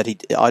so.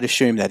 I'd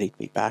assume that he'd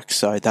be back.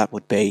 So that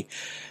would be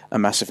a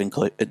massive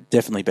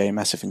definitely be a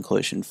massive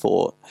inclusion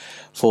for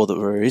the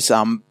Roos.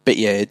 But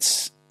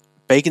it's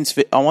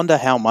Beaconsfield. I wonder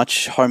how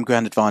much home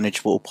ground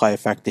advantage will play a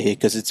factor here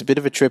because it's a bit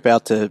of a trip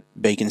out to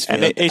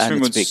Beaconsfield. And East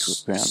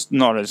Ringwood's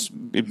not as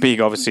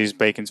big, obviously, as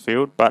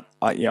Beaconsfield. But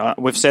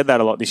we've said that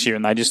a lot this year,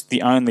 and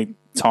the only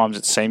times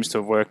it seems to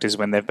have worked is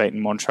when they've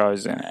beaten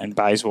Montrose and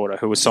Bayswater,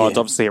 who were sides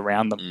obviously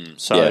around them.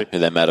 So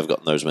they might have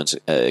gotten those wins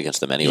against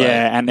them anyway.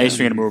 Yeah, and East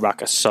Ringwood and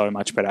Mooroolbark are so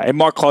much better. It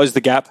might close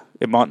the gap.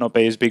 It might not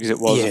be as big as it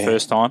was the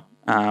first time.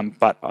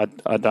 But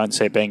I don't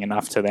see it being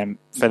enough for them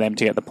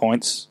to get the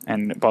points.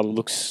 And by the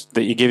looks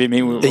that you're giving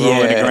me, we're all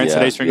in agreement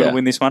that East Ringwood will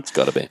win this one. It's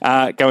got to be.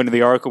 Go into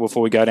the Oracle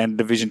before we go down to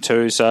Division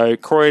 2. So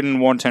Croydon,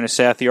 Wantirna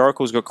South. The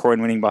Oracle's got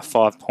Croydon winning by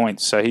 5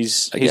 points. So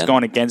he's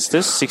gone against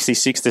us,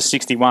 66 to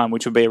 61,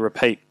 which would be a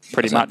repeat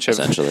pretty much of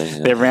essentially, yeah.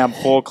 their round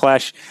 4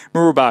 clash.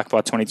 Mooroolbark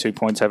by 22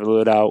 points over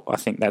Lilydale. I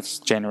think that's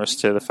generous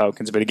to the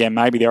Falcons. But again,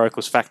 maybe the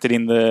Oracle's factored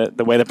in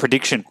the weather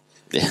prediction.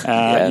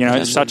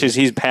 Such as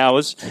his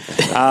powers.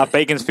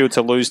 Beaconsfield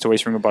to lose to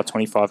East Ringwood by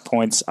 25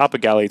 points. Upper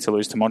Gully to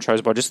lose to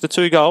Montrose by just the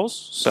 2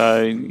 goals.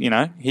 So,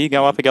 here you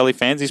go, Upper Gully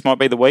fans. This might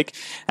be the week.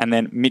 And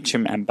then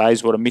Mitcham and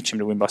Bayswater. Mitcham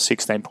to win by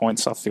 16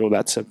 points. I feel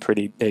that's a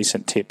pretty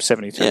decent tip.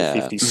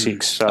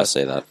 73-56. So, I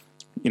see that.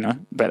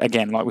 But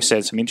again, like we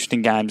said, some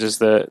interesting games as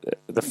the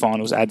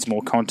finals adds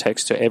more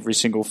context to every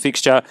single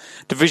fixture.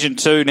 Division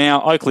 2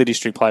 now. Oakley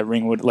District play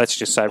Ringwood. Let's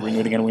just say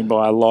Ringwood are going to win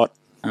by a lot.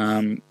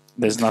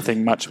 There's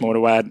nothing much more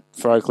to add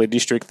for Oakley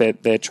District.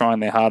 They're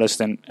trying their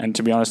hardest, and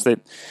to be honest, it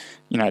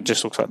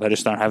just looks like they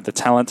just don't have the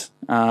talent.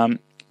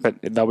 But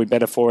they'll be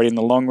better for it in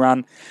the long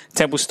run.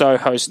 Templestowe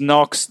hosts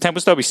Knox.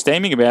 Templestowe will be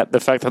steaming about the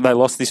fact that they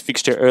lost this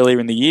fixture earlier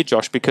in the year,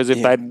 Josh, because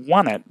if they'd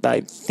won it,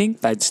 they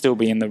think they'd still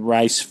be in the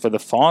race for the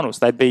finals.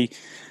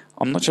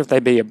 I'm not sure if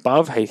they'd be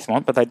above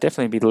Heathmont, but they'd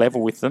definitely be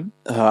level with them.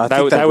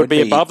 They would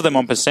be above them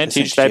on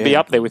percentage. They'd be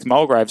up there with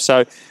Mulgrave.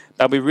 So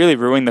they'll be really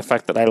ruining the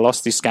fact that they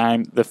lost this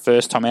game the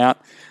first time out.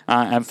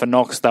 And for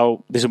Knox,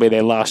 this will be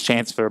their last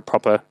chance for a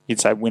proper,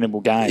 you'd say,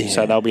 winnable game. Yeah.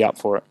 So they'll be up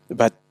for it.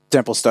 But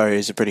Templestowe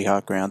is a pretty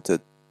hard ground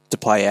to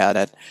play out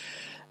at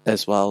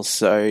as well.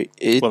 So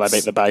they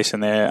beat the base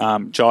in there.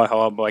 Jai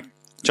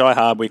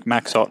Hardwick,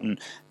 Max Otten,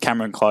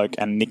 Cameron Cloak,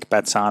 and Nick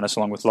Batsanis,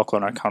 along with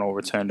Lachlan O'Connell,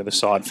 return to the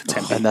side for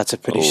 10. And that's a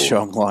pretty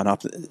strong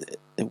lineup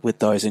with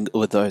those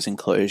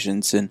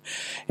inclusions. And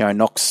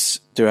Knox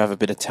do have a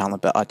bit of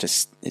talent, but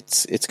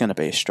it's going to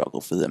be a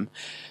struggle for them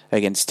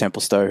against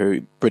Templestowe,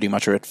 who pretty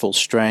much are at full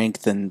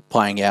strength and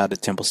playing out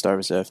at Templestowe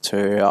Reserve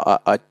too.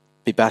 I'd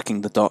be backing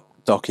the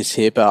Dockers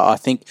here, but I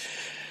think,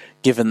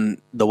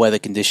 given the weather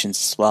conditions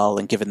as well,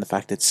 and given the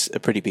fact it's a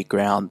pretty big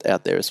ground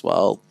out there as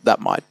well,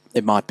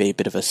 it might be a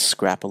bit of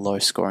a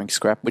low-scoring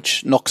scrap,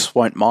 which Knox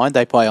won't mind.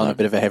 They play on a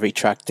bit of a heavy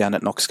track down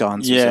at Knox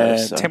Gardens. Yeah,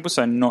 Reserve, so.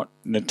 Templestowe not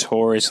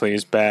notoriously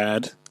as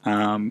bad.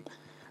 I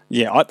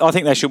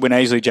think they should win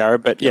easily,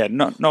 Jared. But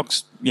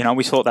Knox.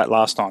 We thought that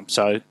last time.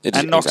 So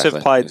Knox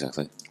have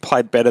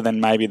played better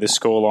than maybe the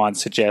scoreline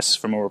suggests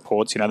from all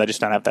reports. They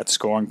just don't have that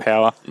scoring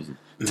power. Mm-hmm.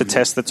 To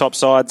test the top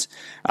sides.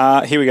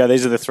 Here we go.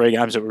 These are the 3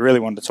 games that we really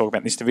wanted to talk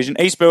about in this division.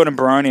 East Burwood and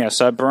Boronia.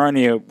 So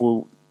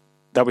Boronia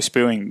they'll be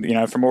spewing,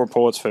 from all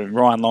reports for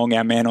Ryan Long,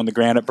 our man on the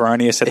ground at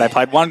Boronia, said they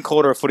played 1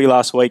 quarter of footy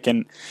last week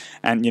and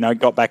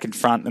got back in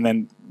front, and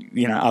then,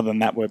 other than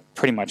that, were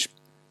pretty much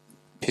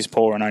piss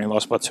poor and only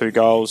lost by 2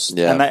 goals.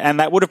 Yeah. And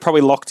that would have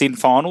probably locked in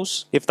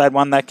finals if they'd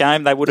won that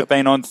game. They would have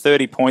been on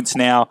 30 points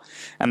now,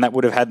 and that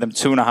would have had them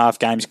 2.5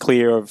 games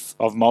clear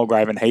of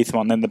Mulgrave and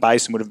Heathmont. Then the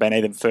Basin would have been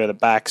even further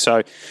back.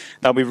 So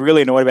they'll be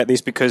really annoyed about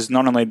this, because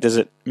not only does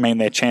it mean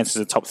their chances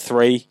of top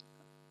 3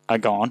 are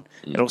gone,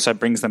 it also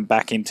brings them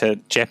back into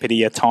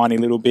jeopardy a tiny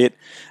little bit.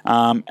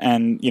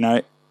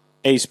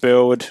 East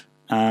Burwood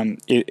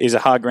is a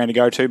hard ground to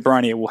go to.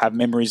 Boronia will have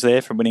memories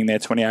there from winning their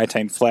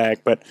 2018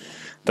 flag, but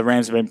the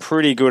Rams have been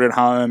pretty good at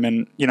home,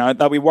 and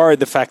they'll be worried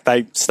the fact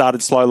they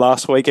started slow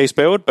last week, East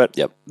Burwood, but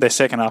their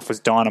second half was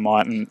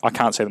dynamite, and I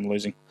can't see them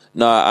losing.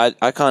 No,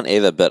 I can't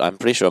either, but I'm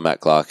pretty sure Matt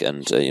Clark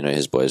and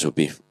his boys would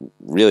be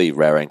really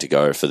raring to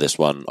go for this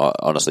one,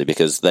 honestly,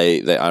 because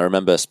I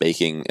remember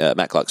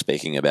Matt Clark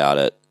speaking about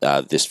it,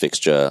 this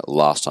fixture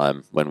last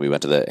time when we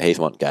went to the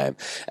Heathmont game,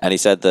 and he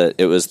said that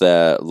it was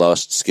their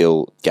lowest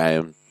skill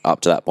game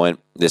up to that point.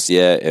 This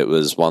year, it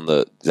was one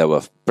that they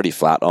were pretty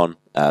flat on.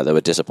 They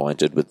were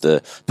disappointed with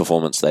the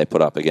performance they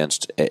put up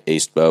against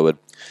East Burwood.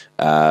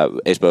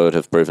 East Burwood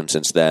have proven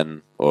since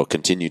then, or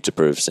continued to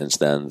prove since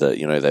then, that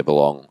they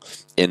belong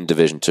in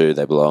Division 2,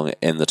 they belong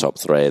in the top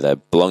 3, they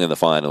belong in the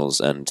finals,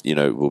 and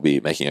will be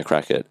making a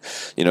crack at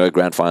a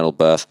grand final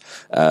berth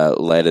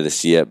later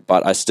this year.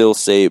 But I still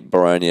see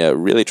Boronia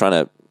really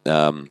trying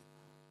to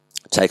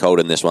take hold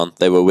in this one.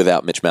 They were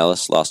without Mitch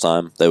Mellis last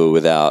time. They were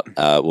without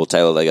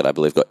Taylor Leggett, I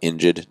believe, got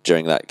injured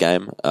during that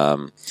game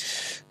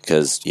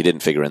because he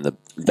didn't figure in the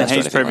best.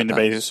 And he's proving to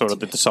be sort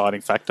of the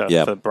deciding factor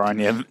for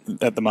Boronia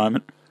at the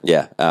moment.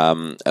 Yeah,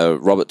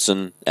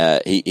 Robertson,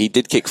 he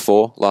did kick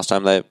 4 last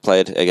time they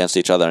played against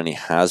each other, and he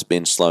has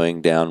been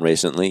slowing down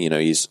recently.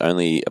 He's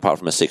only, apart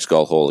from a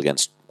 6-goal haul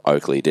against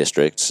Oakley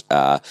District,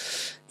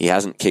 he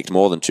hasn't kicked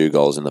more than 2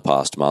 goals in the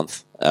past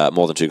month.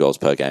 More than 2 goals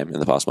per game in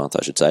the past month,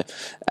 I should say.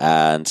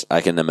 And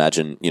I can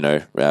imagine,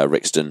 Ed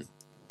Rixton,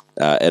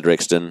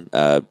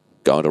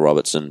 going to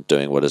Robertson,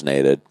 doing what is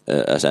needed,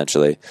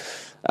 essentially.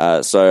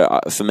 So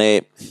for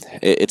me,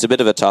 it's a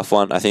bit of a tough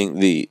one. I think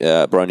the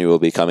Boronia will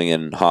be coming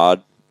in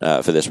hard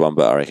for this one,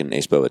 but I reckon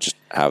East Burwood just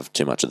have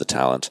too much of the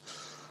talent.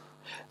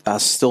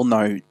 Still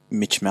no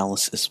Mitch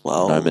Mellis as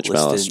well. No Mitch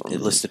Mellis.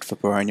 Listed for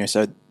Boronia,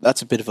 so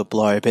that's a bit of a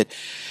blow. But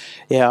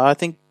yeah, I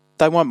think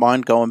they won't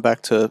mind going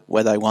back to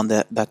where they won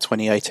that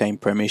 2018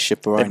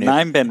 Premiership. They've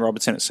named Ben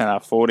Robertson at centre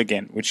forward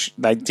again, which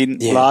they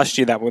didn't last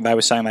year. That they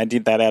were saying they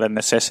did that out of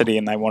necessity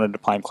and they wanted to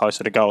play him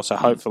closer to goal. So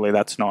hopefully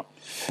that's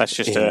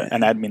just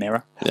an admin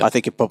error. Yeah. I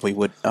think it probably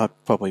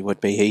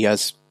would be. He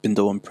has been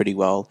doing pretty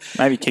well.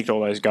 Maybe kicked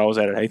all those goals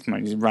out of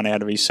Heathman. He's run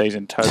out of his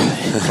season totally.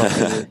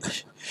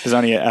 There's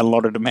only a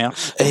allotted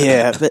amount.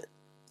 Yeah, but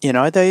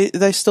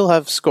they still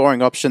have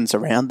scoring options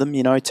around them.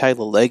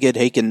 Taylor Leggett,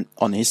 he can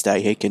on his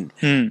day he can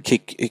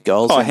kick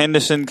goals.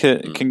 Henderson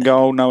can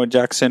goal. Noah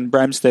Jackson,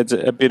 Bramstead's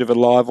a bit of a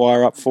live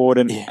wire up forward,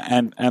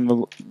 and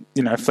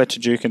Fletcher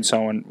Duke and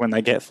so on when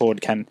they get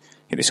forward can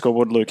hit the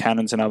scoreboard. Luke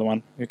Hannon's another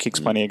one who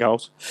kicks plenty of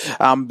goals.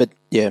 But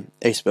yeah,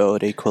 East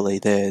Burwood equally,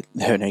 they're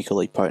an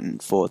equally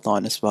potent forward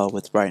line as well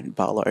with Brayden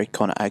Barlow,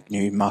 Connor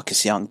Agnew,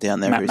 Marcus Young down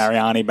there. Matt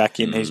Mariani back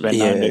in. He's been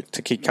known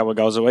to kick a couple of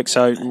goals a week.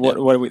 So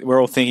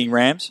we're all thinking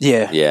Rams?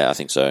 Yeah, I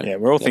think so. Yeah,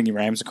 we're all thinking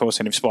Rams. Of course,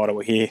 and if Spider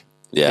were here,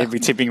 he'd be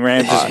tipping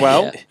Rams as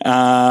well.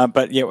 Yeah.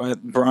 But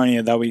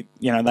Boronia,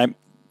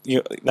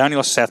 they only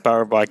lost South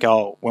Burwood by a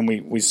goal when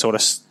we sort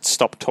of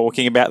stopped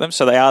talking about them.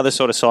 So they are the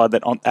sort of side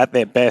that at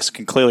their best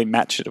can clearly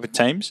match it with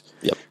teams.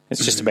 Yep.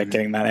 It's just about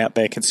getting that out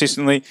there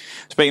consistently.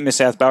 Speaking of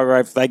South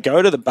Burwood, they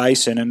go to the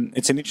Basin, and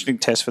it's an interesting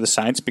test for the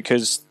Saints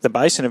because the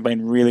Basin have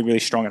been really, really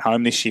strong at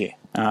home this year,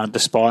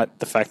 despite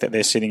the fact that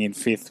they're sitting in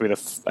fifth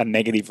with a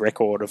negative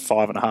record of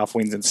 5.5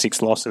 wins and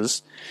 6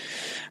 losses.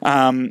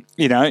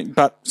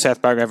 But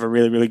South Burwood are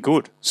really, really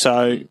good.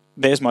 So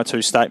there's my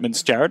 2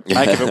 statements, Jared.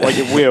 Make of it what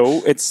you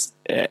will. It's,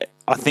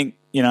 I think,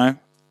 I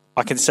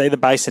can see the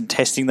Basin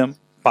testing them,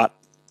 but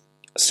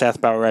South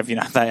Burwood,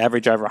 they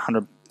average over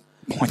 100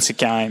 points a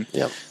game.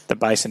 Yep. The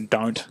Basin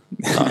don't.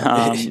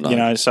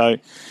 No. So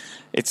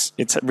it's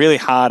really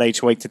hard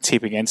each week to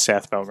tip against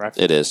South Burwood.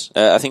 It is.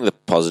 I think the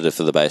positive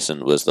for the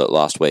Basin was that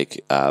last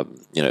week,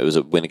 it was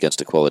a win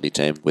against a quality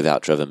team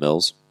without Trevor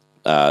Mills.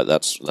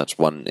 That's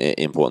one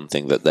important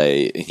thing that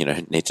they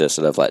need to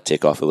sort of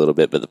tick off a little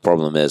bit. But the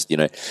problem is,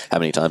 how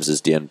many times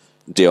is Dion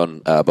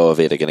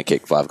Boavita going to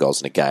kick 5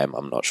 goals in a game?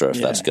 I'm not sure if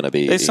that's going to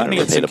be There's something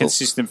that's repeatable.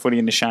 Consistent footy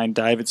into Shane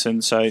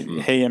Davidson, so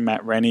he and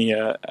Matt Rennie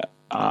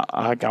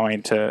are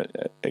going to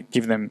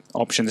give them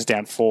options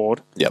down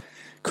forward. Yep.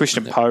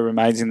 Christian Poe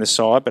remains in the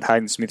side, but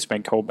Hayden Smith's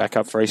been called back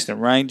up for Eastern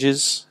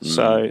Rangers,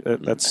 so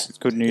that's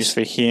good news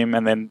for him.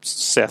 And then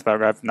South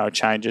Burwood have no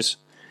changes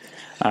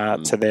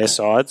to their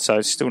side,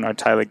 so still no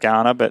Taylor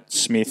Garner, but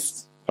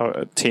Smith,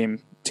 Tim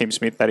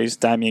Smith, that is,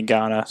 Damien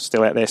Garner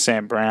still out there,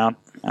 Sam Brown.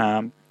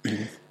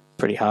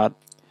 Pretty hard,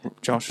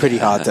 Josh. Pretty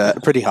hard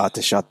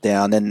to shut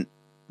down, and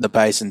the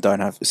Basin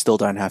still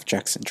don't have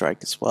Jackson Drake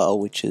as well,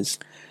 which is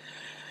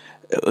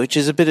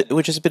a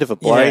bit of a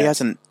blow. Yeah. He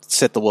hasn't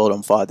set the world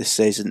on fire this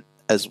season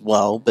as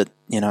well, but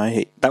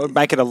that would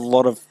make it a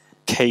lot of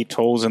key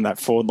tools in that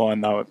forward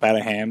line though at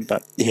Batterham.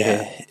 But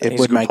it he's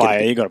would a good make player.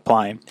 it. You got to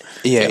play him.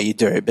 Yeah, you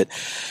do, but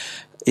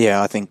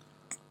I think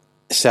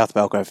South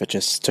Belgrave are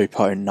just too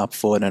potent up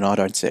forward, and I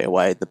don't see a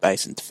way the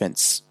Basin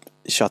defence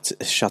shuts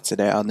it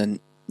out, and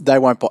they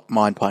won't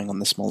mind playing on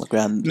the smaller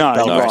ground. No,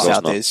 Belgrave of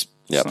South not. is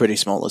Yep. pretty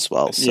small as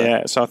well. So.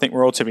 Yeah, so I think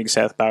we're all tipping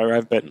South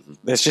Burwood, but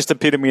there's just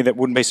epitome that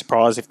wouldn't be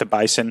surprised if the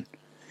Basin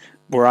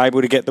were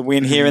able to get the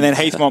win here. And then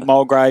Heathmont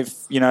Mulgrave,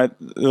 the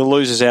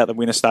loser's out, the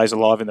winner stays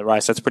alive in the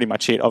race. That's pretty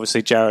much it.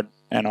 Obviously, Jared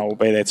and I will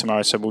be there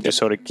tomorrow, so we'll just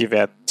sort of give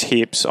our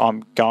tips.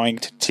 I'm going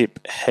to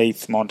tip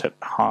Heathmont at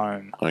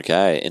home.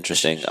 Okay,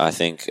 interesting. I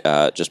think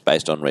just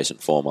based on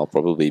recent form, I'll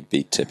probably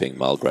be tipping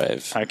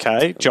Mulgrave.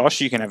 Okay,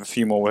 Josh, you can have a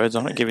few more words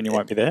on it, given you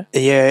won't be there.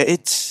 Yeah,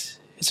 it's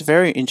a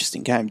very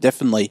interesting game.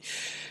 Definitely,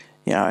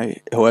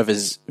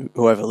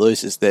 whoever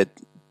loses, that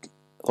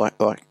like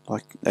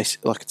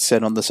it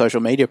said on the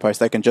social media post,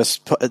 they can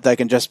just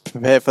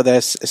prepare for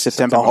their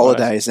September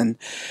holidays. And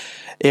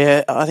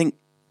I think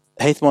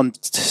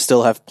Heathmont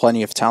still have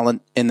plenty of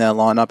talent in their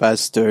lineup,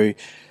 as do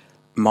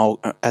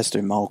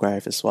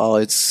Mulgrave as well.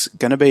 It's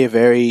going to be a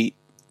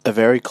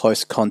very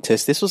close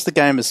contest. This was the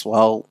game as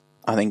well,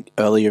 I think,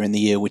 earlier in the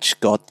year, which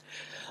got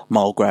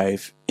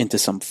Mulgrave into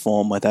some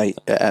form where they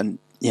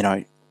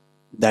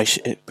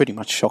pretty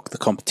much shocked the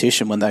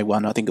competition when they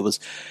won. I think it was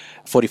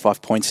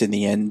 45 points in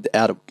the end,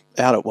 out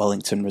at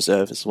Wellington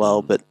Reserve as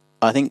well. But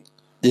I think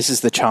this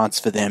is the chance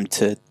for them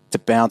to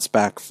bounce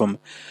back from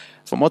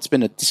what's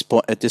been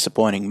a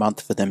disappointing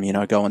month for them.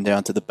 Going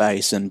down to the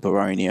Basin,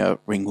 Boronia,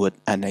 Ringwood,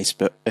 and East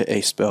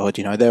Burwood.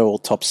 They're all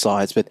top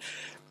sides, but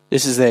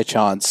this is their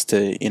chance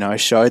to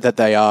show that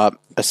they are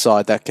a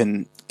side that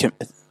can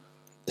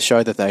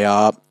show that they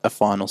are a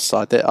final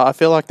side. I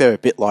feel like they're a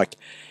bit like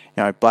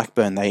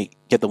Blackburn. They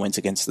get the wins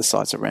against the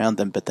sides around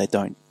them, but they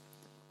don't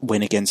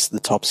win against the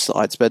top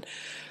sides. But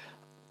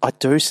I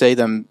do see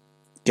them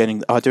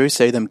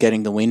them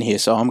getting the win here,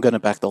 so I'm going to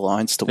back the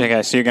Lions to win.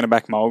 Okay, so you're going to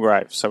back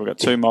Mulgrave. So we've got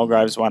 2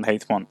 Mulgraves, 1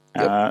 Heathmont.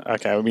 Yep.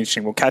 Okay, it'll be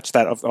interesting. We'll catch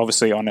that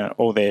obviously on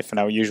all there from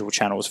our usual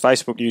channels,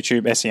 Facebook,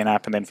 YouTube, SEN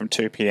app, and then from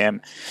 2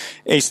 p.m.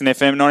 Eastern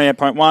FM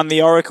 98.1.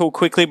 The Oracle,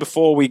 quickly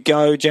before we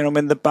go,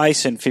 gentlemen, the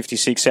Basin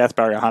 56, South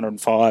Barrier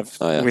 105.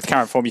 Oh, yeah. With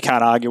current form, you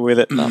can't argue with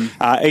it. No.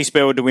 East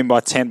Burwood to win by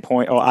 8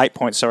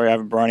 points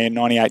over Boronia,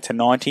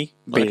 98-90.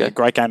 Be a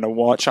great game to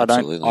watch. I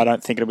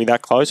don't think it'll be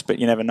that close, but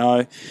you never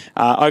know.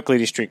 Oakley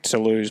District to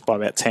lose by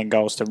about 10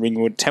 goals to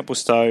Ringwood.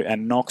 Templestowe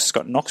and Knox.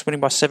 Got Knox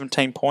winning by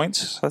 17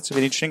 points. So that's a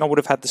bit interesting. I would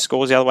have had the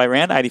scores the other way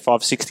around,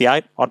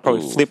 85-68. I'd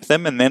probably flip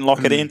them and then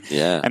lock it in.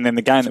 Yeah. And then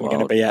the game that we're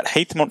going to be at,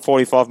 Heathmont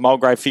 45,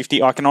 Mulgrave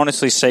 50. I can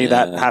honestly see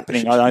that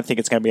happening. I don't think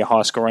it's going to be a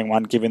high-scoring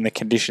one given the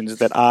conditions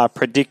that are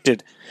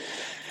predicted.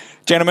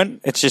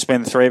 Gentlemen, it's just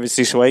been the 3 of us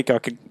this week.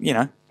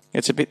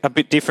 It's a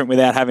bit different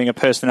without having a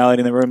personality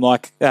in the room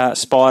like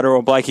Spider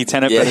or Blakey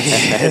Tennant, but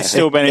it's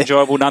still been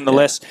enjoyable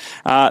nonetheless.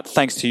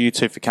 Thanks to you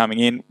two for coming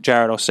in.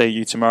 Jared, I'll see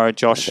you tomorrow.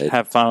 Josh,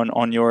 have fun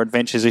on your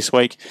adventures this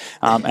week.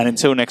 And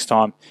until next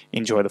time,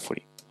 enjoy the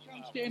footy.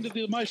 Down to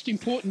the most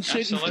important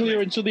set and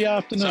clearance of the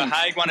afternoon. So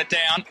Haig won it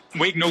down.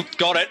 Wignall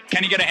got it.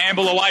 Can he get a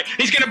handball away?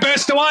 He's going to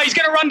burst away. He's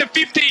going to run to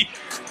 50.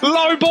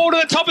 Low ball to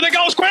the top of the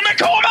goal square.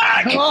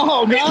 McCormack!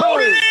 Oh, no. He's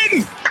pulled it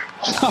in!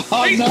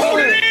 Pulled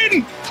it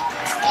in!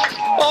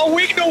 Oh,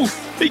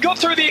 Wignall! He got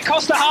through the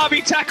Acosta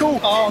Harvey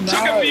tackle. Oh, no.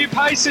 Took a few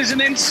paces and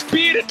then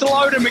speared it to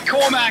low to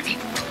McCormack.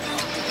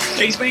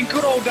 He's been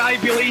good all day,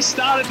 Billy. He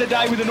started the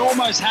day with an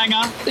almost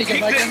hanger. Kicked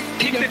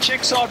the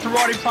check side for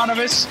right in front of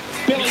us.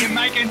 Billy,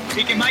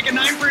 he can make a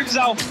name for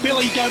himself.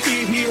 Billy, don't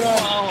be a hero.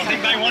 Oh, I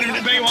think they want him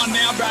to be one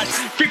now, Brad.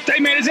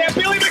 15 metres out.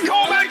 Billy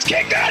McCormack's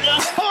kicked it.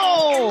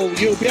 Oh,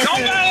 you'll be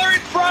John Baylor in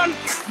front.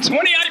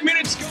 28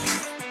 minutes.